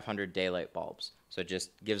 6,500 daylight bulbs. So it just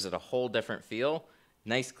gives it a whole different feel.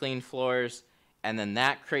 Nice clean floors, and then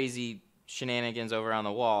that crazy shenanigans over on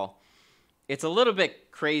the wall. It's a little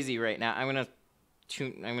bit crazy right now. I'm gonna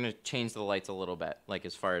change the lights a little bit, like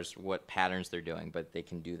as far as what patterns they're doing, but they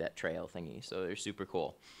can do that trail thingy, so they're super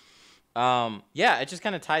cool. Yeah, it just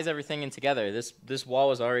kind of ties everything in together. This wall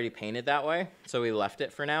was already painted that way, so we left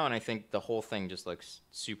it for now, and I think the whole thing just looks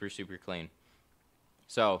super, super clean.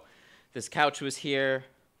 So this couch was here,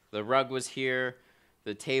 the rug was here,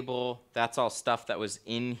 the table, that's all stuff that was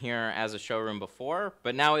in here as a showroom before,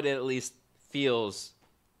 but now it at least feels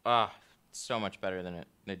so much better than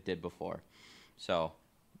it did before. So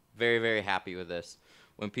very, very happy with this.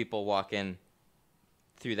 When people walk in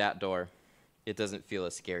through that door, it doesn't feel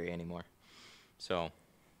as scary anymore. So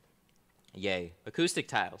yay. Acoustic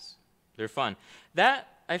tiles, they're fun.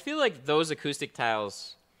 I feel like those acoustic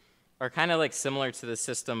tiles are kind of like similar to the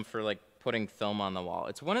system for like putting film on the wall.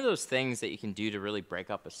 It's one of those things that you can do to really break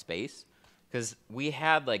up a space, because we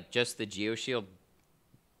had like just the GeoShield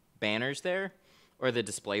banners there, or the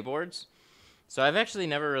display boards. So I've actually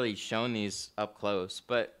never really shown these up close,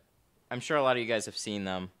 but I'm sure a lot of you guys have seen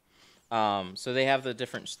them. So they have the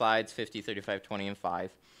different slides, 50, 35, 20, and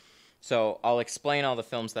 5. So I'll explain all the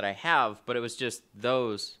films that I have, but it was just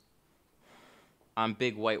those on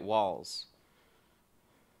big white walls.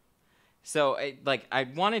 So I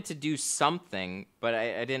wanted to do something, but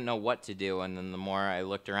I didn't know what to do. And then the more I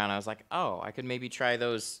looked around, I was like, oh, I could maybe try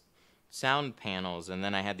those sound panels. And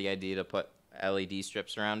then I had the idea to put LED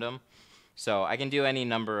strips around them. So I can do any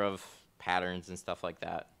number of patterns and stuff like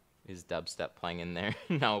that. Is dubstep playing in there?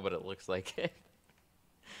 No, but it looks like it.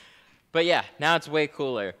 But yeah, now it's way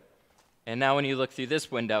cooler. And now when you look through this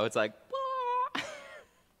window, it's like,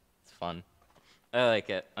 it's fun. I like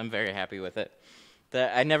it. I'm very happy with it.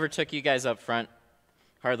 I never took you guys up front,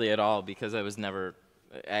 hardly at all, because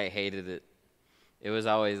I hated it. It was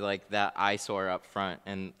always like that eyesore up front,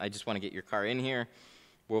 and I just want to get your car in here.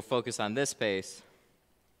 We'll focus on this space.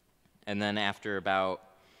 And then after about,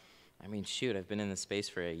 I've been in the space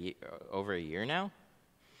for over a year now.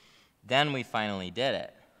 Then we finally did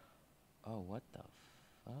it. Oh, what the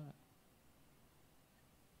fuck?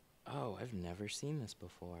 Oh, I've never seen this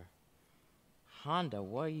before. Honda,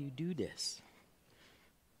 why you do this?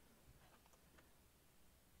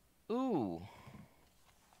 Ooh.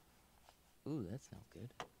 Ooh, that's not good.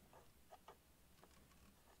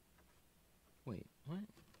 Wait, what?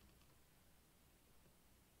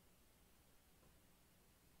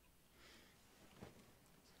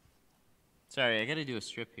 Sorry, I gotta do a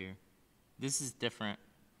strip here. This is different.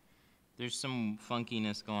 There's some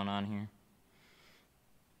funkiness going on here.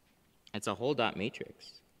 It's a whole dot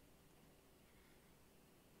matrix.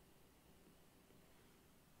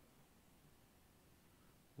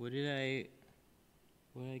 What did I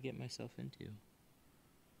get myself into?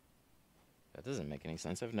 That doesn't make any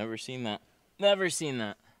sense. I've never seen that. Never seen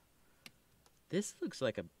that. This looks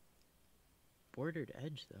like a bordered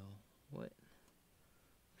edge, though. What?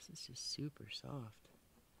 This is just super soft.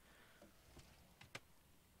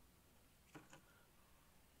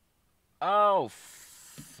 Oh,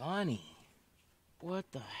 funny.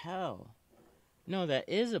 What the hell? No, that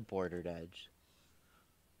is a bordered edge.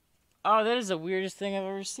 Oh, that is the weirdest thing I've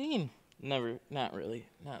ever seen. Not really.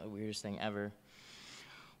 Not the weirdest thing ever.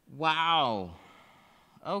 Wow.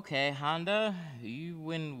 Okay, Honda, you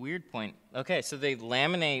win weird point. Okay, so they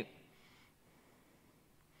laminate.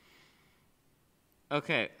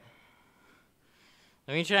 Okay.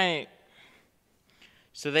 Let me try.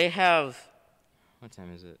 So they have, what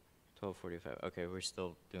time is it? 12:45. Okay, we're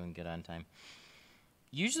still doing good on time.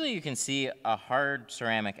 Usually you can see a hard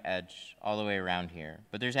ceramic edge all the way around here,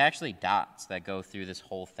 but there's actually dots that go through this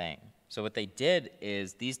whole thing. So what they did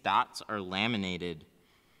is these dots are laminated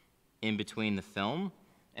in between the film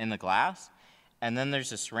and the glass, and then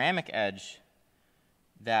there's a ceramic edge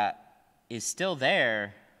that is still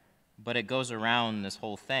there, but it goes around this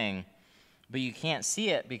whole thing, but you can't see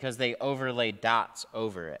it because they overlay dots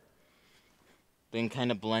over it. then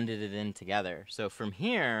kind of blended it in together. So from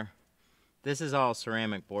here, this is all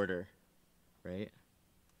ceramic border, right?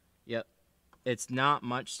 Yep. It's not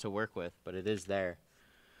much to work with, but it is there.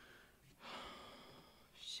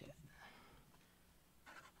 Shit.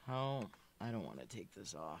 How? I don't want to take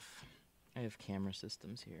this off. I have camera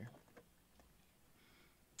systems here.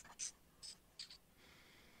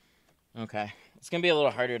 Okay. It's going to be a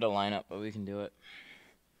little harder to line up, but we can do it.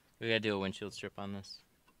 We got to do a windshield strip on this.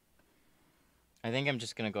 I think I'm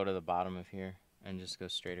just going to go to the bottom of here and just go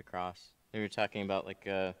straight across. They were talking about like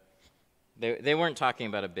they weren't talking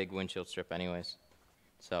about a big windshield strip anyways.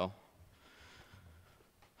 So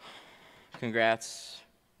congrats.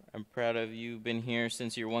 I'm proud of you. Been here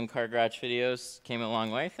since your one car garage videos. Came a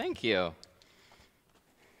long way. Thank you.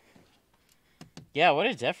 Yeah, what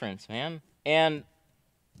a difference, man. And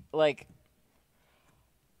like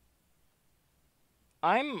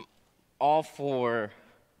I'm all for,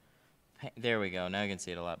 there we go, now I can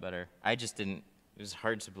see it a lot better. I just didn't, it was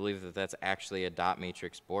hard to believe that that's actually a dot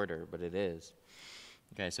matrix border, but it is.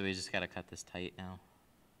 Okay, so we just gotta cut this tight now.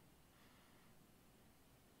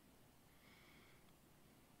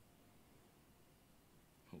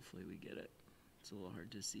 Hopefully we get it. It's a little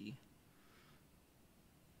hard to see.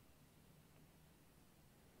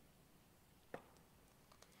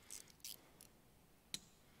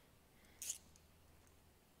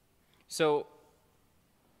 So,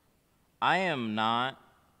 I am not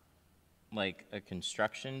like a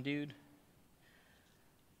construction dude.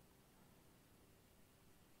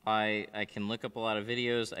 I can look up a lot of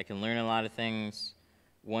videos, I can learn a lot of things.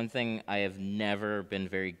 One thing I have never been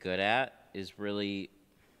very good at is really,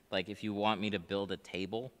 like if you want me to build a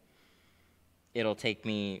table, it'll take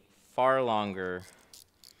me far longer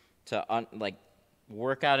to like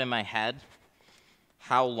work out in my head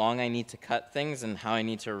how long I need to cut things and how I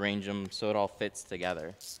need to arrange them so it all fits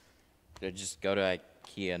together. To just go to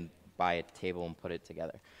IKEA and buy a table and put it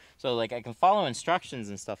together. So like I can follow instructions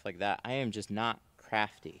and stuff like that. I am just not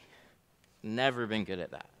crafty. Never been good at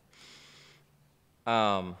that.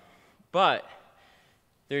 But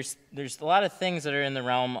there's a lot of things that are in the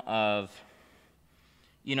realm of,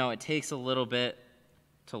 you know, it takes a little bit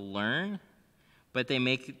to learn, but they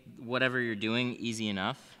make whatever you're doing easy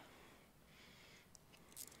enough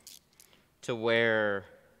to where,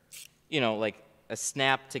 you know, like a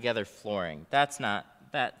snap together flooring. That's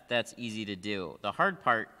easy to do. The hard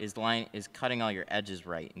part is cutting all your edges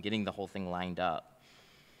right and getting the whole thing lined up.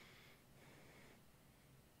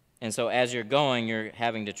 And so as you're going, you're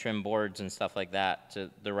having to trim boards and stuff like that to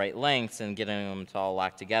the right lengths and getting them to all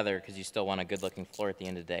lock together because you still want a good looking floor at the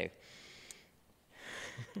end of the day.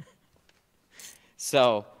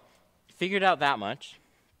 So figured out that much.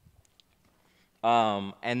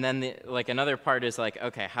 And then like another part is like,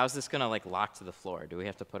 okay, how's this gonna like lock to the floor? Do we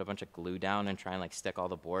have to put a bunch of glue down and try and like stick all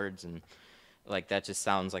the boards? And like that just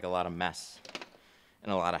sounds like a lot of mess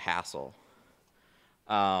and a lot of hassle.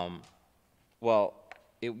 Well,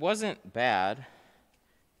 it wasn't bad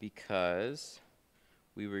because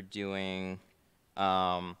we were doing,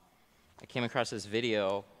 I came across this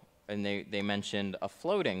video and they mentioned a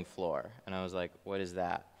floating floor. And I was like, what is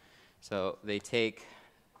that? So they take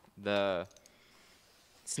the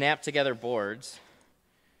snap together boards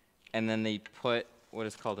and then they put what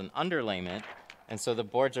is called an underlayment. And so the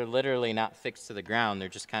boards are literally not fixed to the ground. They're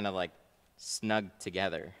just kind of like snugged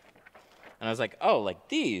together. And I was like, oh, like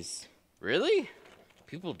these? Really?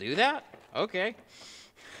 People do that? Okay.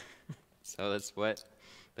 So that's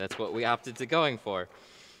what we opted to going for.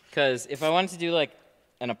 Because if I wanted to do like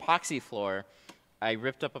an epoxy floor, I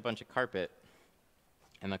ripped up a bunch of carpet,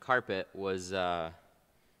 and the carpet was had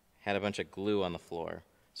a bunch of glue on the floor.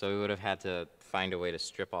 So we would have had to find a way to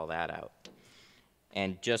strip all that out.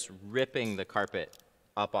 And just ripping the carpet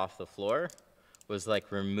up off the floor was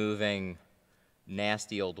like removing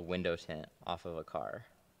nasty old window tint off of a car.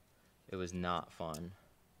 It was not fun.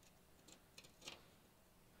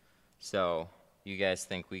 So, you guys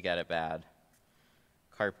think we got it bad.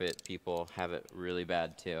 Carpet people have it really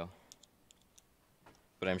bad too.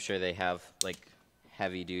 But I'm sure they have like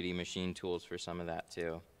heavy duty machine tools for some of that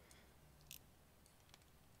too.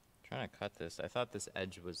 I'm trying to cut this. I thought this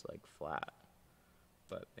edge was like flat,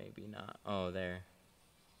 but maybe not. Oh, there.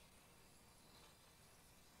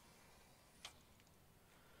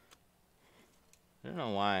 I don't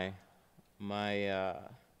know why my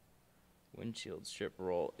windshield strip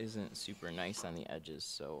roll isn't super nice on the edges,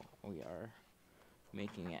 so we are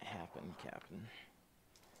making it happen, Captain.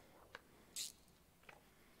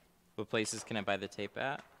 What places can I buy the tape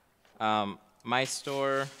at? My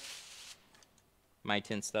store, my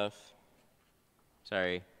Tint stuff.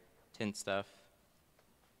 Sorry, Tint stuff.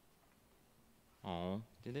 Oh,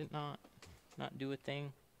 did it not do a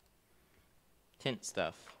thing? Tint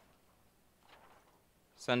stuff.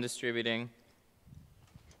 Sun Distributing.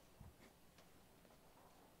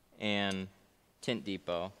 And Tint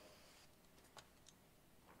Depot.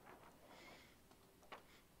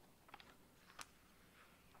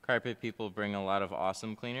 Carpet people bring a lot of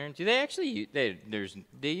Awesome cleaner. Do they actually? They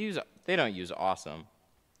don't use Awesome.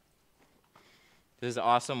 Does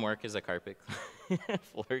Awesome work as a carpet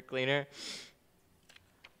floor cleaner?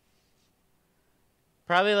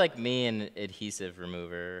 Probably like me and adhesive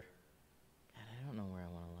remover. God, I don't know where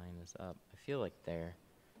I want to line this up. I feel like there.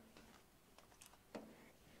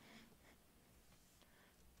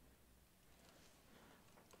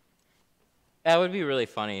 That would be really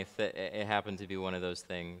funny if it happened to be one of those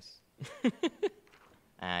things.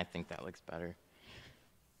 I think that looks better.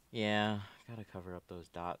 Yeah, gotta cover up those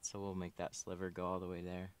dots, so we'll make that sliver go all the way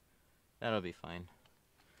there. That'll be fine.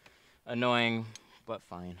 Annoying, but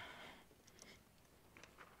fine.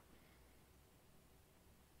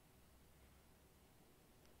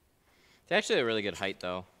 It's actually a really good height,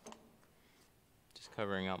 though. Just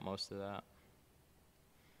covering up most of that.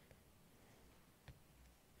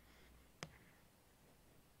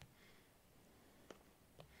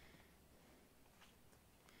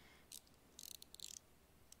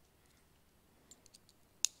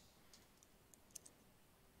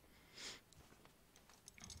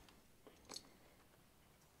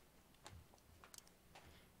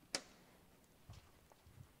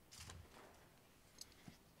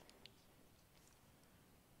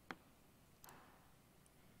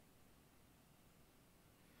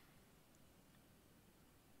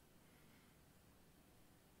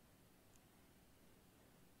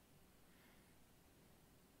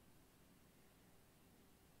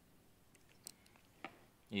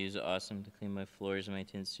 Use Awesome to clean my floors in my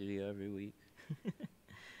tint studio every week.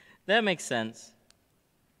 That makes sense.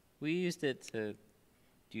 We used it to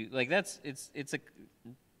do, like, it's a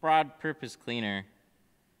broad purpose cleaner.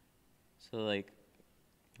 So, like,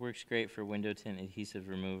 works great for window tint adhesive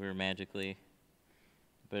remover magically.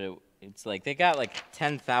 But it's like, they got like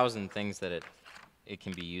 10,000 things that it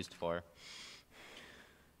can be used for.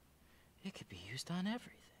 It could be used on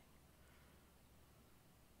everything.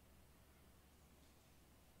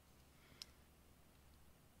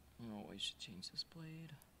 Oh, we should change this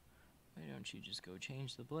blade. Why don't you just go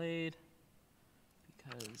change the blade?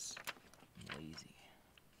 Because I'm lazy.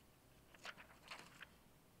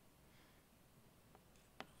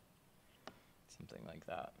 Something like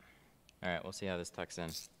that. All right, we'll see how this tucks in.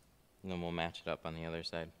 And then we'll match it up on the other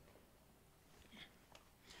side.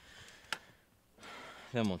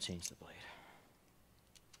 Then we'll change the blade.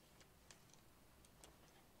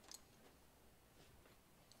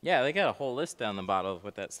 Yeah, they got a whole list down the bottom of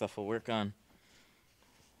what that stuff will work on.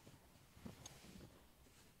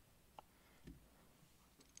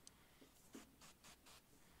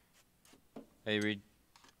 I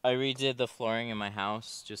redid the flooring in my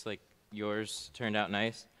house, just like yours turned out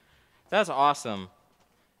nice. That's awesome.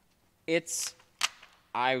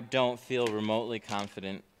 I don't feel remotely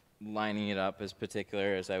confident lining it up as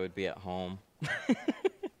particular as I would be at home.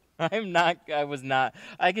 I was not.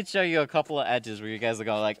 I could show you a couple of edges where you guys will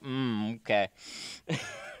go like, okay.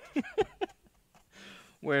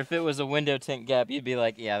 Where if it was a window tint gap, you'd be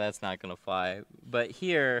like, yeah, that's not gonna fly. But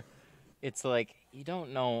here, it's like, you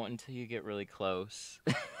don't know until you get really close.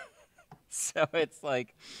 So it's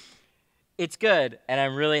like, it's good, and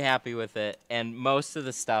I'm really happy with it. And most of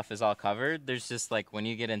the stuff is all covered. There's just like, when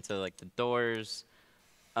you get into like the doors,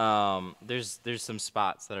 there's some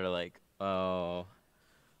spots that are like, oh,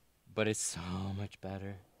 but it's so much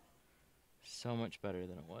better. So much better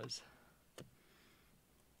than it was.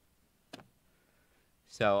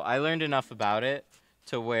 So I learned enough about it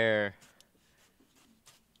to where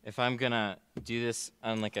if I'm gonna do this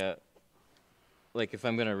on like if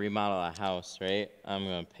I'm gonna remodel a house, right? I'm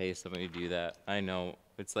gonna pay somebody to do that. I know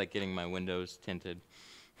it's like getting my windows tinted.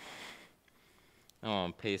 I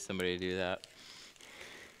want to pay somebody to do that.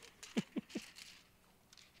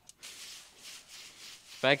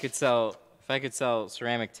 If I could sell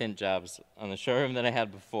ceramic tint jobs on the showroom that I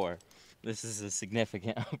had before, this is a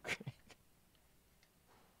significant upgrade.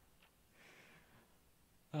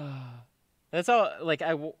 That's all. Like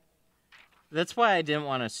that's why I didn't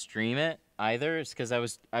want to stream it either. Is because I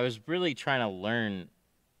was really trying to learn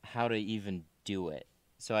how to even do it,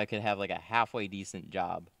 so I could have like a halfway decent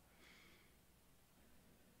job.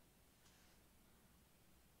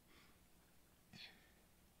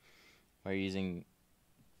 Why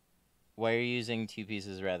are you using two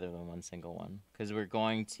pieces rather than one single one? Because we're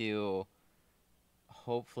going to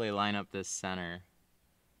hopefully line up this center.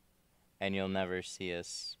 and you'll never see a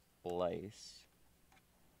splice.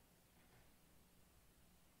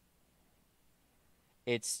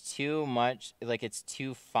 It's too much, like it's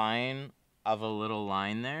too fine of a little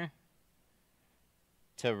line there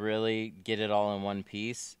to really get it all in one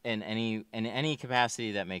piece in any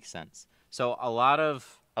capacity that makes sense. So a lot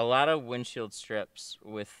of windshield strips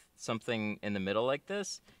with something in the middle like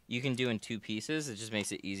this, you can do in 2 pieces. It just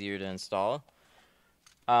makes it easier to install.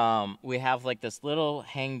 We have like this little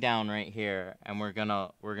hang down right here, and we're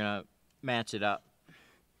gonna match it up.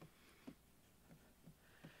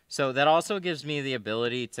 So that also gives me the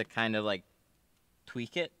ability to kind of like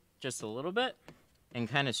tweak it just a little bit and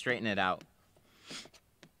kind of straighten it out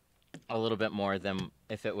a little bit more than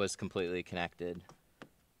if it was completely connected.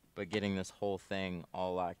 But getting this whole thing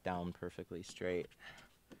all locked down perfectly straight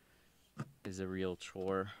is a real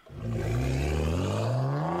chore.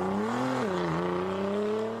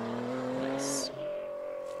 Nice.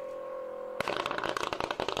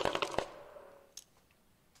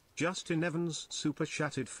 Justin Evans super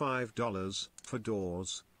chatted $5 for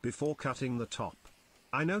doors before cutting the top.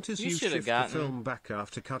 I notice you shift the film back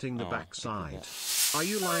after cutting the back side. Are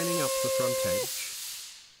you lining up the front edge?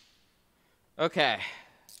 Okay.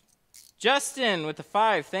 Justin with the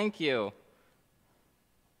 5, thank you.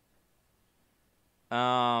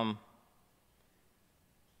 What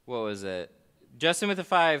was it? Justin with the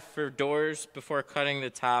 5 for doors before cutting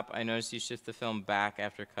the top. I noticed you shift the film back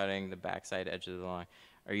after cutting the backside edge of the line.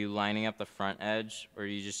 Are you lining up the front edge, or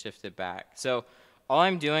do you just shift it back? So all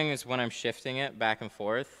I'm doing is when I'm shifting it back and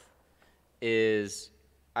forth is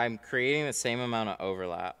I'm creating the same amount of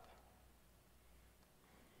overlap.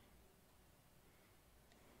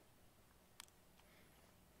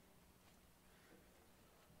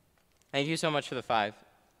 Thank you so much for the 5.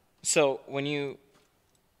 So when you,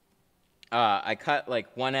 I cut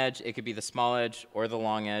like one edge, it could be the small edge or the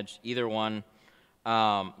long edge, either one.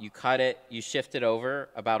 You cut it, you shift it over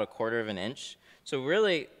about 1/4 of an inch. So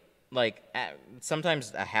really, like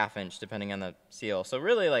sometimes a 1/2 inch depending on the seal. So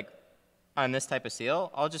really, like on this type of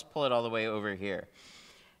seal, I'll just pull it all the way over here,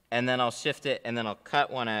 and then I'll shift it, and then I'll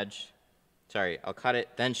cut one edge. Sorry, I'll cut it,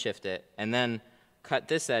 then shift it, and then cut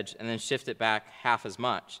this edge, and then shift it back 1/2 as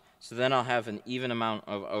much. So then I'll have an even amount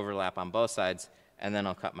of overlap on both sides, and then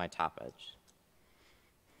I'll cut my top edge.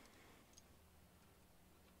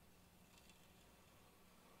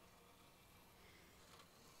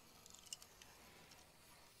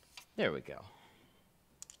 There we go.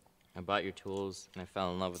 I bought your tools, and I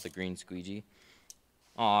fell in love with the green squeegee.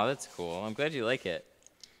 Aw, that's cool. I'm glad you like it.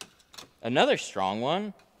 Another strong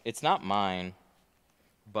one. It's not mine,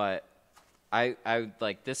 but I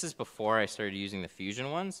like, this is before I started using the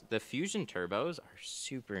Fusion ones. The Fusion turbos are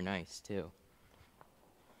super nice, too.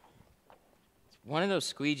 It's one of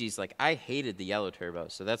those squeegees, like, I hated the yellow turbo,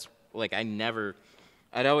 so that's, like,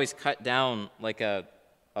 I'd always cut down, like, a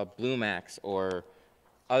Blue Max or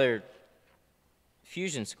other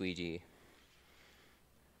Fusion squeegee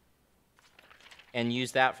and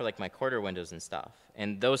use that for like my quarter windows and stuff,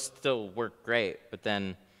 and those still work great. But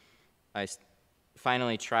then I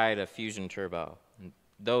finally tried a Fusion turbo, and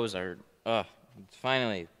those are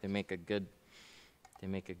finally they make a good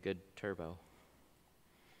turbo,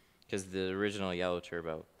 because the original yellow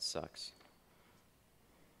turbo sucks.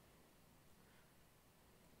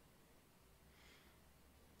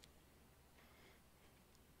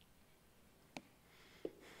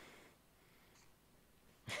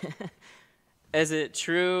 Is it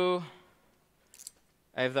true?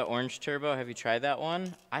 I have the orange turbo. Have you tried that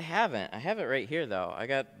one? I haven't. I have it right here though. I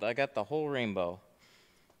got the whole rainbow.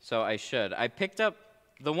 So I should. I picked up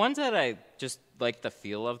the ones that I just like the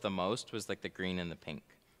feel of the most was like the green and the pink.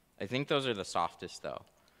 I think those are the softest though.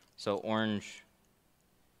 So orange,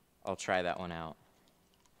 I'll try that one out.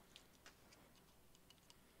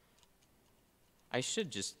 I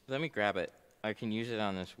should just, let me grab it. I can use it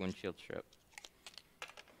on this windshield strip.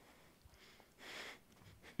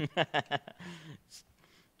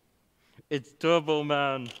 It's Turbo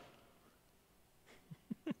Man.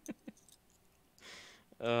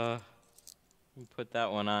 Put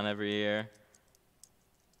that one on every year.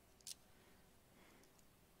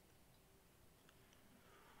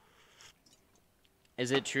 Is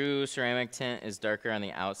it true ceramic tint is darker on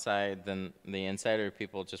the outside than the inside, or are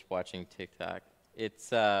people just watching TikTok?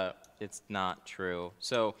 It's not true.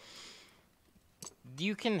 So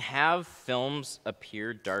you can have films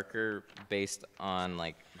appear darker based on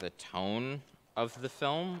like the tone of the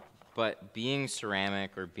film, but being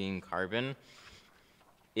ceramic or being carbon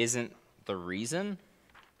isn't the reason.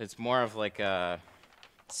 It's more of like a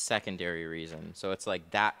secondary reason. So it's like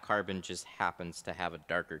that carbon just happens to have a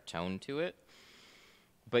darker tone to it.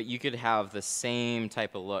 but you could have the same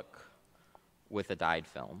type of look with a dyed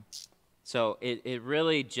film. So it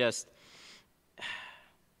really just,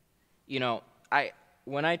 you know,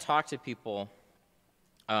 when I talk to people,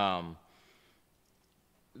 I'll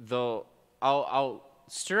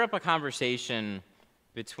stir up a conversation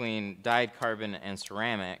between dyed carbon and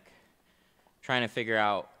ceramic, trying to figure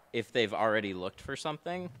out if they've already looked for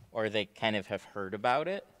something or they kind of have heard about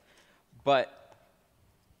it. But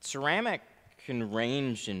ceramic can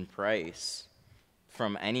range in price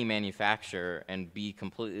from any manufacturer and be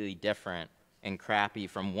completely different and crappy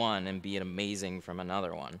from one and be amazing from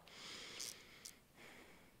another one.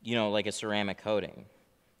 You know, like a ceramic coating.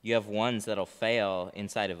 You have ones that'll fail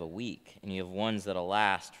inside of a week, and you have ones that'll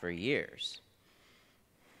last for years.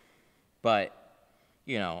 But,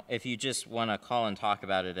 you know, if you just want to call and talk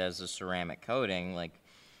about it as a ceramic coating, like,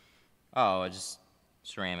 oh, it's just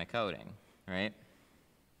ceramic coating, right?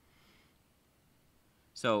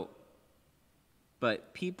 So,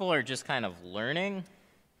 but people are just kind of learning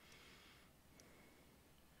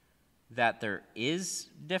that there is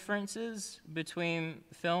differences between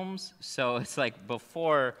films. So it's like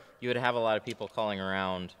before you would have a lot of people calling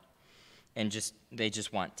around and they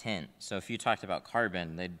just want tint. So if you talked about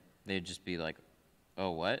carbon, they'd just be like,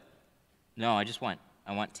 oh, what? No, I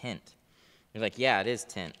want tint. You're like, yeah, it is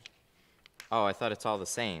tint. Oh, I thought it's all the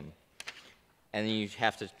same. And then you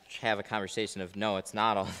have to have a conversation of, no, it's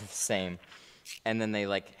not all the same. And then they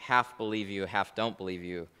like half believe you, half don't believe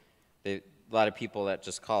you. A lot of people that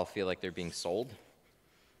just call feel like they're being sold.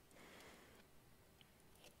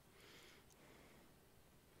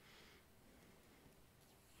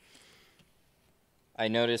 I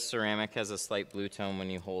noticed ceramic has a slight blue tone when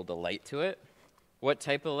you hold a light to it. What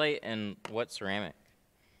type of light and what ceramic?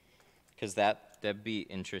 Because that'd be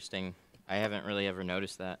interesting. I haven't really ever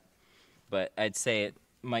noticed that. But I'd say it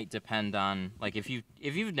might depend on, like, if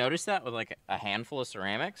you've noticed that with like a handful of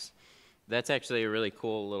ceramics, that's actually a really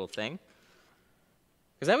cool little thing.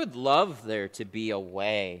 Because I would love there to be a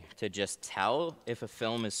way to just tell if a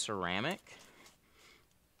film is ceramic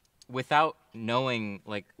without knowing,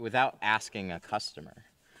 like, without asking a customer.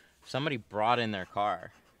 If somebody brought in their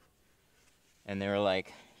car and they were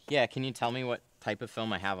like, yeah, can you tell me what type of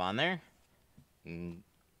film I have on there?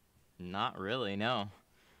 Not really, no.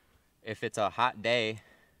 If it's a hot day,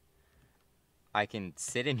 I can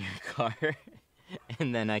sit in your car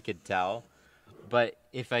and then I could tell. But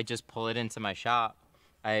if I just pull it into my shop,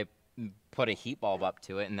 I put a heat bulb up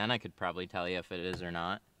to it, and then I could probably tell you if it is or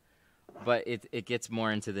not. But it gets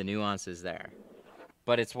more into the nuances there.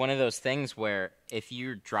 But it's one of those things where if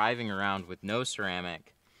you're driving around with no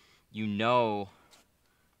ceramic, you know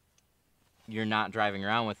you're not driving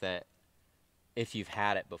around with it if you've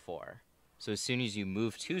had it before. So as soon as you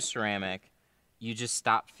move to ceramic, you just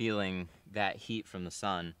stop feeling that heat from the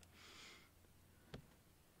sun.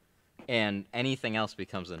 And anything else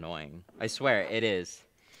becomes annoying. I swear, it is.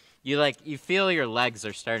 You feel your legs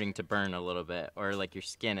are starting to burn a little bit, or like your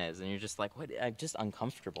skin is, and you're just like, what? I'm just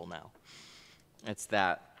uncomfortable now. It's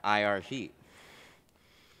that IR heat.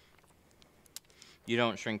 You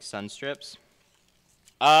don't shrink sun strips?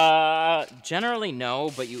 Generally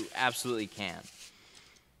no, but you absolutely can.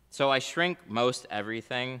 So I shrink most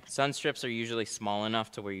everything. Sun strips are usually small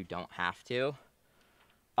enough to where you don't have to.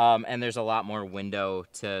 And there's a lot more window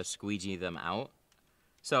to squeegee them out.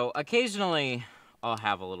 So occasionally I'll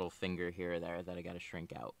have a little finger here or there that I gotta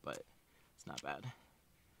shrink out, but it's not bad.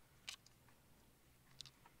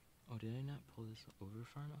 Oh, did I not pull this over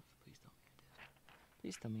far enough? Please tell me I did.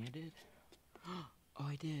 Please tell me I did. Oh,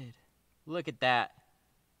 I did. Look at that.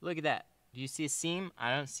 Look at that. Do you see a seam?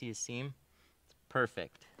 I don't see a seam. It's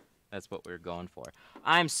perfect. That's what we were going for.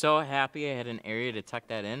 I'm so happy I had an area to tuck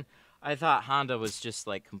that in. I thought Honda was just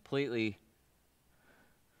like completely...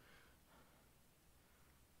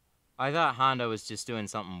 I thought Honda was just doing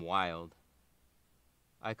something wild.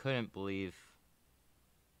 I couldn't believe...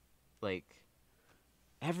 Like,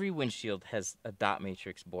 every windshield has a dot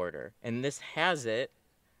matrix border. And this has it,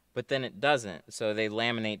 but then it doesn't. So they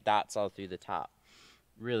laminate dots all through the top.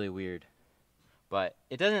 Really weird. But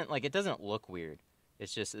it doesn't look weird.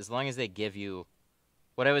 It's just as long as they give you...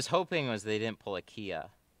 What I was hoping was they didn't pull a Kia.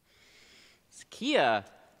 Kia,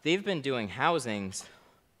 they've been doing housings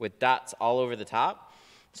with dots all over the top.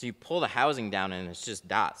 So you pull the housing down and it's just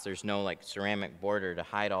dots. There's no like ceramic border to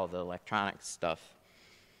hide all the electronic stuff.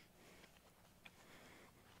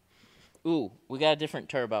 Ooh, we got a different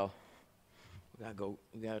turbo. We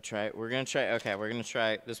gotta try it. We're gonna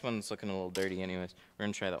try, this one's looking a little dirty anyways. We're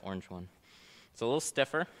gonna try the orange one. It's a little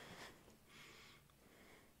stiffer.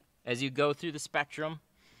 As you go through the spectrum,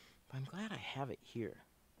 but I'm glad I have it here.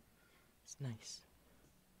 It's nice.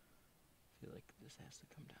 feel like this has to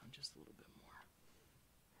come down just a little bit more.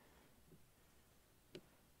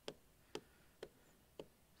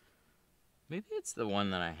 Maybe it's the one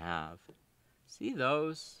that I have. See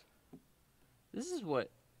those? This is what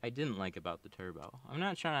I didn't like about the turbo. I'm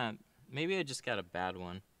not trying to, maybe I just got a bad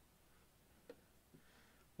one.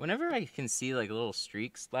 Whenever I can see like little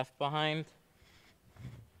streaks left behind,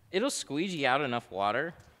 it'll squeegee out enough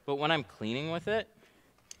water, but when I'm cleaning with it,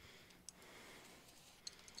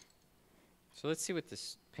 so let's see what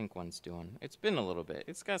this pink one's doing. It's been a little bit.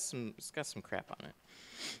 It's got some crap on it.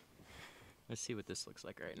 Let's see what this looks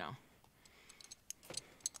like right now.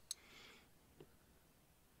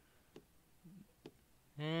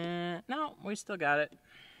 No, we still got it.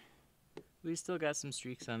 We still got some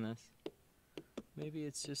streaks on this. Maybe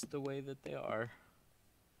it's just the way that they are.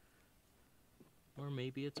 Or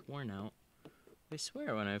maybe it's worn out. I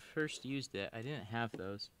swear when I first used it, I didn't have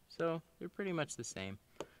those. So they're pretty much the same.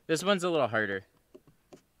 This one's a little harder.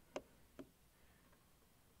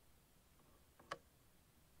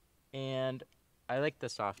 And I like the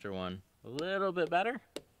softer one a little bit better.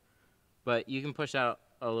 But you can push out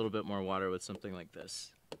a little bit more water with something like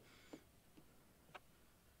this.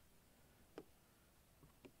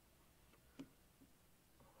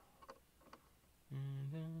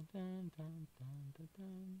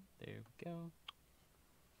 There we go.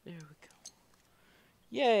 There we go.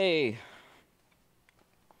 Yay!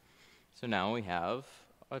 So now we have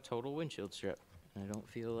a total windshield strip. I don't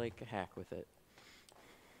feel like a hack with it.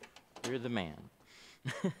 You're the man.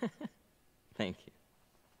 Thank you.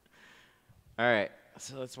 All right,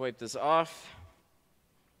 so let's wipe this off.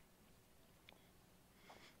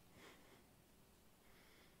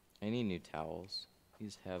 I need new towels.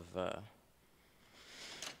 These have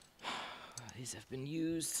been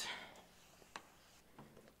used.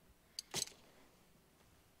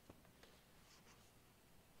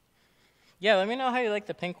 Yeah, let me know how you like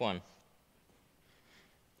the pink one.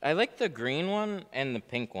 I like the green one and the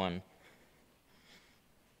pink one.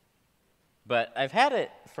 But I've had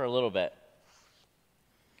it for a little bit.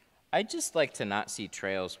 I just like to not see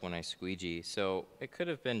trails when I squeegee, so it could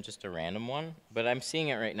have been just a random one, but I'm seeing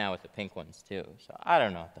it right now with the pink ones too, so I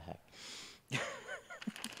don't know what the heck.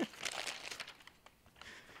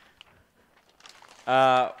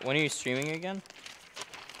 When are you streaming again?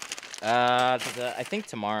 I think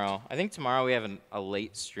tomorrow. I think tomorrow we have a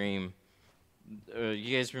late stream.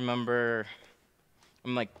 You guys remember?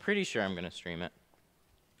 I'm like pretty sure I'm gonna stream it.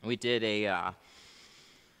 We did a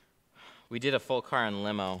full car and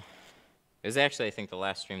limo. It was actually, I think, the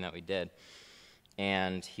last stream that we did.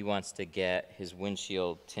 And he wants to get his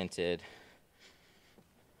windshield tinted.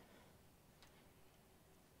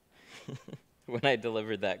 When I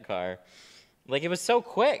delivered that car. Like, it was so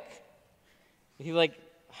quick. I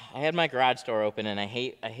had my garage door open, and I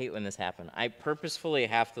hate when this happens. I purposefully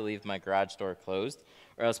have to leave my garage door closed,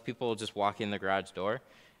 or else people will just walk in the garage door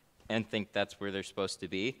and think that's where they're supposed to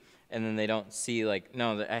be. And then they don't see, like,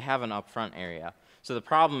 no, I have an up front area. So the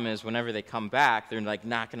problem is whenever they come back, they're like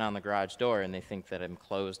knocking on the garage door and they think that I'm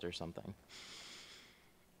closed or something.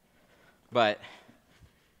 But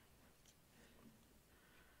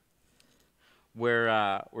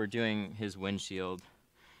we're doing his windshield.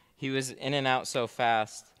 He was in and out so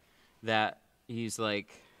fast that he's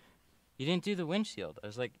like, "You didn't do the windshield." I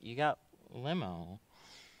was like, "You got limo."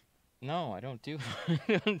 No, I don't do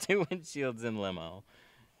I don't do windshields in limo.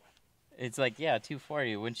 It's like, yeah,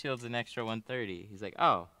 $240. Windshield's an extra $130. He's like,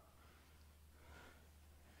 oh.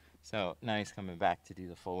 So now he's coming back to do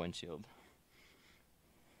the full windshield.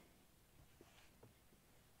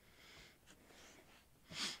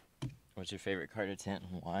 What's your favorite car to tint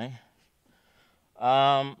and why?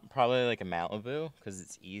 Probably like a Malibu because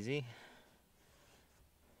it's easy.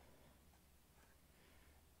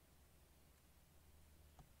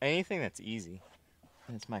 Anything that's easy.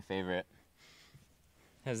 That's my favorite.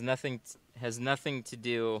 Has nothing to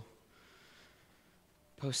do.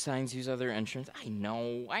 Post signs use other entrance. I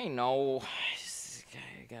know. I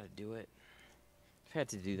gotta do it. I've had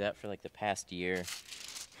to do that for like the past year.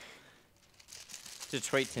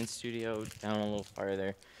 Detroit Tint Studio down a little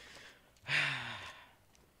farther.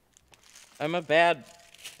 I'm a bad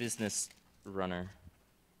business runner.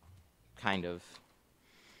 Kind of.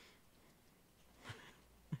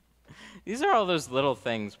 These are all those little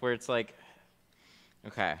things where it's like,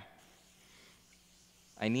 okay,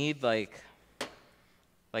 I need like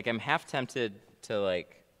I'm half tempted to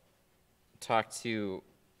like talk to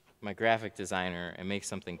my graphic designer and make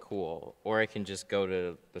something cool, or I can just go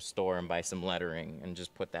to the store and buy some lettering and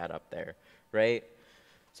just put that up there, right?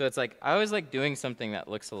 So it's like I always like doing something that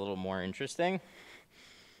looks a little more interesting.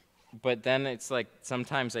 but then it's like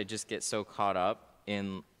sometimes I just get so caught up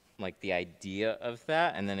in like the idea of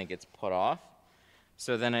that, and then it gets put off.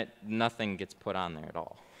 So then nothing gets put on there at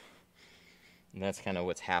all. And that's kind of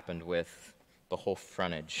what's happened with the whole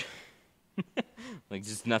frontage. Like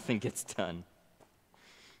just nothing gets done.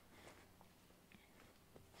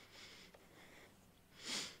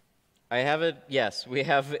 Yes, we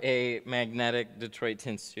have a magnetic Detroit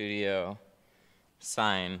Tint Studio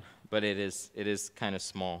sign, but it is kind of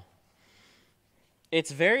small.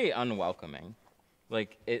 It's very unwelcoming.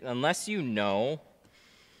 Like, unless you know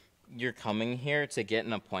you're coming here to get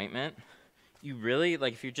an appointment, you really,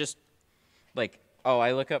 like, if you're just, like, oh,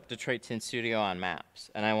 I look up Detroit Tint Studio on maps,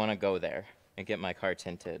 and I want to go there and get my car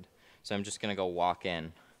tinted, so I'm just going to go walk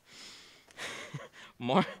in.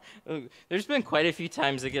 There's been quite a few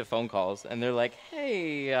times I get phone calls, and they're like,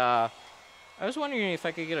 hey, I was wondering if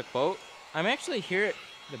I could get a quote. I'm actually here at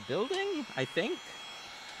the building, I think.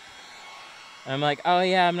 I'm like, oh,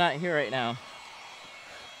 yeah, I'm not here right now.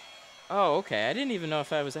 Oh, okay, I didn't even know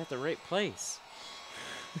if I was at the right place.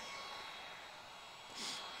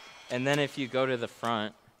 And then if you go to the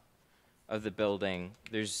front of the building,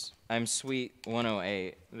 I'm suite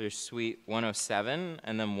 108, there's suite 107,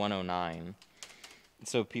 and then 109.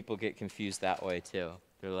 So people get confused that way too.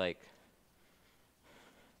 They're like,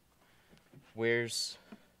 where's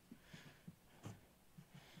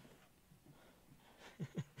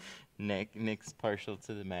Nick's partial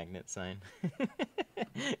to the magnet sign.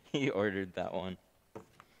 He ordered that one.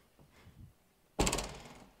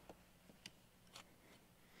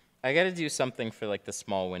 I gotta do something for like the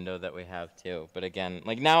small window that we have too. But again,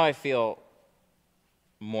 like now I feel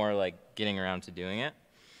more like getting around to doing it.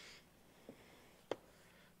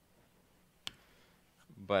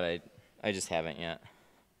 But I just haven't yet.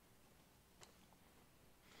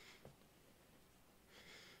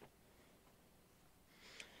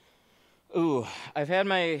 Ooh, I've had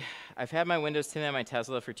my windows tinted on my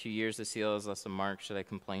Tesla for 2 years. The seal has left a mark. Should I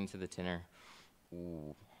complain to the tinter?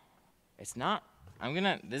 Ooh, it's not.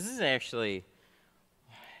 This is actually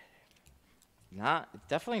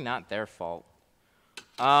definitely not their fault.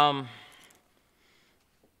 I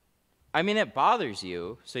mean, it bothers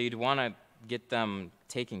you, so you'd want to get them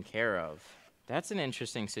taken care of. That's an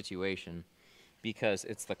interesting situation because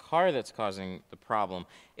it's the car that's causing the problem.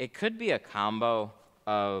 It could be a combo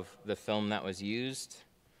of the film that was used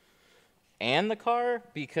and the car,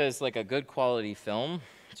 because like a good quality film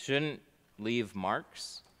shouldn't leave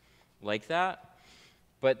marks like that.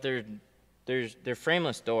 But they're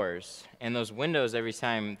frameless doors, and those windows, every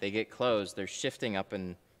time they get closed, they're shifting up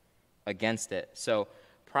and against it. So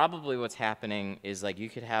probably what's happening is like you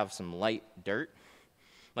could have some light dirt.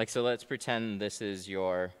 Like, so let's pretend this is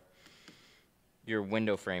your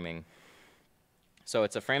window framing. So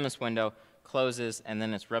it's a frameless window, closes, and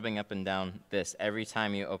then it's rubbing up and down this every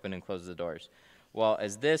time you open and close the doors. Well,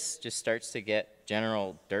 as this just starts to get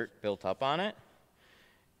general dirt built up on it,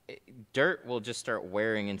 dirt will just start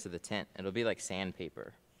wearing into the tint. It'll be like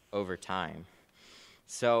sandpaper over time.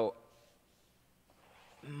 So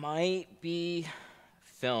might be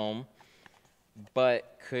film,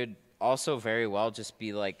 but could also very well just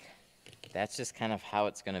be like, that's just kind of how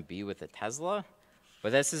it's going to be with a Tesla.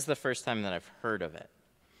 But this is the first time that I've heard of it.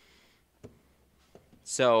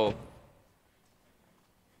 So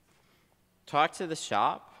talk to the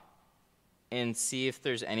shop and see if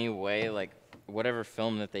there's any way, like whatever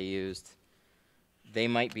film that they used, they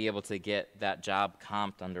might be able to get that job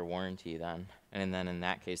comped under warranty then. And then in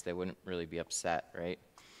that case, they wouldn't really be upset, right?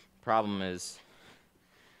 Problem is,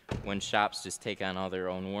 when shops just take on all their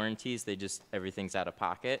own warranties, everything's out of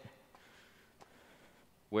pocket.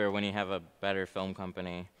 Where when you have a better film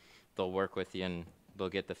company, they'll work with you and they'll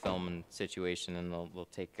get the film and situation, and they'll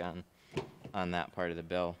take on that part of the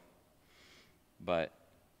bill. But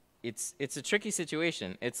it's a tricky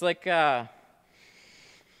situation. It's like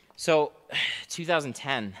so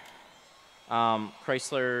 2010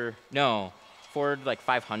 Ford like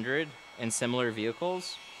 500 and similar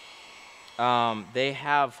vehicles, they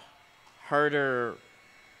have harder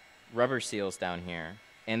rubber seals down here,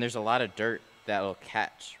 and there's a lot of dirt that will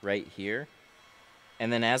catch right here.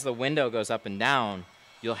 And then as the window goes up and down,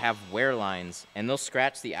 you'll have wear lines, and they'll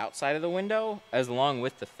scratch the outside of the window as along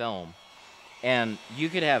with the film. And you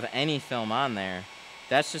could have any film on there.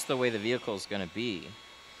 That's just the way the vehicle is going to be.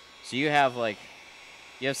 So you have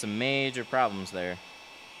some major problems there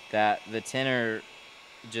that the tinter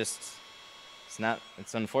just,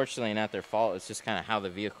 it's unfortunately not their fault. It's just kind of how the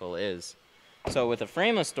vehicle is. So with a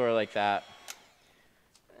frameless door like that,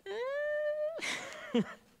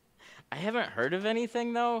 I haven't heard of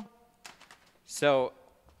anything though. So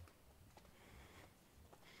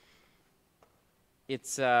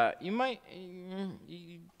it's you might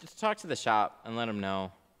you just talk to the shop and let them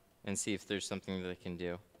know, and see if there's something that they can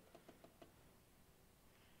do.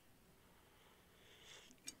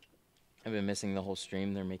 I've been missing the whole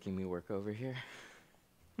stream. They're making me work over here.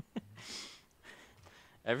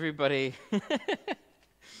 Everybody,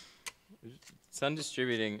 Sun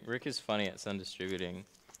Distributing. Rick is funny at Sun Distributing.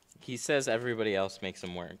 He says everybody else makes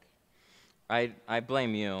him work. I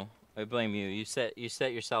blame you. I blame you. You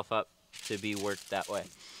set yourself up to be worked that way.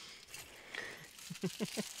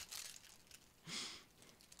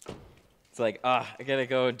 It's like, I gotta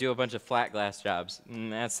go do a bunch of flat glass jobs.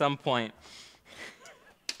 And at some point,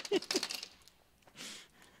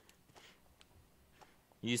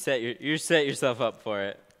 you set yourself up for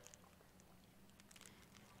it.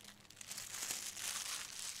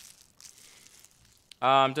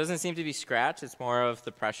 Doesn't seem to be scratched. It's more of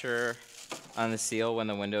the pressure on the seal when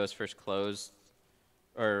the window is first closed,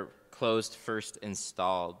 or closed first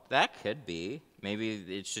installed. That could be. Maybe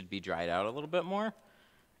it should be dried out a little bit more.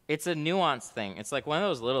 It's a nuanced thing. It's like one of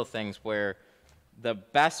those little things where the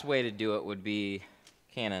best way to do it would be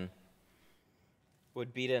to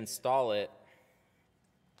install it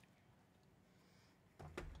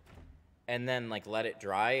and then like let it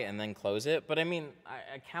dry and then close it. But I mean,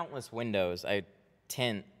 I countless windows I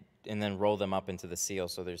tint and then roll them up into the seal,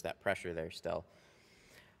 so there's that pressure there still.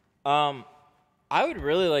 I would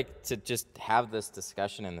really like to just have this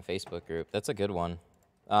discussion in the Facebook group. That's a good one.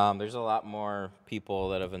 There's a lot more people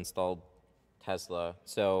that have installed Tesla.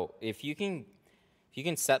 So if you can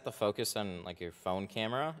set the focus on like your phone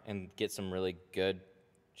camera and get some really good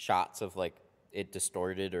shots of like it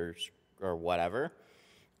distorted or whatever,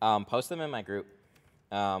 post them in my group.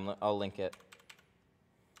 I'll link it.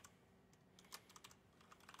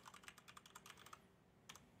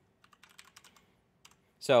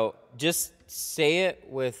 So just say it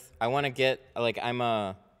with, I want to get, like,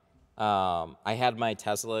 I had my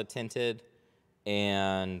Tesla tinted,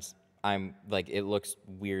 and I'm, like, it looks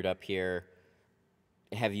weird up here.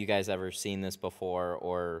 Have you guys ever seen this before?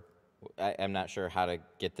 Or I'm not sure how to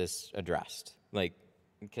get this addressed. Like,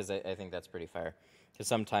 because I think that's pretty fair. Because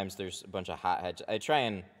sometimes there's a bunch of hotheads. I try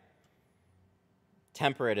and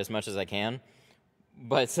temper it as much as I can,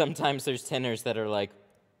 but sometimes there's tinters that are like,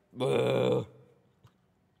 ugh.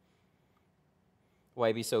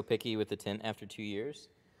 Why be so picky with the tint after 2 years?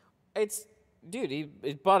 Dude, he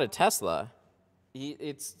bought a Tesla.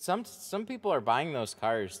 Some people are buying those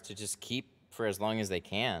cars to just keep for as long as they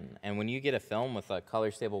can. And when you get a film with a color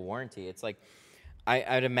stable warranty, it's like,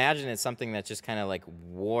 I'd imagine it's something that just kind of like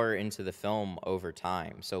wore into the film over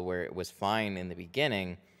time. So where it was fine in the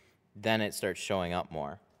beginning, then it starts showing up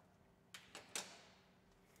more.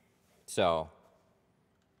 So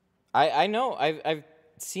I know I've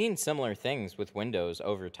seen similar things with windows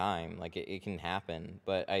over time. Like it can happen,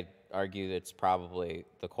 but I argue that it's probably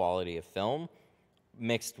the quality of film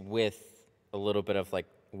mixed with a little bit of like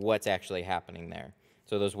what's actually happening there.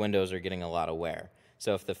 So those windows are getting a lot of wear.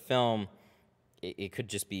 So if the film, it could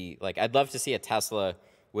just be like, I'd love to see a Tesla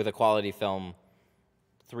with a quality film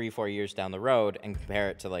 3-4 years down the road and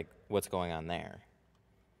compare it to like what's going on there.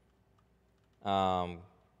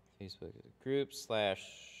 Facebook group /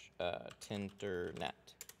 tinternet.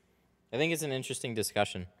 I think it's an interesting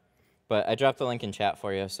discussion, but I dropped the link in chat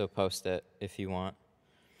for you, so post it if you want.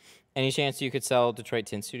 Any chance you could sell Detroit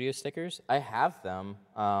Tint Studio stickers? I have them.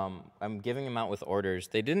 I'm giving them out with orders.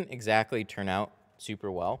 They didn't exactly turn out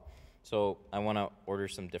super well, so I want to order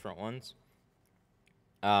some different ones.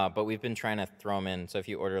 But we've been trying to throw them in. So if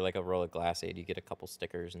you order like a roll of Glass Aid, you get a couple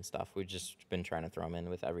stickers and stuff. We've just been trying to throw them in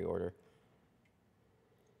with every order.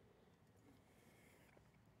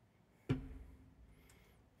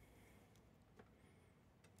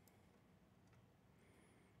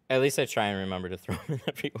 At least I try and remember to throw them in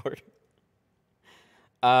every order.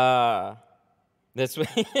 That's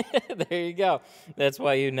there you go. That's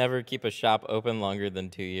why you never keep a shop open longer than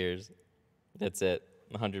 2 years. That's it,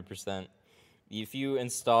 100%. If you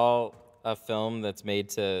install a film that's made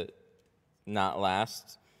to not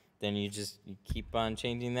last, then you keep on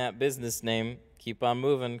changing that business name, keep on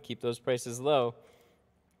moving, keep those prices low.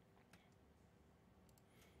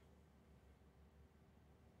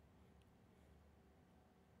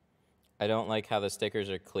 I don't like how the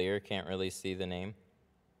stickers are clear, can't really see the name.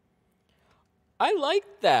 I like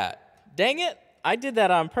that. Dang it. I did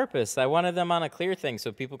that on purpose. I wanted them on a clear thing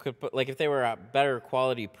so people could put, like if they were a better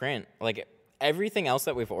quality print, like everything else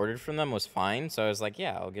that we've ordered from them was fine. So I was like,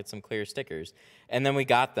 yeah, I'll get some clear stickers. And then we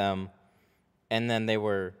got them, and then they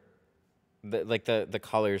were, the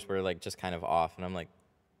colors were like just kind of off. And I'm like,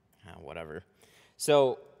 whatever.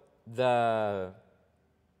 So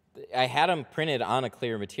I had them printed on a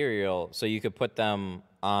clear material, so you could put them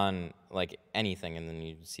on like anything, and then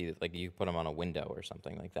you see that, like, you put them on a window or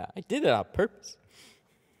something like that. I did it on purpose.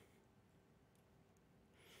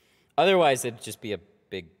 Otherwise, it'd just be a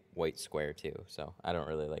big white square too. So I don't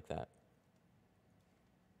really like that.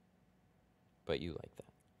 But you like that.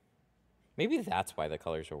 Maybe that's why the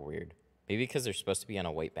colors are weird. Maybe because they're supposed to be on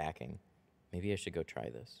a white backing. Maybe I should go try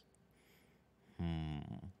this.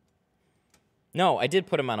 No, I did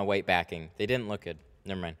put them on a white backing. They didn't look good.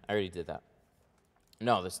 Never mind. I already did that.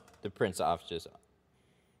 No, the print's off just...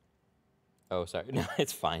 Oh, sorry. No,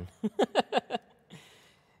 it's fine.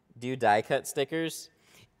 Do you die cut stickers?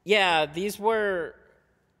 Yeah, these were...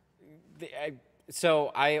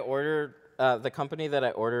 So I ordered... the company that I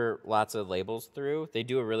order lots of labels through, they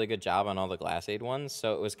do a really good job on all the Glass Aid ones,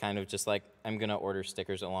 so it was kind of just like, I'm going to order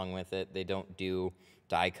stickers along with it. They don't do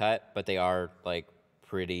die cut, but they are, like,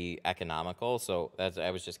 pretty economical, so I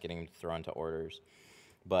was just getting thrown to orders.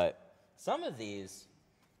 But some of these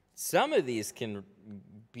can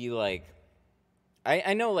be like,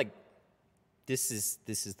 I know, like, this is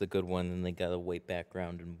the good one, and they got a white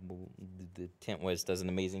background, and the Tint does an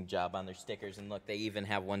amazing job on their stickers. And look, they even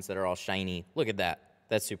have ones that are all shiny. Look at that.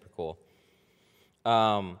 That's super cool.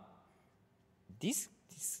 These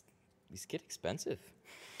get expensive.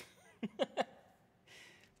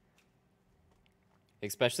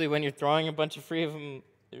 Especially when you're throwing a bunch of free of them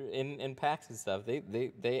in packs and stuff.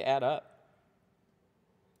 They add up.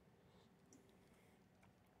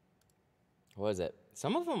 What is it?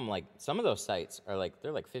 Some of them, like, some of those sites are like,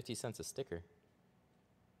 they're like 50 cents a sticker.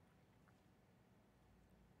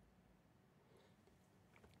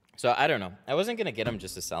 So I don't know. I wasn't going to get them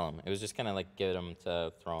just to sell them. It was just kind of like get them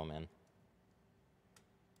to throw them in.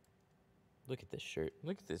 Look at this shirt.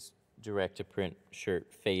 Look at this direct-to-print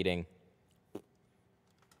shirt fading.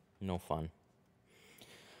 No fun.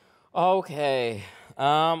 Okay.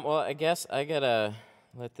 Well, I guess I got to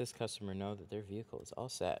let this customer know that their vehicle is all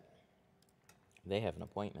set. They have an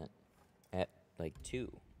appointment at like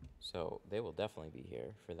 2, so they will definitely be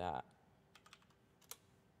here for that.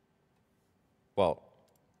 Well,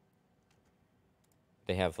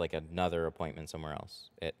 they have like another appointment somewhere else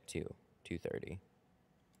at 2:30.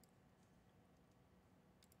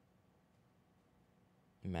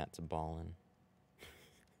 Matt's ballin'.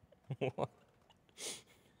 What?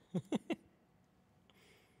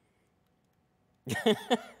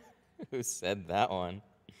 Who said that one?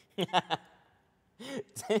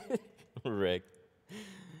 Rick.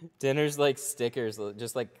 Dinner's like stickers,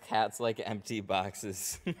 just like cats like empty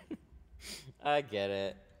boxes. I get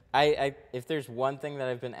it. If there's one thing that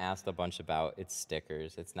I've been asked a bunch about, it's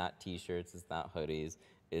stickers. It's not t-shirts, it's not hoodies,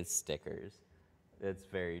 it's stickers. It's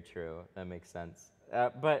very true. That makes sense.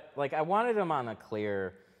 But like, I wanted them on a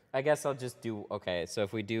clear, I guess I'll just do, okay, so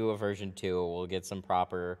if we do a version 2, we'll get some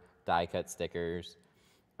proper die cut stickers.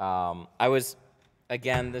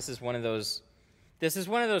 Again, this is one of those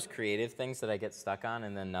creative things that I get stuck on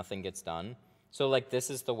and then nothing gets done. So, like, this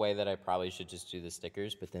is the way that I probably should just do the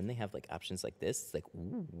stickers, but then they have, like, options like this. It's like,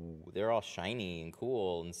 ooh, they're all shiny and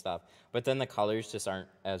cool and stuff. But then the colors just aren't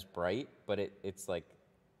as bright, but it's like,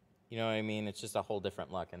 you know what I mean? It's just a whole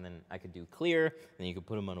different look. And then I could do clear, and you could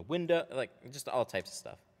put them on a window, like, just all types of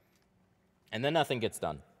stuff. And then nothing gets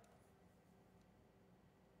done.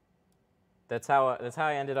 That's how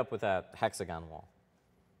I ended up with that hexagon wall.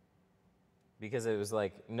 Because it was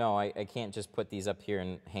like, no, I can't just put these up here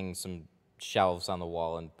and hang some shelves on the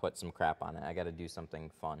wall and put some crap on it. I got to do something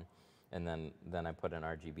fun. And then I put an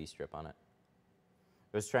RGB strip on it.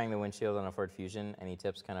 I was trying the windshield on a Ford Fusion. Any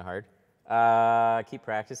tips? Kind of hard. Keep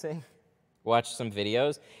practicing. Watch some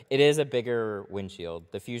videos. It is a bigger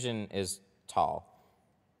windshield. The Fusion is tall.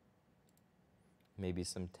 Maybe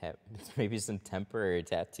some temporary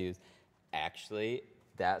tattoos. Actually,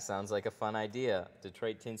 that sounds like a fun idea.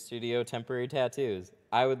 Detroit Tint Studio temporary tattoos.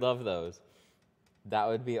 I would love those. That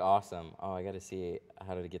would be awesome. Oh, I got to see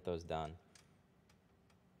how to get those done.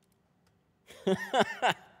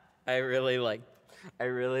 I really like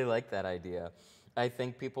that idea. I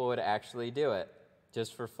think people would actually do it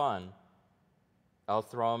just for fun. I'll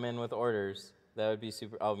throw them in with orders. That would be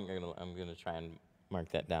super. I'm gonna try and mark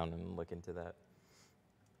that down and look into that.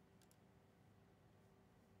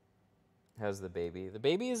 How's the baby? The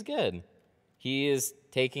baby is good. He is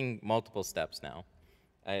taking multiple steps now.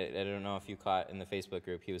 I don't know if you caught in the Facebook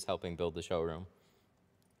group, he was helping build the showroom.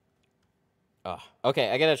 Oh,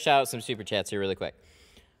 okay, I got to shout out some super chats here really quick.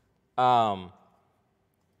 So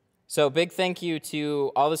big thank you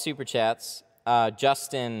to all the super chats.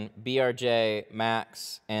 Justin, BRJ,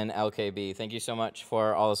 Max, and LKB. Thank you so much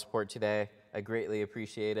for all the support today. I greatly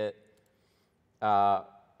appreciate it.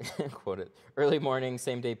 quote it. Early morning,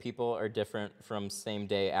 same day people are different from same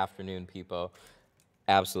day afternoon people.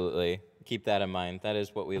 Absolutely. Keep that in mind. That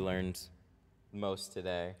is what we learned most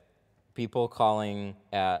today. People calling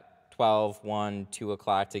at 12, 1, 2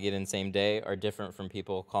 o'clock to get in same day are different from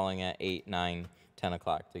people calling at 8, 9, 10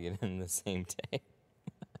 o'clock to get in the same day.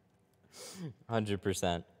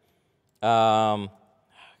 100%. God,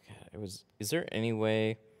 is there any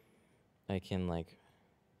way I can, like,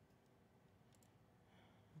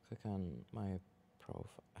 click on my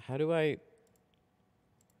profile? How do I...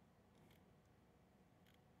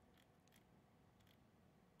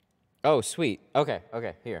 Oh, sweet. Okay,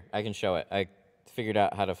 here. I can show it. I figured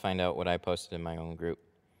out how to find out what I posted in my own group.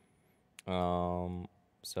 So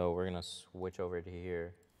we're going to switch over to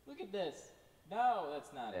here. Look at this. No,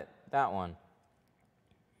 that's not it. That one.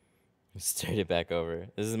 Start it back over.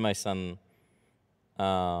 This is my son.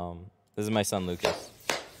 This is my son, Lucas.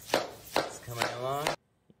 It's coming along.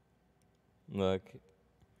 Look.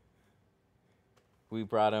 We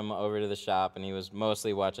brought him over to the shop, and he was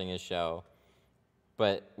mostly watching his show.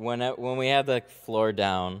 But when we had the floor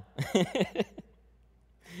down,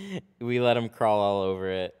 we let him crawl all over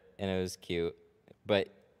it, and it was cute. But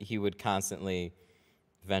he would constantly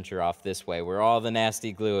venture off this way, where all the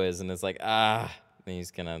nasty glue is, and it's like, and he's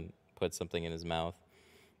going to put something in his mouth.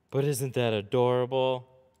 But isn't that adorable?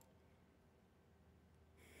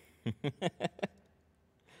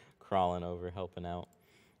 Crawling over, helping out.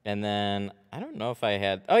 And then, I don't know if I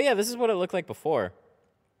had... Oh, yeah, this is what it looked like before.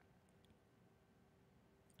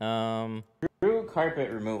 True carpet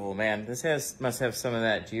removal, man. This must have some of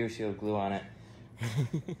that GeoShield glue on it.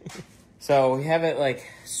 So we have it like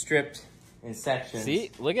stripped in sections. See,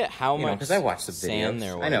 look at how much because I watched the sand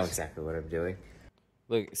there was. I know exactly what I'm doing.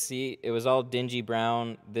 Look, see, it was all dingy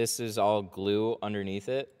brown. This is all glue underneath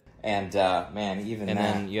it. And man, even and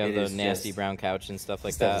that, then you have the nasty brown couch and stuff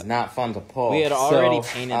like that. It's not fun to pull. We had already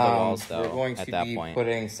painted the walls though. We're going to be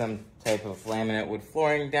putting some type of laminate wood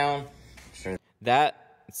flooring down. Sure. That.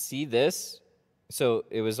 See this? So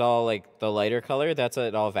it was all like the lighter color. That's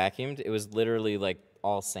it all vacuumed. It was literally like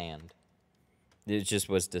all sand. It just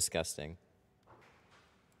was disgusting.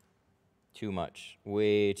 Too much.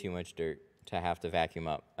 Way too much dirt to have to vacuum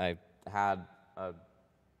up. I had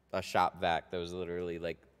a shop vac that was literally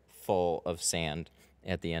like full of sand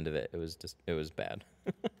at the end of it. It was bad.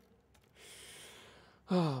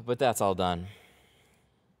 Oh, but that's all done.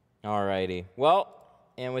 Alrighty. Well,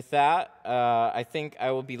 and with that, I think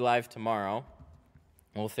I will be live tomorrow.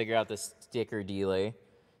 We'll figure out this sticker delay.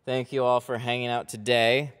 Thank you all for hanging out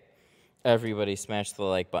today. Everybody smash the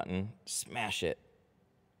like button. Smash it.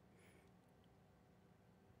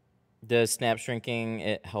 Does snap shrinking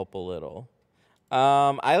it help a little?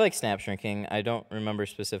 I like snap shrinking. I don't remember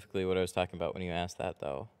specifically what I was talking about when you asked that,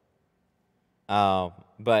 though.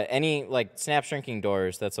 But any, like, snap shrinking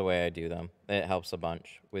doors, that's the way I do them. It helps a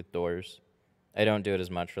bunch with doors. I don't do it as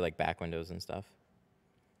much for, like, back windows and stuff.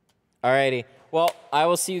 Alrighty. Well, I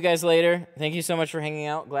will see you guys later. Thank you so much for hanging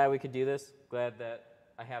out. Glad we could do this. Glad that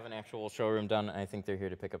I have an actual showroom done. I think they're here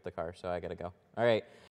to pick up the car, so I gotta go. All right.